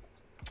person.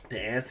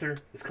 the answer.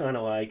 It's kind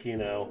of like, you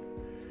know,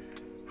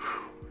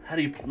 how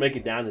do you make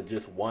it down to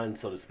just one,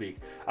 so to speak?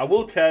 I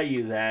will tell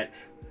you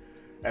that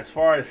as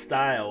far as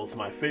styles,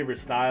 my favorite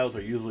styles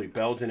are usually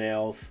Belgian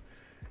ales,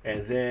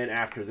 and then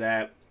after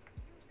that,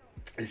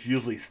 it's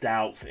usually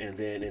stouts, and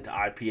then into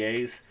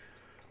IPAs.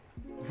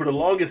 For the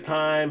longest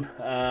time,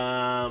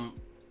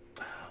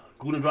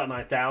 Guldendraht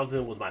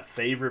 9000 was my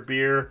favorite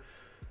beer.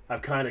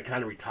 I've kind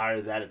of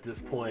retired that at this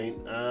point.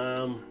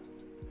 I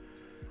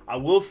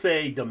will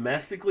say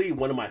domestically,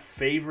 one of my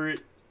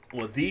favorite,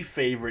 well, the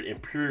favorite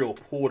Imperial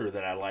Porter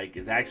that I like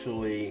is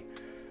actually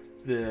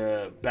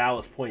the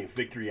Ballast Point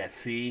Victory at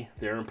Sea,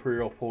 their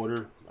Imperial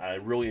Porter. I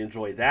really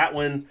enjoy that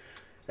one.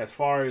 As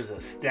far as a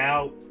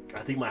stout, I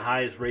think my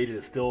highest rated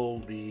is still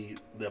the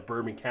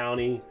Bourbon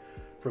County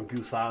from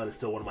Goose Island. Is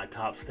still one of my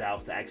top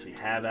stouts to actually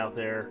have out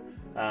there.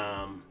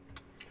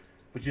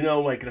 But you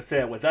know, like I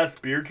said, with us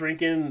beer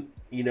drinking,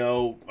 you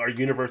know, our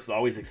universe is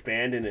always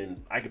expanding,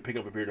 and I could pick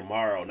up a beer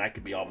tomorrow and that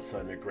could be all of a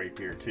sudden a great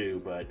beer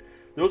too. But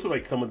those are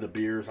like some of the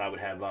beers I would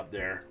have up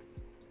there.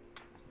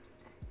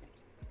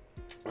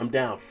 I'm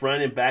down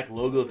front and back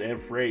logos and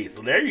phrase.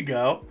 So there you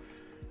go.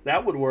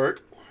 That would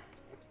work.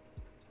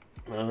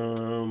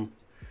 Rain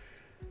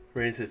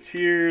said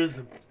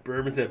cheers.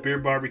 Bourbon said beer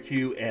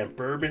barbecue and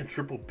bourbon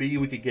triple B.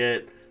 We could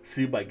get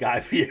sued by Guy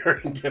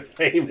Fieri and get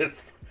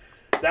famous.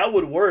 That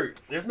would work.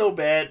 There's no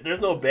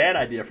bad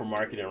idea for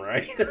marketing,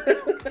 right?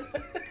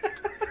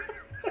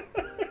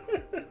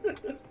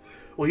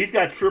 Well, he's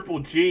got triple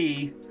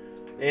G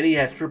and he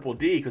has triple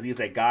D because he's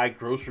that Guy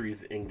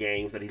Groceries and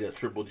Games that he does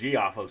triple G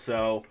off of.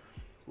 So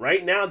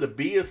right now the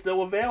B is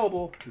still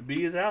available. The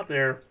B is out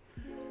there.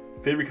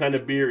 Favorite kind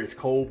of beer is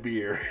cold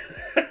beer.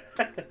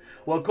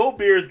 Well, cold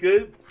beer is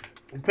good,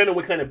 depending on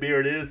what kind of beer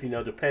it is, you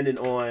know, depending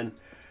on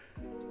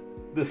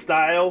the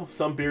style.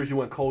 Some beers you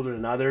want colder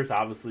than others.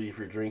 Obviously, if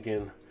you're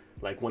drinking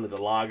like one of the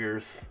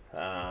lagers,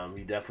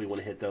 you definitely want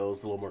to hit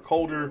those a little more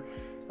colder.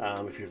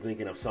 If you're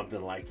thinking of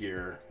something like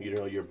your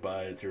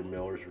Buds, your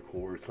Millers, your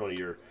Coors, some of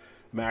your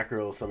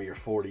Macros, some of your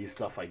 40s,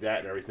 stuff like that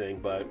and everything.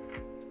 But,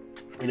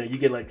 you know, you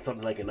get like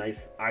something like a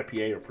nice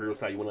IPA or Imperial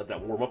style, you want to let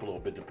that warm up a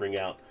little bit to bring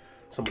out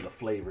some of the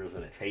flavors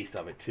and the taste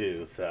of it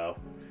too. So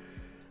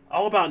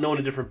all about knowing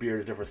the different beer,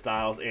 the different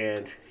styles.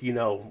 And you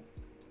know,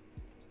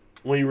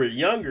 when you were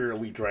younger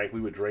and we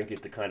would drink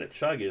it to kind of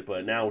chug it,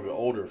 but now as we're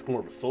older, it's more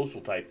of a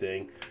social type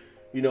thing.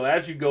 You know,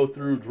 as you go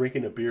through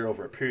drinking a beer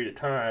over a period of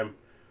time,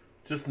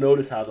 just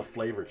notice how the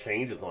flavor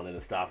changes on it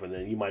and stuff, and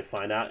then you might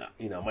find out,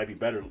 you know, it might be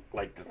better.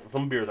 Like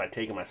some beers I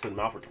take them, I sit them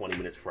out for 20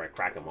 minutes before I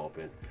crack them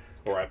open,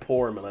 or I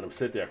pour them and let them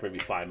sit there for maybe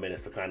 5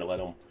 minutes to kind of let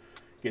them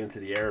get into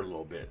the air a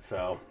little bit.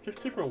 So there's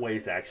different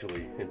ways to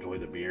actually enjoy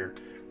the beer,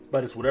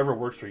 but it's whatever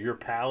works for your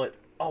palate.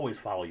 Always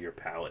follow your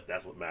palate.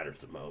 That's what matters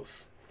the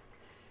most.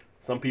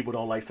 Some people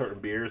don't like certain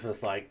beers, and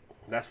it's like,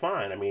 that's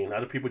fine. I mean,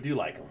 other people do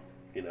like them.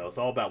 You know, it's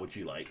all about what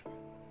you like.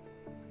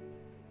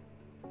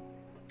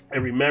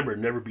 And remember,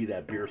 never be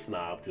that beer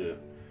snob to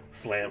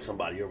slam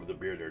somebody over the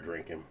beer they're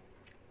drinking.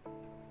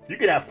 You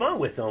can have fun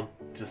with them,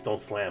 just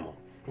don't slam them.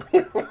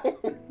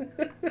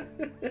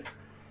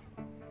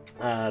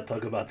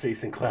 Talk about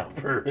chasing cloud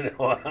bourbon.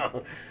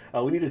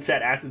 We need to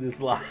chat after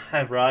this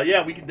live, bro.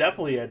 Yeah, we can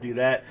definitely do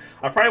that.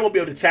 I probably won't be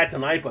able to chat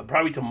tonight, but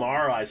probably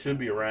tomorrow I should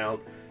be around.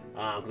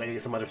 Because I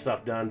get some other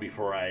stuff done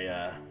before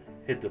I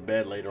hit the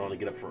bed later on to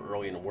get up for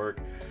early and work.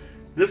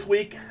 This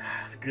week,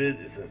 it's good.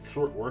 It's a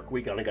short work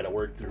week. I only got to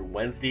work through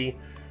Wednesday.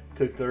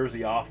 Took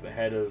Thursday off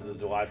ahead of the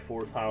July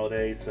 4th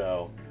holiday,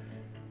 so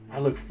I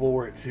look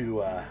forward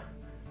to a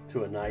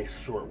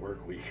nice short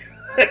work week.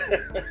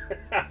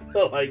 I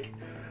feel like,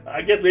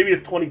 I guess maybe it's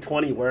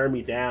 2020 wearing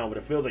me down, but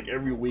it feels like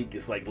every week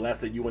it's like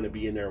less that you want to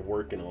be in there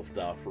working on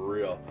stuff, for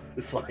real.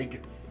 It's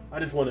like, I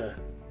don't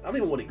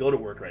even want to go to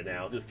work right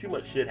now. Just too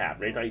much shit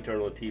happening. Anytime you turn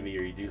on the TV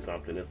or you do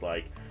something, it's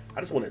like, I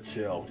just want to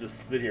chill.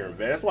 Just sit here and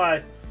veg. That's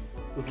why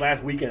this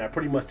last weekend I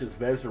pretty much just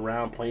vegged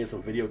around playing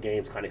some video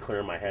games, kind of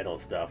clearing my head on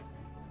stuff.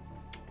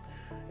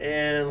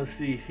 And let's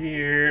see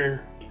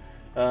here.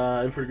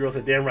 And for the girls,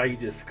 said, damn right, you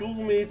just schooled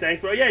me.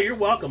 Thanks, bro. Yeah, you're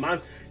welcome.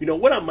 You know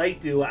what I might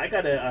do? I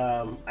got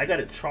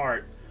a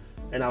chart,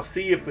 and I'll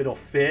see if it'll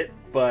fit.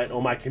 But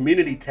on my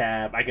community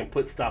tab, I can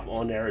put stuff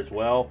on there as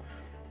well.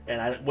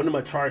 And one of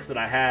my charts that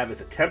I have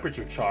is a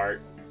temperature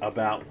chart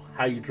about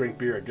how you drink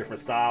beer at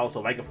different styles. So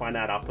if I can find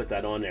out, I'll put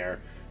that on there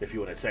if you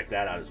want to check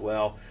that out as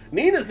well.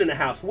 Nina's in the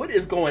house. What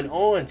is going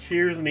on?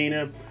 Cheers,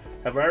 Nina.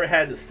 Have I ever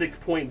had the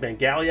 6-point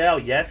Bengali Ale?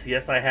 Yes,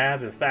 I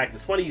have. In fact,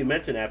 it's funny you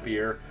mentioned that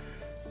beer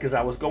because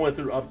I was going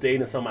through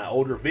updating some of my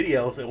older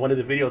videos, and one of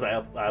the videos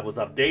I was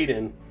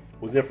updating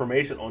was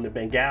information on the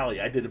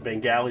Bengali. I did a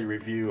Bengali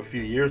review a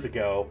few years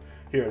ago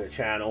here on the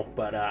channel,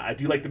 but I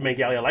do like the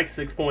Bengali. I like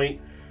 6-point.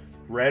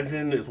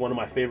 Resin is one of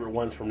my favorite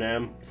ones from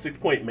them.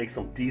 6-point makes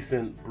some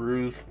decent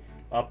brews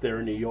up there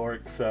in New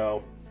York,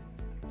 so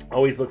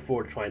always look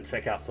forward to trying to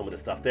check out some of the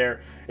stuff there.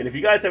 And if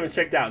you guys haven't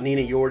checked out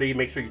Nina Yordi,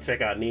 make sure you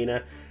check out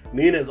Nina.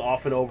 Nina is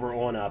often over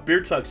on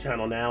Beer Chuck's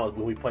channel now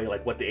when we play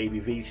like What the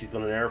ABV. She's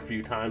done it there a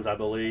few times, I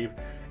believe,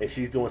 and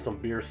she's doing some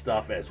beer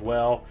stuff as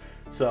well.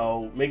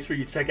 So make sure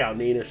you check out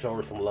Nina, show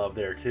her some love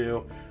there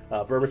too.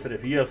 Bourbon said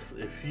if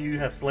you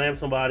have slammed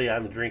somebody,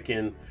 I'm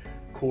drinking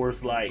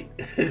Coors Light.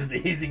 It's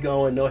the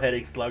easygoing, no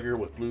headache slugger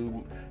with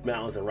Blue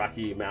Mountains and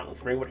Rocky Mountain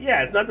Spring. But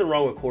yeah, it's nothing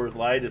wrong with Coors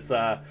Light. It's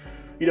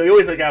you know, you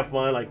always like have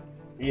fun, like,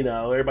 you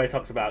know, everybody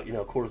talks about, you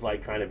know, Coors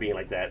Light kind of being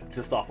like that,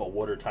 just off a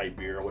water type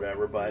beer or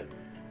whatever, but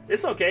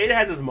it's okay. It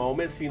has its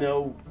moments. You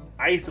know,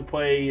 I used to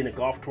play in a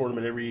golf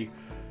tournament every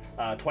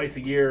twice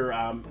a year,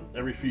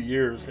 every few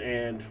years,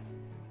 and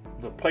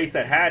the place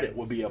that had it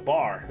would be a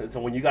bar. And so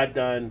when you got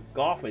done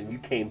golfing, you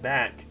came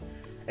back,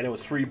 and it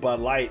was free Bud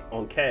Light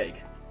on keg.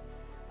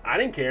 I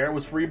didn't care. It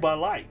was free Bud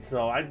Light.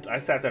 So I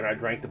sat there and I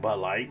drank the Bud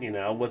Light. You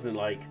know, it wasn't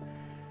like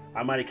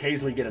I might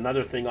occasionally get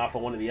another thing off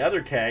of one of the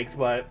other kegs,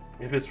 but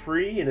if it's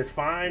free and it's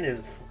fine and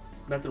there's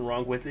nothing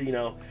wrong with it, you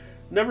know,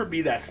 never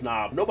be that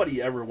snob.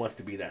 Nobody ever wants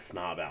to be that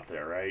snob out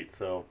there, right?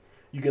 So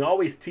you can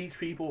always teach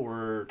people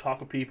or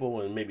talk with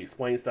people and maybe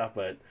explain stuff,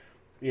 but,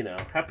 you know,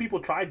 have people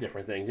try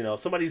different things. You know,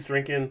 if somebody's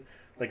drinking,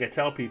 like I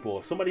tell people,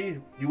 if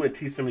somebody, you want to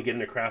teach them to get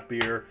into craft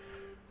beer,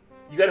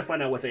 you got to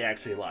find out what they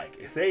actually like.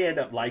 If they end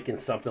up liking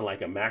something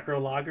like a macro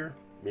lager,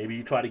 maybe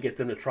you try to get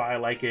them to try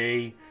like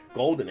a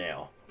golden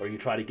ale, or you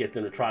try to get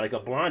them to try like a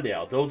blonde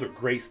ale. Those are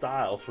great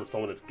styles for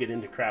someone that's getting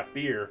into craft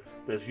beer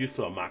that's used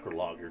to a macro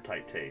lager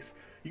type taste.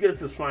 You got to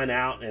just find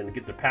out and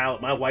get the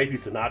palate. My wife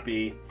used to not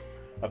be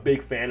a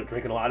big fan of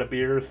drinking a lot of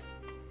beers.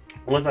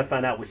 Once I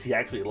found out what she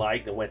actually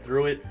liked and went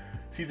through it,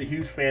 she's a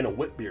huge fan of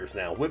wit beers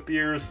now. Wit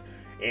beers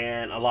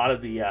and a lot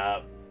of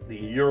the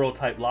Euro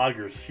type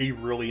lagers she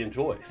really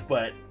enjoys.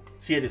 But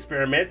she had to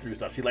experiment through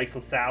stuff. She likes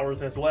some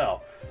sours as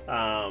well.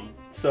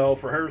 So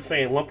for her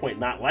saying at one point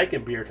not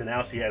liking beer to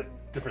now she has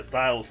different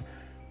styles.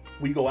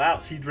 We go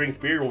out, she drinks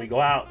beer when we go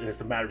out, and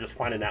it's a matter of just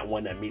finding that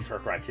one that meets her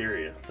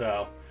criteria.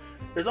 So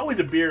there's always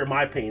a beer, in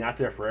my opinion, out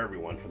there for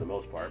everyone for the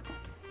most part.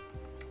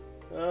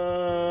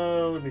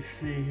 Let me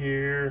see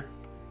here.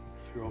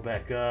 Scroll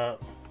back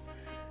up.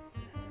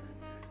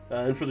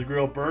 And for the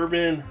grill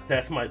bourbon,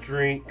 that's my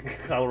drink.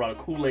 Colorado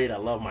Kool-Aid. I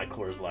love my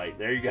Coors Light.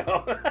 There you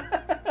go.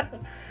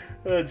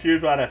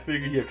 Cheers, Rod. I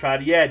figured you've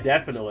tried it. Yeah,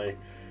 definitely.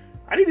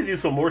 I need to do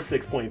some more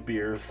 6 Point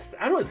beers.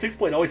 I don't know, 6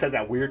 Point always has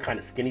that weird kind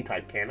of skinny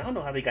type can. I don't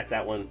know how they got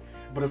that one,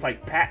 but it's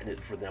like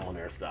patented for them on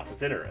their stuff.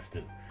 It's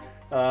interesting.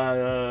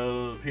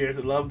 Here's,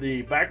 I love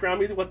the background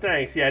music. Well,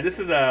 thanks. Yeah, this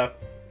is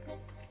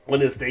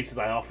one of the stations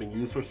I often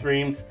use for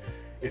streams.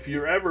 If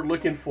you're ever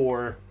looking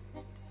for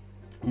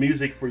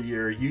music for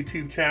your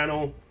YouTube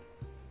channel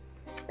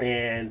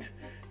and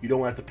you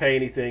don't have to pay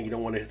anything, you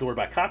don't want to worry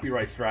about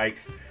copyright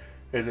strikes,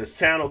 there's this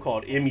channel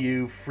called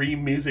MU Free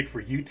Music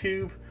for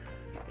YouTube,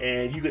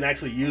 and you can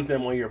actually use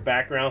them on your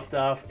background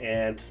stuff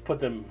and just put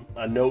them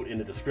a note in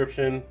the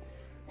description.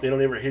 They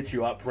don't ever hit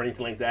you up for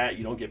anything like that.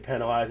 You don't get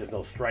penalized. There's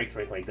no strikes or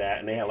anything like that.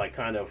 And they have like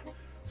kind of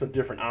some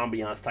different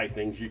ambiance type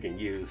things you can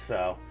use.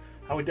 So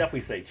I would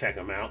definitely say check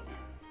them out.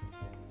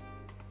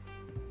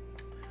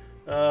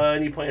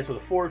 Any plans for the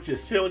 4th?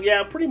 Just chilling. Yeah,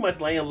 I'm pretty much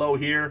laying low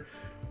here.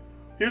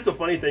 Here's the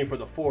funny thing for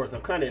the 4th.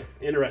 I'm kind of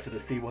interested to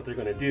see what they're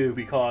going to do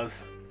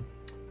because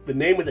the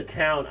name of the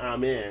town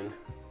I'm in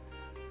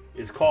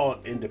is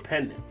called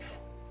Independence.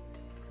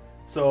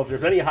 So if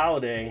there's any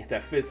holiday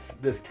that fits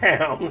this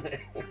town,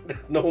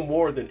 there's no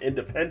more than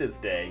Independence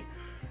Day.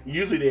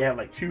 Usually they have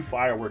like 2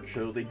 fireworks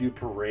shows, they do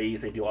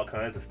parades, they do all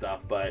kinds of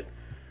stuff, but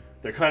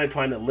they're kind of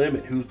trying to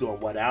limit who's doing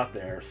what out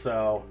there.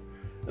 So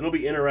it'll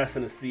be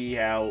interesting to see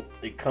how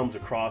it comes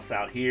across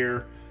out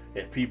here.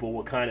 If people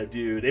will kind of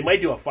do, they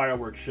might do a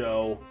fireworks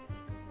show,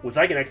 which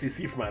I can actually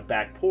see from my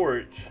back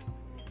porch,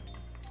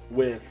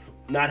 with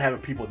not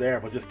having people there,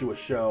 but just do a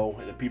show,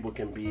 and the people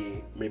can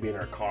be maybe in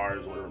their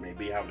cars, whatever it may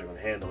be, how they're going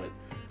to handle it.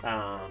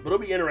 But it'll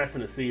be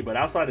interesting to see. But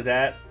outside of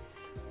that,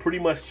 pretty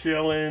much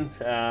chilling.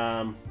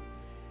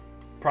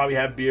 Probably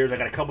have beers. I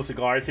got a couple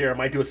cigars here. I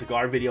might do a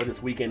cigar video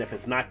this weekend if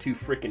it's not too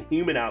freaking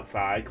humid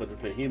outside, because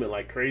it's been humid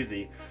like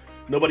crazy.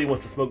 Nobody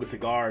wants to smoke a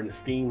cigar in the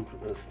steam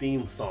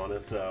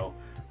sauna, so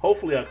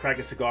hopefully I'll crack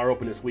a cigar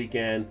open this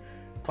weekend,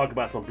 talk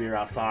about some beer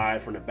outside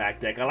from the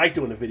back deck. I like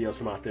doing the videos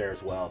from out there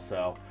as well,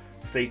 so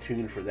stay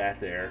tuned for that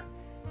there.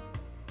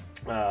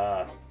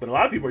 But a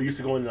lot of people are used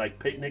to going to like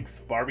picnics,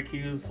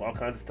 barbecues, all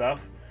kinds of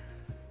stuff.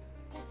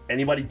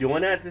 Anybody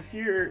doing that this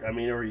year? I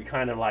mean, or are you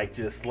kind of like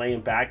just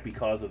laying back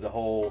because of the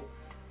whole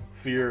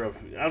fear of,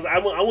 I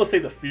won't say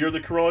the fear of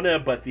the corona,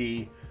 but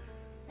the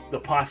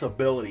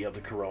possibility of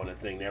the corona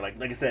thing there. Like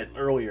I said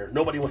earlier,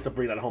 nobody wants to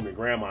bring that home to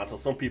grandma, so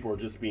some people are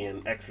just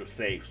being extra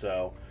safe.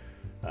 So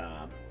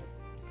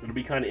it'll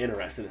be kind of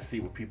interesting to see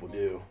what people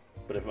do.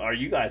 But are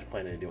you guys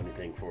planning to do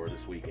anything for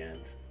this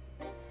weekend?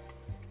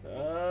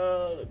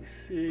 Let me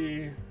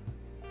see.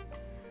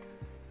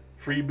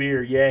 Free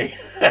beer, yay.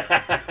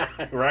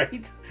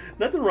 Right?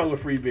 Nothing wrong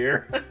with free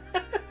beer.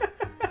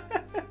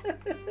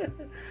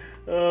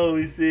 Oh,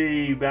 we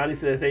see. Bounty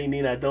says, hey,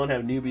 Nina, I don't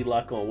have newbie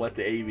luck on what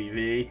the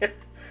ABV.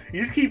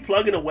 You just keep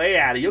plugging away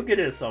at it. You'll get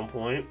it at some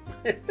point.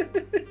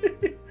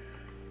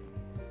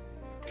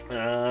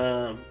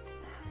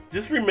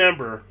 Just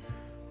remember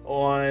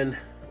on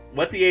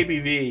what the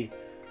ABV,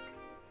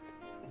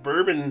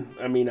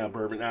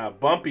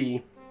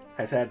 Bumpy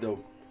has had the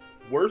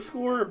worst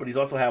score, but he's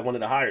also had one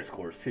of the higher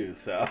scores too.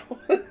 So,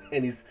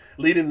 and he's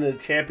leading the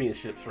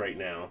championships right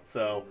now.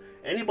 So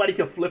anybody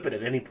can flip it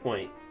at any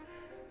point.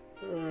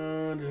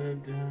 Let me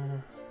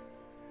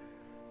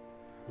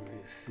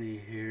see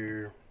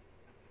here.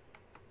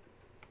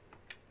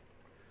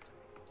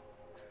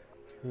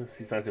 Let's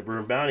see, signs of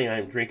Brewing Bounty.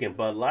 I'm drinking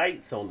Bud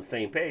Light, so on the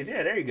same page.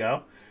 Yeah, there you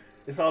go.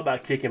 It's all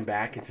about kicking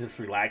back and just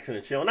relaxing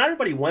and chill. Not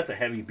everybody wants a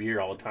heavy beer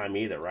all the time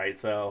either, right?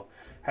 So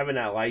having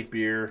that light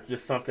beer,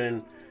 just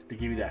something to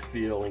give you that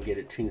feel and get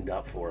it tuned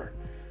up for.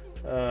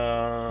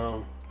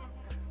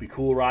 Be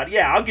cool, Rod.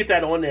 Yeah, I'll get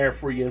that on there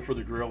for you and for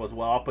the grill as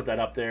well. I'll put that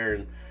up there.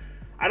 And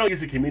I don't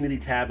use the community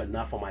tab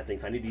enough on my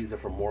things. I need to use it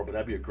for more, but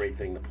that'd be a great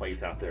thing to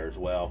place out there as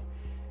well.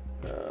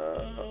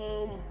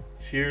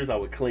 Cheers, I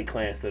would clink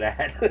cans to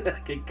that.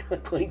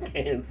 Clink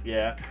cans,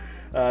 yeah.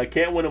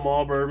 Can't win them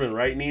all, Bourbon,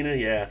 right, Nina?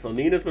 Yeah, so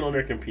Nina's been on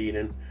there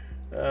competing.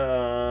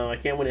 I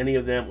can't win any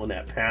of them on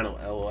that panel,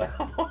 LOL.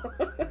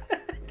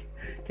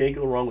 Can't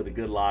go wrong with a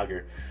good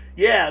lager.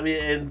 Yeah, I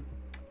mean, and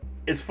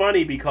it's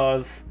funny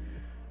because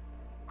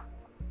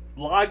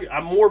lager,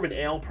 I'm more of an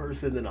ale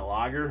person than a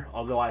lager,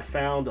 although I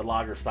found the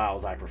lager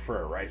styles I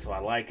prefer, right? So I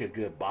like a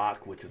good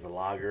Bock, which is a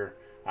lager.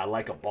 I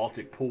like a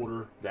Baltic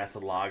Porter, that's a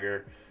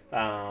lager.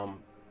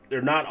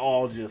 They're not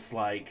all just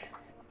like,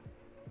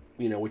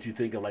 you know, what you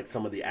think of like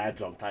some of the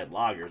adjunct type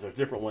lagers. There's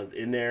different ones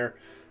in there.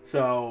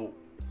 So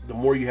the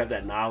more you have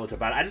that knowledge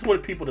about it, I just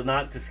want people to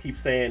not just keep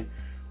saying,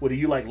 well, do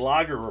you like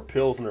lager or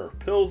Pilsner?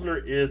 Pilsner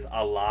is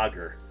a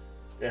lager.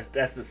 That's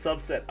the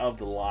subset of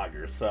the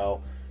lager.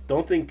 So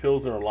don't think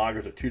Pilsner and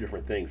lagers are two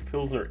different things.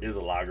 Pilsner is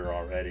a lager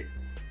already.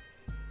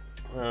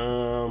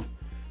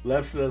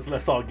 Lev says,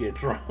 let's all get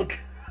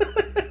drunk.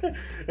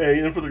 And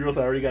even for the girls,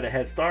 I already got a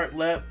head start.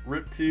 Lep,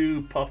 rip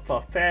 2, puff,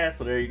 puff, pass.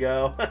 So there you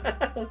go.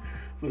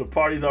 So the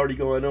party's already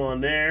going on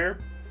there.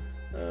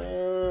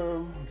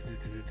 I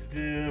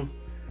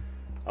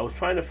was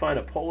trying to find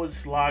a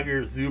Polish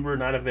lager, Zuber,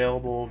 not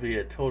available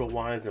via Total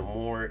Wines and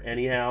More.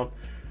 Anyhow,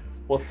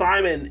 well,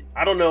 Simon,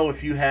 I don't know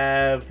if you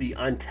have the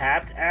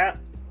Untapped app,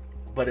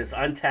 but it's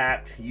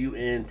Untapped,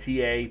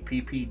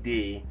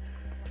 UNTAPPD.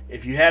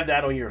 If you have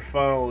that on your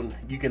phone,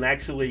 you can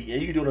actually, and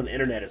you can do it on the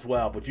internet as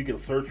well, but you can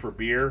search for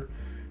beer,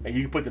 and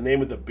you can put the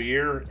name of the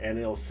beer, and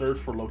it'll search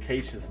for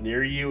locations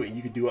near you, and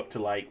you can do up to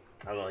like,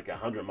 I don't know, like a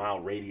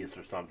 100-mile radius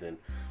or something.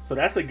 So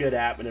that's a good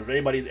app, and if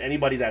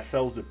anybody that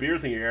sells the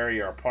beers in your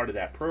area are part of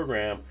that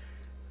program,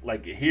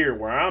 like here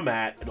where I'm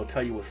at, it'll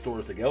tell you what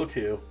stores to go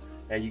to,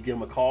 and you give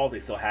them a call, they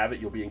still have it,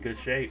 you'll be in good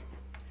shape.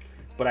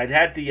 But I'd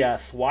had the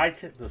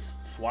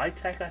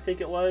Switek, I think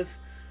it was,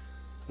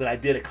 that I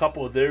did a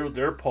couple of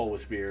their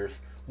Polish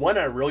beers. One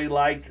I really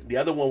liked. The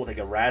other one was like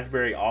a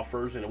raspberry off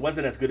version. It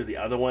wasn't as good as the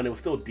other one. It was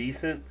still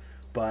decent,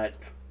 but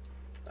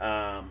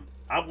I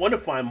want to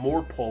find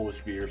more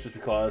Polish beers just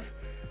because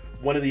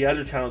one of the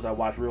other channels I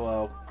watch, Real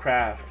Ale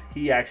Craft,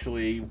 he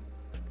actually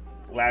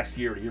last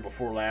year or the year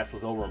before last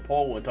was over in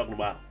Poland talking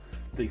about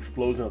the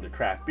explosion of the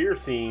craft beer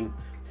scene.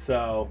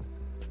 So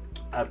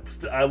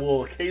I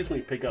will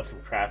occasionally pick up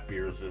some craft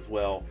beers as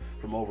well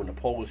from over in the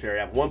Polish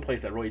area. I have one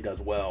place that really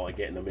does well at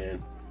getting them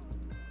in.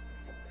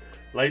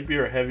 Light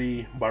beer or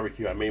heavy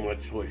barbecue? I made my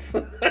choice.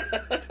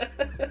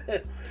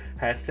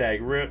 Hashtag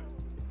rip.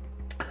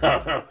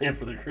 In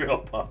for the grill,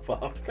 pop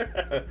pop.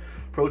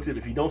 Pro tip: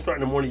 if you don't start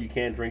in the morning, you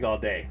can't drink all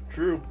day.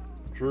 True,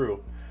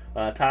 true.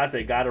 Todd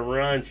said, "Gotta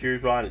run."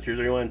 Cheers, Rod, and cheers,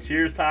 everyone.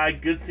 Cheers,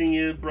 Todd. Good seeing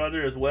you,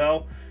 brother, as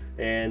well.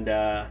 And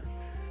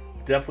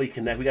definitely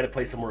connect. We got to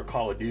play some more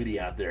Call of Duty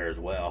out there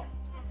as well.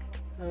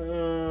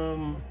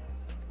 In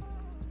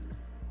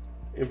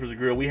for the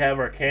grill, we have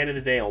our Canada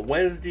Day on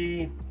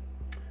Wednesday.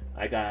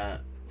 I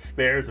got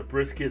spares of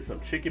brisket, some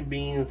chicken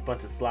beans, a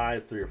bunch of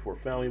slides, 3 or 4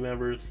 family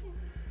members,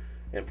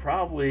 and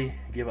probably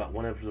give out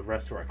one of the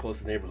rest to our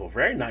closest neighbors. Well,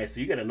 very nice.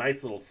 So you got a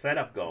nice little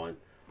setup going.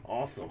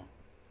 Awesome.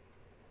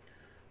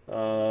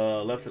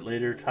 Left it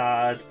later,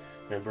 Todd.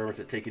 And Berman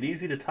said, take it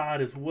easy to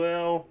Todd as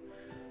well.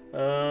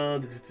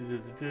 Hashtag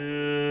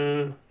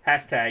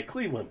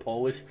Cleveland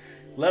Polish.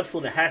 Left's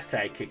on the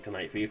hashtag kick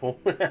tonight, people.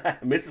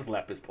 Mrs.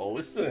 Left is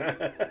Polish.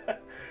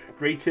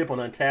 Great tip on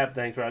Untapped.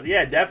 Thanks, Rod.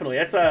 Yeah, definitely.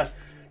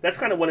 That's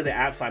kind of one of the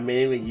apps I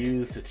mainly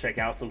use to check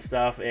out some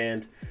stuff.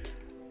 And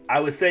I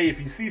would say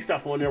if you see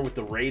stuff on there with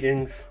the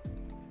ratings,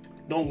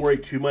 don't worry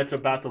too much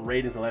about the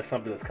ratings unless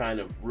something that's kind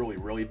of really,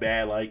 really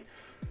bad. Like,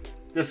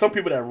 there's some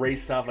people that rate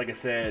stuff, like I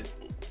said,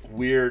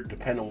 weird,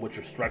 depending on what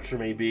your structure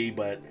may be.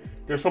 But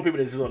there's some people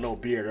that just don't know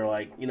beer. They're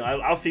like, you know,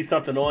 I'll see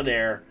something on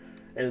there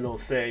and it'll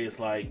say it's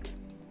like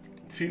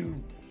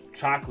too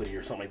chocolatey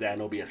or something like that, and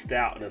it'll be a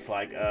stout, and it's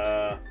like,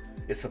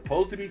 it's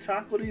supposed to be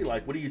chocolatey?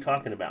 Like, what are you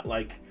talking about?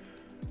 Like,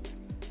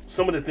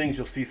 some of the things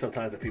you'll see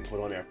sometimes that people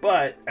put on there.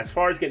 But as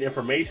far as getting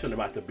information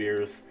about the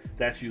beers,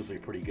 that's usually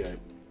pretty good.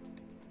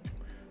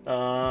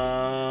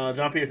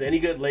 John Pierce, any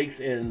good lakes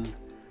in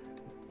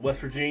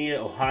West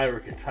Virginia, Ohio, or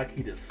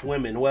Kentucky to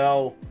swim in?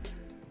 Well,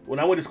 when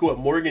I went to school at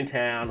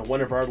Morgantown,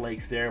 one of our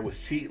lakes there was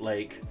Cheat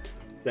Lake,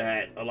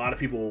 that a lot of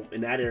people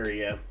in that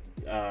area,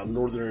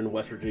 northern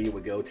West Virginia,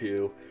 would go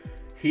to.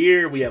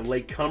 Here we have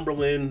Lake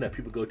Cumberland that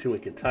people go to in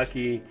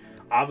Kentucky.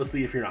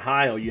 Obviously, if you're in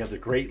Ohio, you have the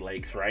Great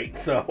Lakes, right?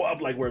 So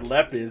up like where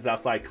Lep is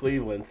outside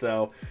Cleveland.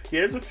 So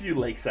yeah, there's a few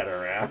lakes that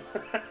are around.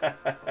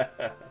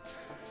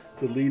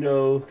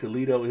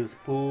 Toledo is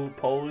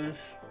Polish.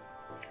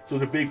 So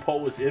there's a big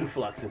Polish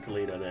influx in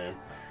Toledo then.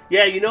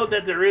 Yeah, you know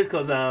that there is,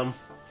 because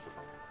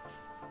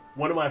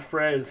one of my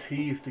friends,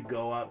 he used to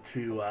go up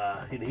to,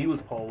 and he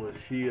was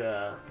Polish.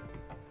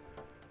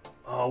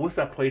 What's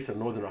that place in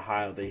Northern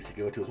Ohio they used to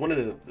go to? It's one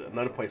of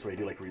another place where they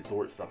do like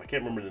resort stuff. I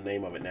can't remember the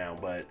name of it now,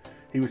 but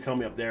he was telling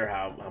me up there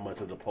how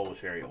much of the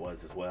Polish area it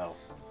was as well.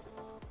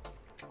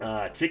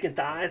 Chicken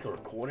thighs or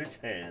Cornish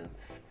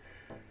hens?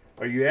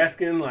 Are you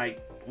asking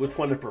like which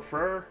one to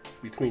prefer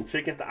between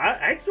chicken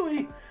thighs?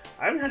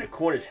 I haven't had a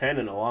Cornish hen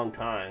in a long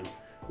time,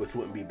 which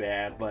wouldn't be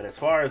bad. But as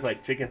far as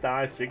like chicken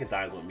thighs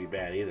wouldn't be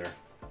bad either.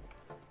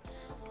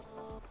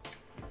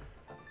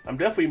 I'm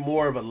definitely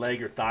more of a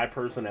leg or thigh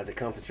person as it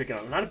comes to chicken.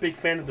 I'm not a big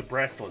fan of the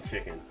breast on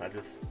chicken. I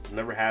just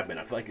never have been.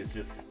 I feel like it's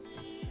just,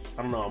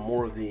 I don't know, I'm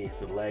more of the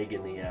leg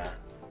and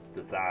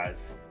the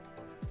thighs.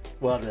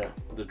 Well,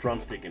 the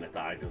drumstick and the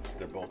thigh, because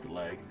they're both the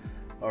leg.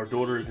 Our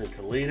daughters in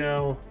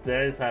Toledo,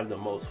 thighs have the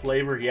most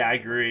flavor. Yeah, I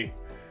agree.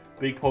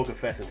 Big Polka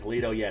Fest in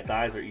Toledo. Yeah,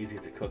 thighs are easy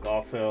to cook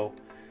also.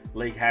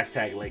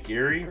 Hashtag Lake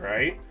Erie,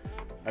 right?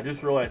 I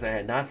just realized I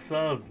had not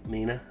subbed,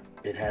 Nina.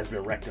 It has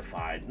been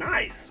rectified.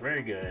 Nice,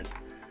 very good.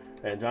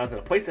 And John said,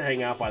 a place to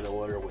hang out by the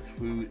water with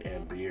food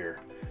and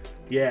beer.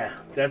 Yeah,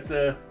 that's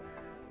a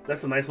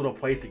nice little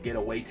place to get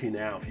away to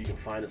now if you can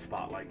find a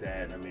spot like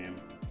that. I mean,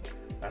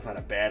 that's not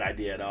a bad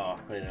idea at all.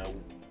 You know,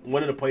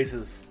 one of the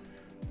places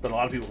that a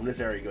lot of people from this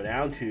area go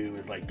down to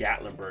is like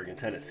Gatlinburg in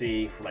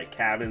Tennessee for like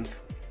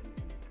cabins.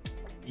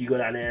 You go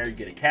down there, you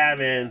get a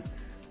cabin.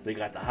 They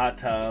got the hot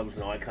tubs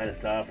and all that kind of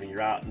stuff, and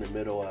you're out in the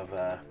middle of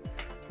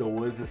the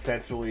woods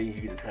essentially.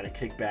 You can just kind of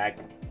kick back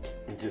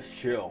and just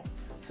chill.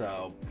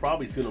 So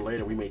probably sooner or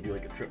later we may do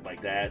like a trip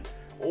like that,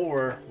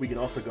 or we can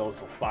also go to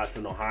some spots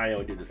in Ohio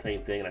and do the same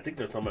thing. And I think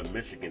there's some in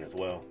Michigan as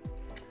well.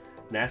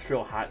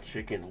 Nashville hot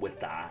chicken with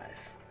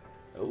thighs.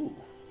 Oh,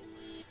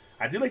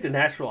 I do like the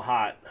Nashville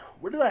hot.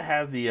 Where did I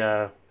have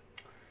the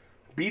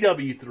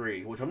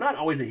BW3? Which I'm not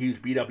always a huge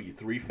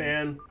BW3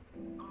 fan.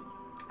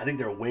 I think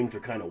their wings are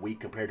kind of weak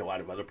compared to a lot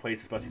of other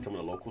places, especially some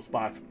of the local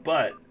spots.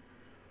 But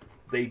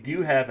they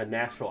do have a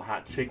Nashville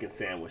hot chicken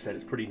sandwich that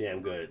is pretty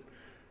damn good.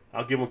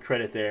 I'll give them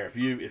credit there. If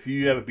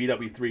you have a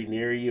BW3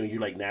 near you and you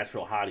like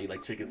Nashville hot, and you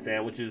like chicken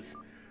sandwiches,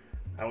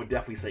 I would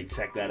definitely say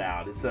check that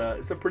out. It's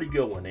a pretty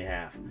good one they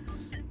have.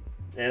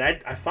 And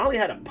I finally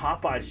had a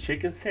Popeye's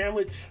chicken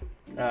sandwich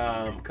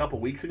a couple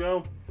weeks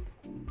ago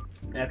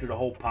after the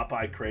whole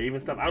Popeye crave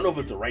and stuff. I don't know if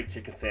it's the right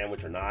chicken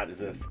sandwich or not.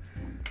 It's just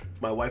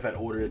my wife had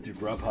ordered it through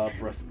Grubhub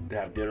for us to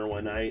have dinner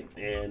one night,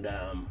 and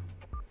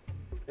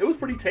it was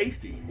pretty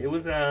tasty. It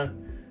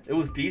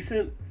was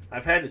decent.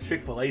 I've had the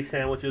Chick-fil-A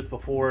sandwiches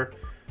before.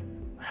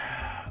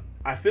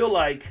 I feel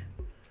like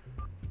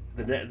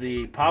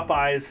the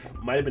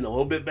Popeyes might have been a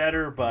little bit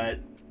better, but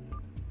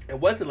it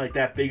wasn't like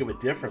that big of a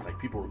difference like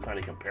people were kind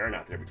of comparing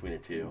out there between the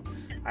two.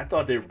 I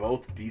thought they were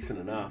both decent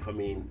enough. I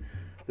mean,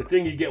 the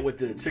thing you get with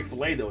the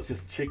Chick-fil-A though is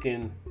just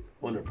chicken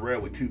on the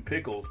bread with 2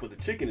 pickles, but the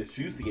chicken is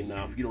juicy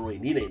enough you don't really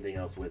need anything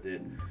else with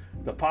it.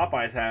 The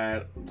Popeyes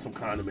had some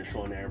condiments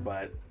on there,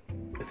 but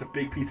it's a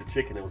big piece of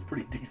chicken. It was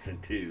pretty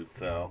decent too,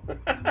 so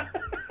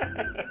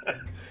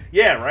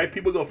yeah, right?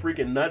 People go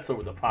freaking nuts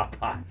over the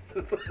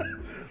Popeyes.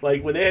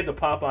 Like when they had the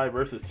Popeye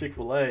versus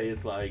Chick-fil-A,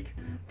 it's like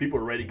people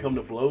are ready to come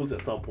to blows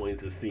at some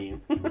points, it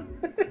seemed.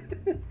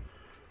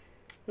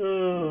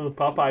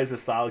 Popeye is a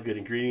solid good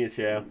ingredients,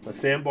 yeah. A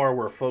sandbar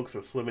where folks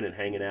are swimming and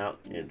hanging out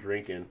and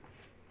drinking.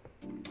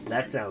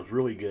 That sounds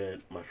really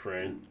good, my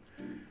friend.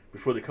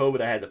 Before the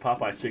COVID, I had the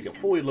Popeye chicken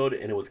fully loaded,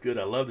 and it was good.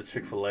 I love the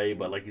Chick-fil-A,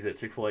 but like you said,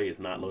 Chick-fil-A is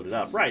not loaded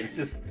up. Right, it's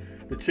just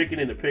the chicken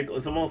and the pickle.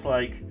 It's almost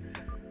like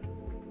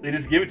they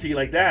just give it to you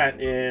like that,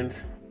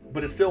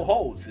 but it still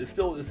holds. It's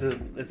still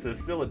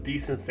a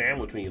decent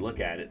sandwich when you look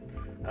at it.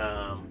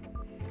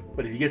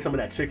 But if you get some of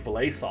that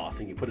Chick-fil-A sauce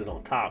and you put it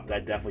on top,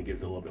 that definitely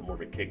gives it a little bit more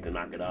of a kick to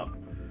knock it up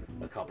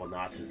a couple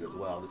notches as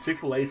well. The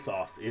Chick-fil-A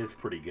sauce is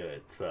pretty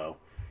good, so.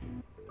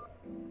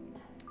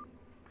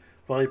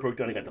 Finally broke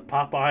down. I got the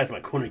Popeyes,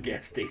 my corner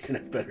gas station.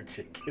 That's better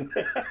chicken.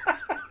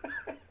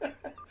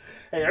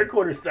 Hey,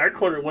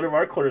 one of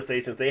our corner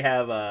stations, they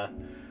have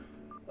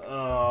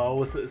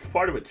it's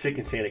part of a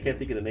chicken chain. I can't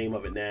think of the name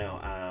of it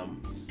now.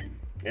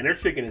 And their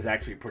chicken is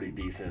actually pretty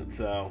decent.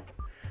 So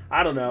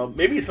I don't know.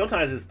 Maybe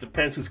sometimes it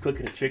depends who's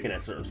cooking the chicken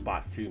at certain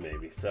spots too.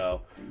 Maybe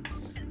so.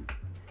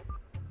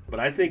 But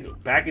I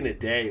think back in the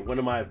day, one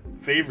of my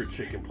favorite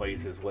chicken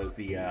places was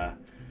the.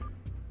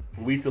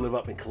 We used to live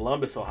up in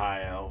Columbus,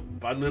 Ohio.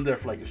 But I lived there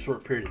for like a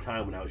short period of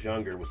time when I was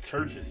younger. It was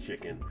Church's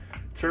Chicken.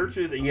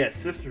 Church's, and yes,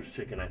 Sister's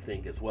Chicken, I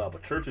think, as well.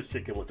 But Church's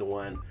Chicken was the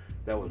one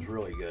that was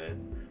really good.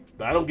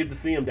 But I don't get to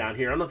see them down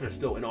here. I don't know if they're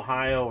still in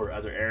Ohio or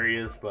other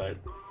areas, but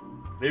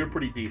they were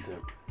pretty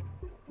decent.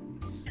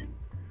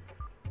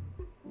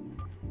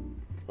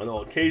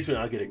 Although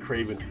occasionally I'll get a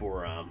craving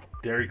for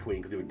Dairy Queen,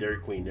 because they have Dairy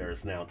Queen near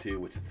us now too,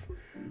 which is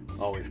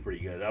always pretty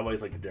good. I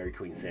always like the Dairy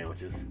Queen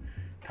sandwiches.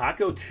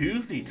 Taco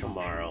Tuesday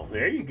tomorrow.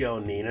 There you go,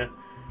 Nina.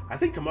 I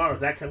think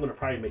tomorrow's actually, I'm going to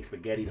probably make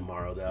spaghetti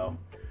tomorrow though.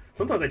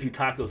 Sometimes I do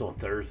tacos on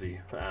Thursday.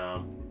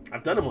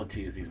 I've done them on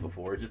Tuesdays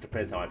before. It just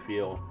depends how I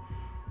feel.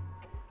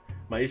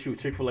 My issue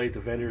with Chick-fil-A is the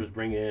vendors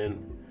bring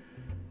in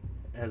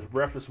as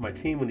breakfast for my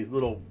team when these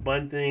little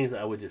bun things.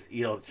 I would just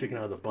eat all the chicken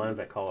out of the buns.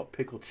 I call it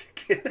pickled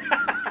chicken.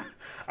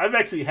 I've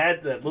actually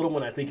had that little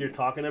one I think you're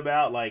talking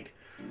about, like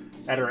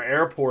at our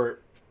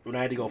airport when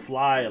I had to go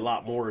fly a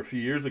lot more a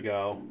few years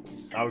ago.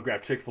 I would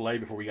grab Chick-fil-A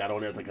before we got on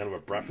there. It's like kind of a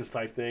breakfast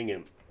type thing,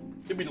 and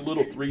it'd be the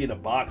little 3 in a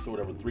box or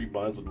whatever, 3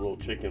 buns with a little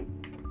chicken.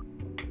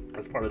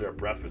 That's part of their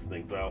breakfast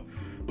thing. So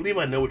I believe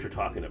I know what you're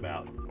talking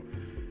about.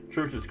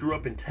 Churches grew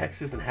up in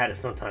Texas and had it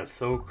sometimes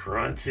so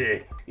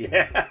crunchy.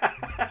 Yeah.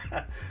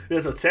 Yeah,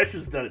 so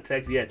Church's down in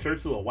Texas. Yeah,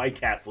 Church's a White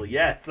Castle.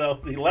 Yeah, so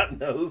see, Lep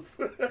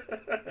knows.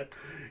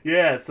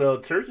 Yeah,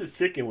 so Church's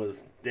chicken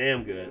was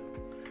damn good.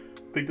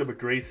 Picked up a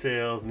Gray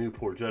Sales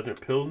Newport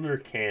Judgment Pilsner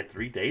can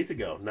 3 days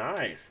ago.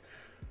 Nice.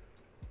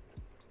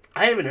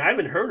 I haven't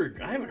heard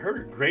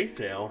of Gray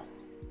Sale.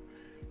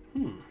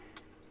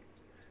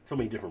 So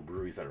many different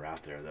breweries that are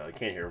out there though. I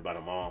can't hear about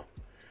them all.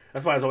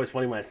 That's why it's always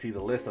funny when I see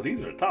the list. So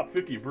these are the top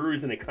 50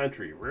 breweries in the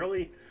country.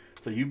 Really?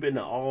 So you've been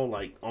to all,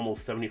 like,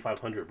 almost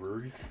 7,500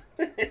 breweries?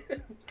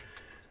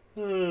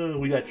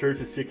 We got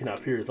Church's chicken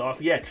up here. It's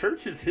awesome. Yeah,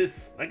 Church's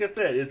is, like I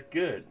said, it's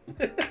good.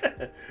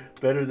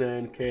 Better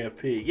than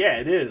KFP. Yeah,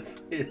 it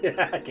is.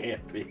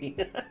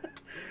 KFP.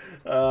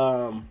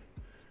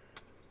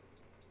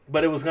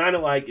 But it was kind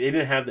of like, it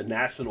didn't have the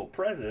national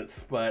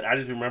presence, but I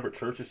just remember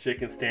Church's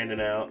chicken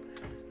standing out.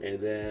 And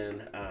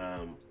then,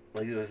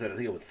 like I said, I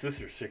think it was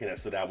Sister's Chicken that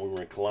stood out when we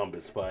were in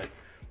Columbus, but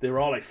they were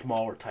all like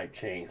smaller type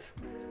chains.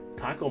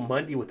 Taco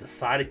Monday with the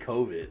side of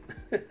COVID.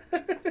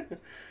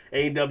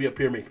 A&W up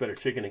here makes better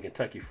chicken than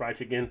Kentucky Fried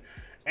Chicken.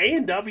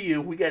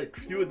 A&W, we got a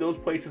few of those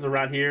places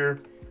around here,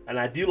 and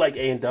I do like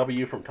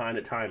A&W from time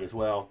to time as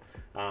well.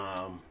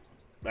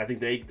 I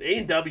think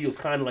A&W is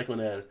kind of like on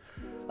a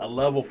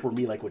level for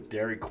me, like with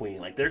Dairy Queen.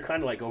 Like they're kind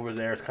of like over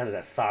there. It's kind of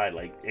that side,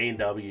 like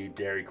A&W,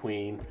 Dairy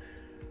Queen.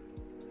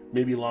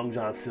 Maybe Long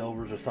John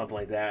Silver's or something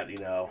like that, you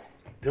know.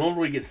 They don't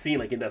really get seen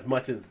like in as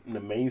much as in the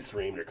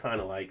mainstream. They're kind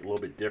of like a little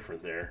bit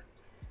different there.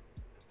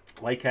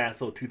 White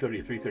Castle,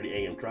 2:30 to 3:30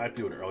 a.m.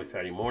 drive-through on an early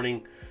Saturday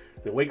morning.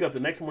 Then wake up the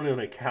next morning on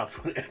a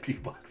couch with an empty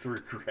box of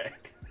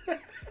regret.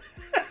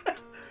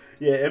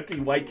 Yeah,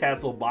 empty White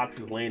Castle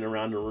boxes laying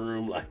around the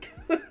room. Like,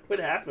 what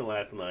happened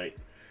last night?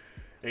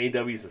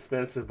 A&W is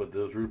expensive, but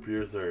those root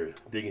beers are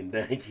digging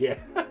dank. Yeah.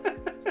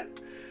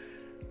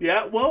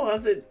 Yeah, well,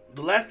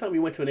 the last time we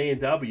went to an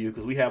A&W,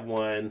 because we have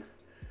one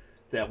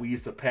that we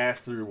used to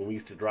pass through when we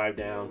used to drive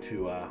down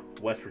to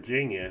West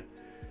Virginia,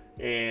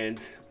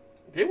 and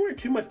they weren't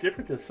too much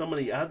different than some of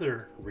the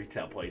other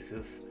retail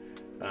places.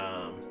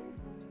 I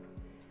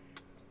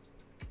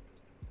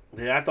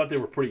thought they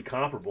were pretty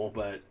comparable,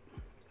 but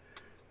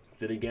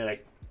then again,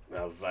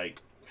 I was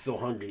like so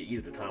hungry to eat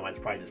at the time, I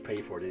probably just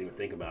paid for it, didn't even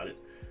think about it.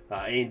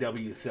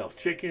 A&W sells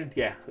chicken.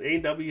 Yeah,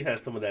 A&W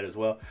has some of that as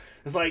well.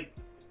 It's like,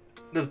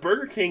 does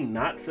Burger King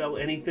not sell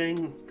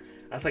anything?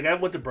 I was like, I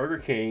went to Burger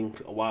King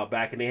a while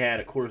back, and they had,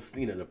 of course,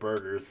 you know, the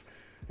burgers,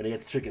 and they had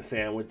the chicken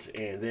sandwich,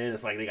 and then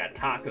it's like they got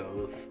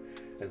tacos,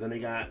 and then they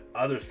got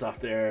other stuff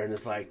there, and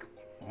it's like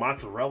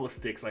mozzarella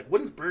sticks. Like,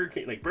 what is Burger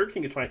King? Like, Burger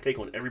King is trying to take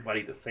on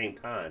everybody at the same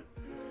time.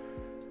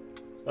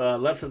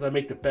 Lev says, I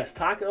make the best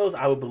tacos.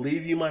 I would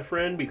believe you, my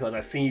friend, because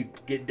I've seen you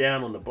get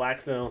down on the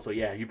Blackstone, so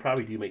yeah, you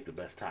probably do make the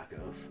best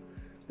tacos.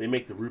 They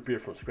make the root beer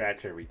from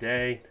scratch every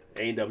day.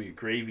 A&W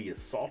gravy is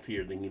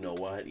saltier than you know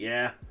what.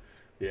 Yeah.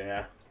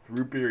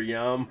 Root beer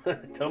yum.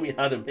 Tell me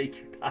how to make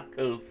your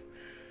tacos.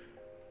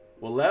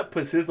 Well, Lev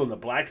puts his on the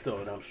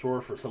Blackstone, I'm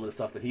sure, for some of the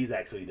stuff that he's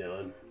actually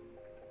doing.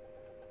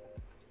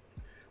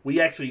 We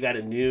actually got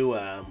a new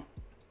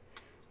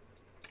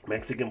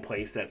Mexican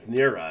place that's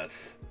near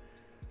us,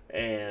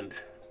 and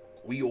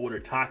we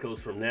ordered tacos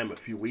from them a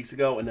few weeks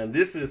ago, and then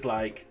this is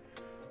like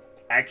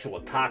actual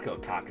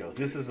tacos.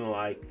 This isn't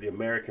like the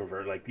American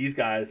version. Like these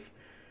guys,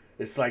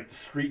 it's like the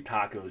street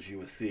tacos you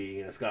would see,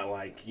 and it's got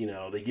like, you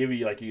know, they give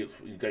you like you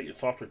got your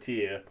soft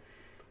tortilla,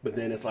 but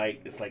then it's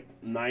like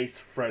nice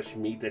fresh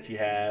meat that you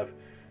have.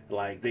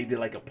 Like they did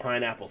like a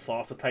pineapple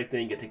salsa type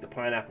thing. You take the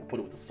pineapple, put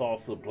it with the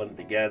salsa, blend it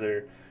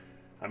together.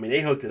 I mean,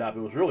 they hooked it up.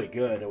 It was really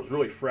good. It was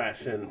really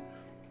fresh, and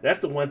that's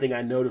the one thing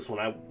I noticed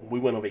when we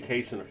went on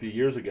vacation a few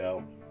years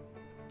ago.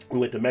 We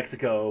went to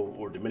Mexico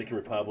or Dominican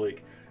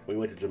Republic. We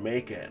went to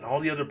Jamaica, and all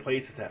the other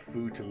places have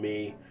food to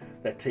me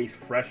that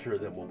tastes fresher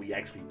than what we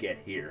actually get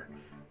here.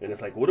 And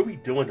it's like, what are we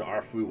doing to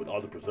our food with all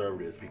the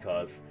preservatives?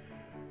 Because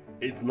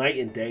it's night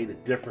and day the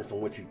difference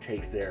on what you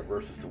taste there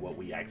versus to what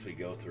we actually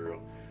go through.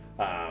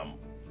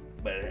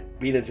 But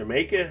being in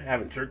Jamaica,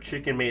 having jerk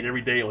chicken made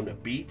every day on the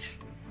beach,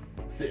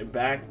 sitting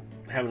back,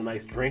 having a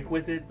nice drink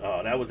with it,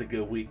 oh, that was a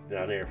good week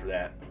down there for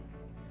that.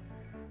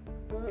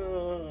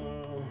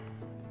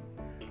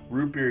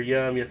 Root beer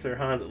yum, yes sir,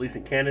 Hans. At least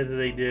in Canada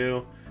they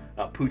do.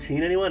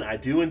 poutine, anyone? I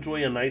do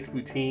enjoy a nice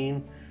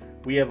poutine.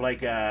 We have like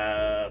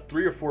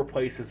 3 or 4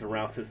 places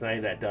around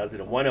Cincinnati that does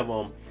it, and one of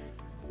them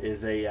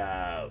is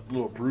a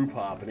little brew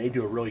pub, and they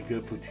do a really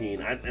good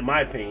poutine. In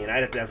my opinion,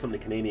 I'd have to have some of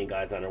the Canadian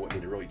guys on there with me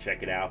to really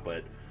check it out,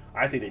 but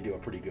I think they do a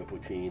pretty good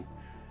poutine.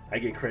 I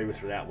get cravings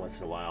for that once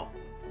in a while.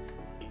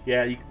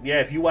 Yeah,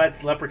 if you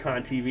watch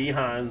Leprechaun TV,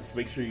 Hans,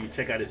 make sure you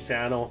check out his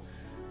channel.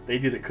 They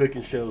do the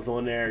cooking shows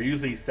on there.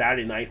 Usually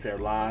Saturday nights they're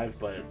live,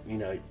 but you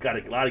know, got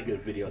a lot of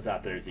good videos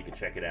out there so you can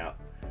check it out.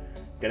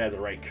 Gotta have the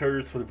right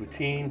curds for the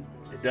poutine.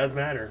 It does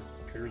matter.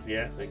 Curds,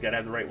 yeah, they gotta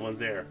have the right ones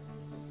there.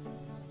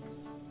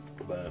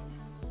 But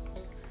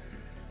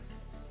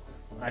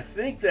I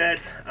think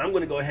that I'm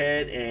going to go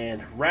ahead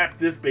and wrap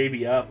this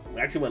baby up. We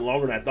actually went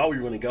longer than I thought we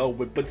were going to go,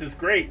 but it's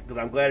great because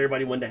I'm glad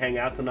everybody wanted to hang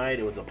out tonight.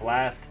 It was a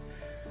blast,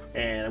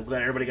 and I'm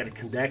glad everybody got to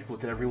connect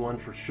with everyone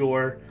for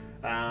sure.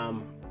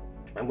 I'm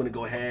going to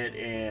go ahead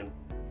and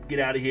get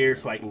out of here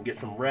so I can get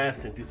some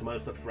rest and do some other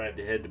stuff before I have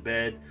to head to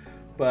bed.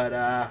 But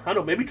I don't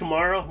know, maybe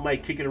tomorrow I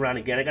might kick it around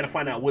again. I got to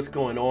find out what's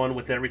going on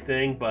with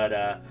everything,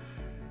 but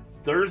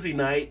Thursday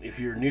night, if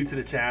you're new to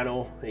the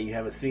channel and you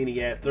haven't seen it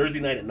yet,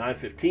 Thursday night at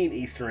 9:15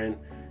 Eastern,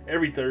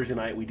 every Thursday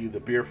night we do the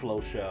Beer Flow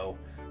Show.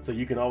 So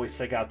you can always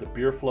check out the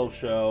Beer Flow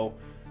Show,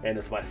 and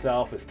it's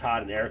myself, it's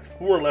Todd and Eric. It's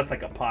more or less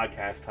like a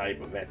podcast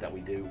type event that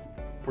we do,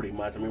 pretty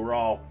much. I mean, we're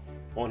all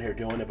on here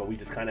doing it, but we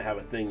just kind of have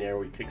a thing there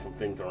where we kick some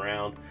things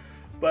around.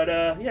 But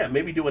yeah,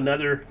 maybe do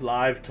another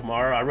live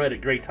tomorrow. I really had a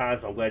great time,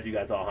 so I'm glad you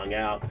guys all hung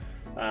out.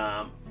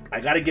 I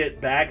got to get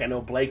back. I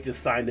know Blake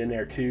just signed in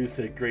there too.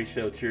 Said great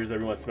show. Cheers,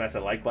 everyone. Smash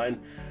that like button.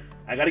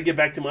 I got to get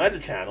back to my other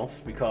channels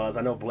because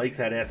I know Blake's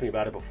had asked me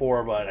about it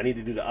before, but I need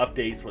to do the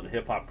updates for the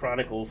Hip Hop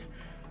Chronicles.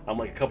 I'm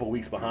like a couple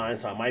weeks behind,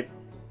 so I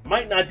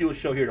might not do a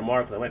show here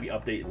tomorrow because I might be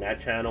updating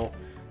that channel.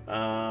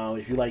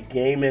 If you like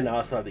gaming, I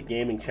also have the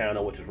gaming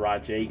channel, which is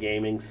Rod J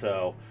Gaming.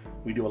 So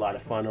we do a lot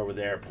of fun over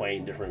there,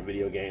 playing different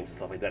video games and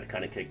stuff like that to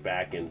kind of kick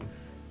back and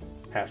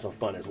have some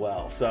fun as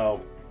well.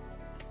 So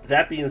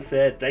that being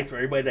said, thanks for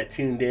everybody that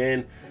tuned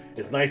in.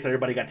 It's nice that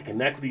everybody got to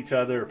connect with each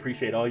other.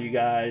 Appreciate all you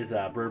guys.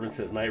 Bourbon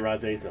says, night,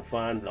 Rod J. It's been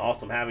fun.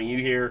 Awesome having you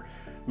here.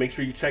 Make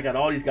sure you check out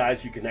all these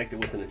guys you connected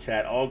with in the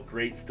chat. All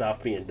great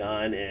stuff being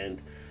done.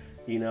 And,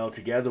 you know,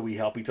 together we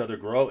help each other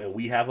grow and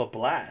we have a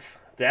blast.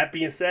 That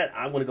being said,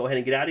 I'm going to go ahead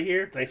and get out of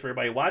here. Thanks for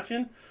everybody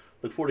watching.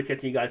 Look forward to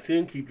catching you guys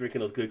soon. Keep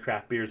drinking those good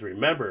craft beers.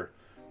 Remember,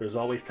 there's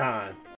always time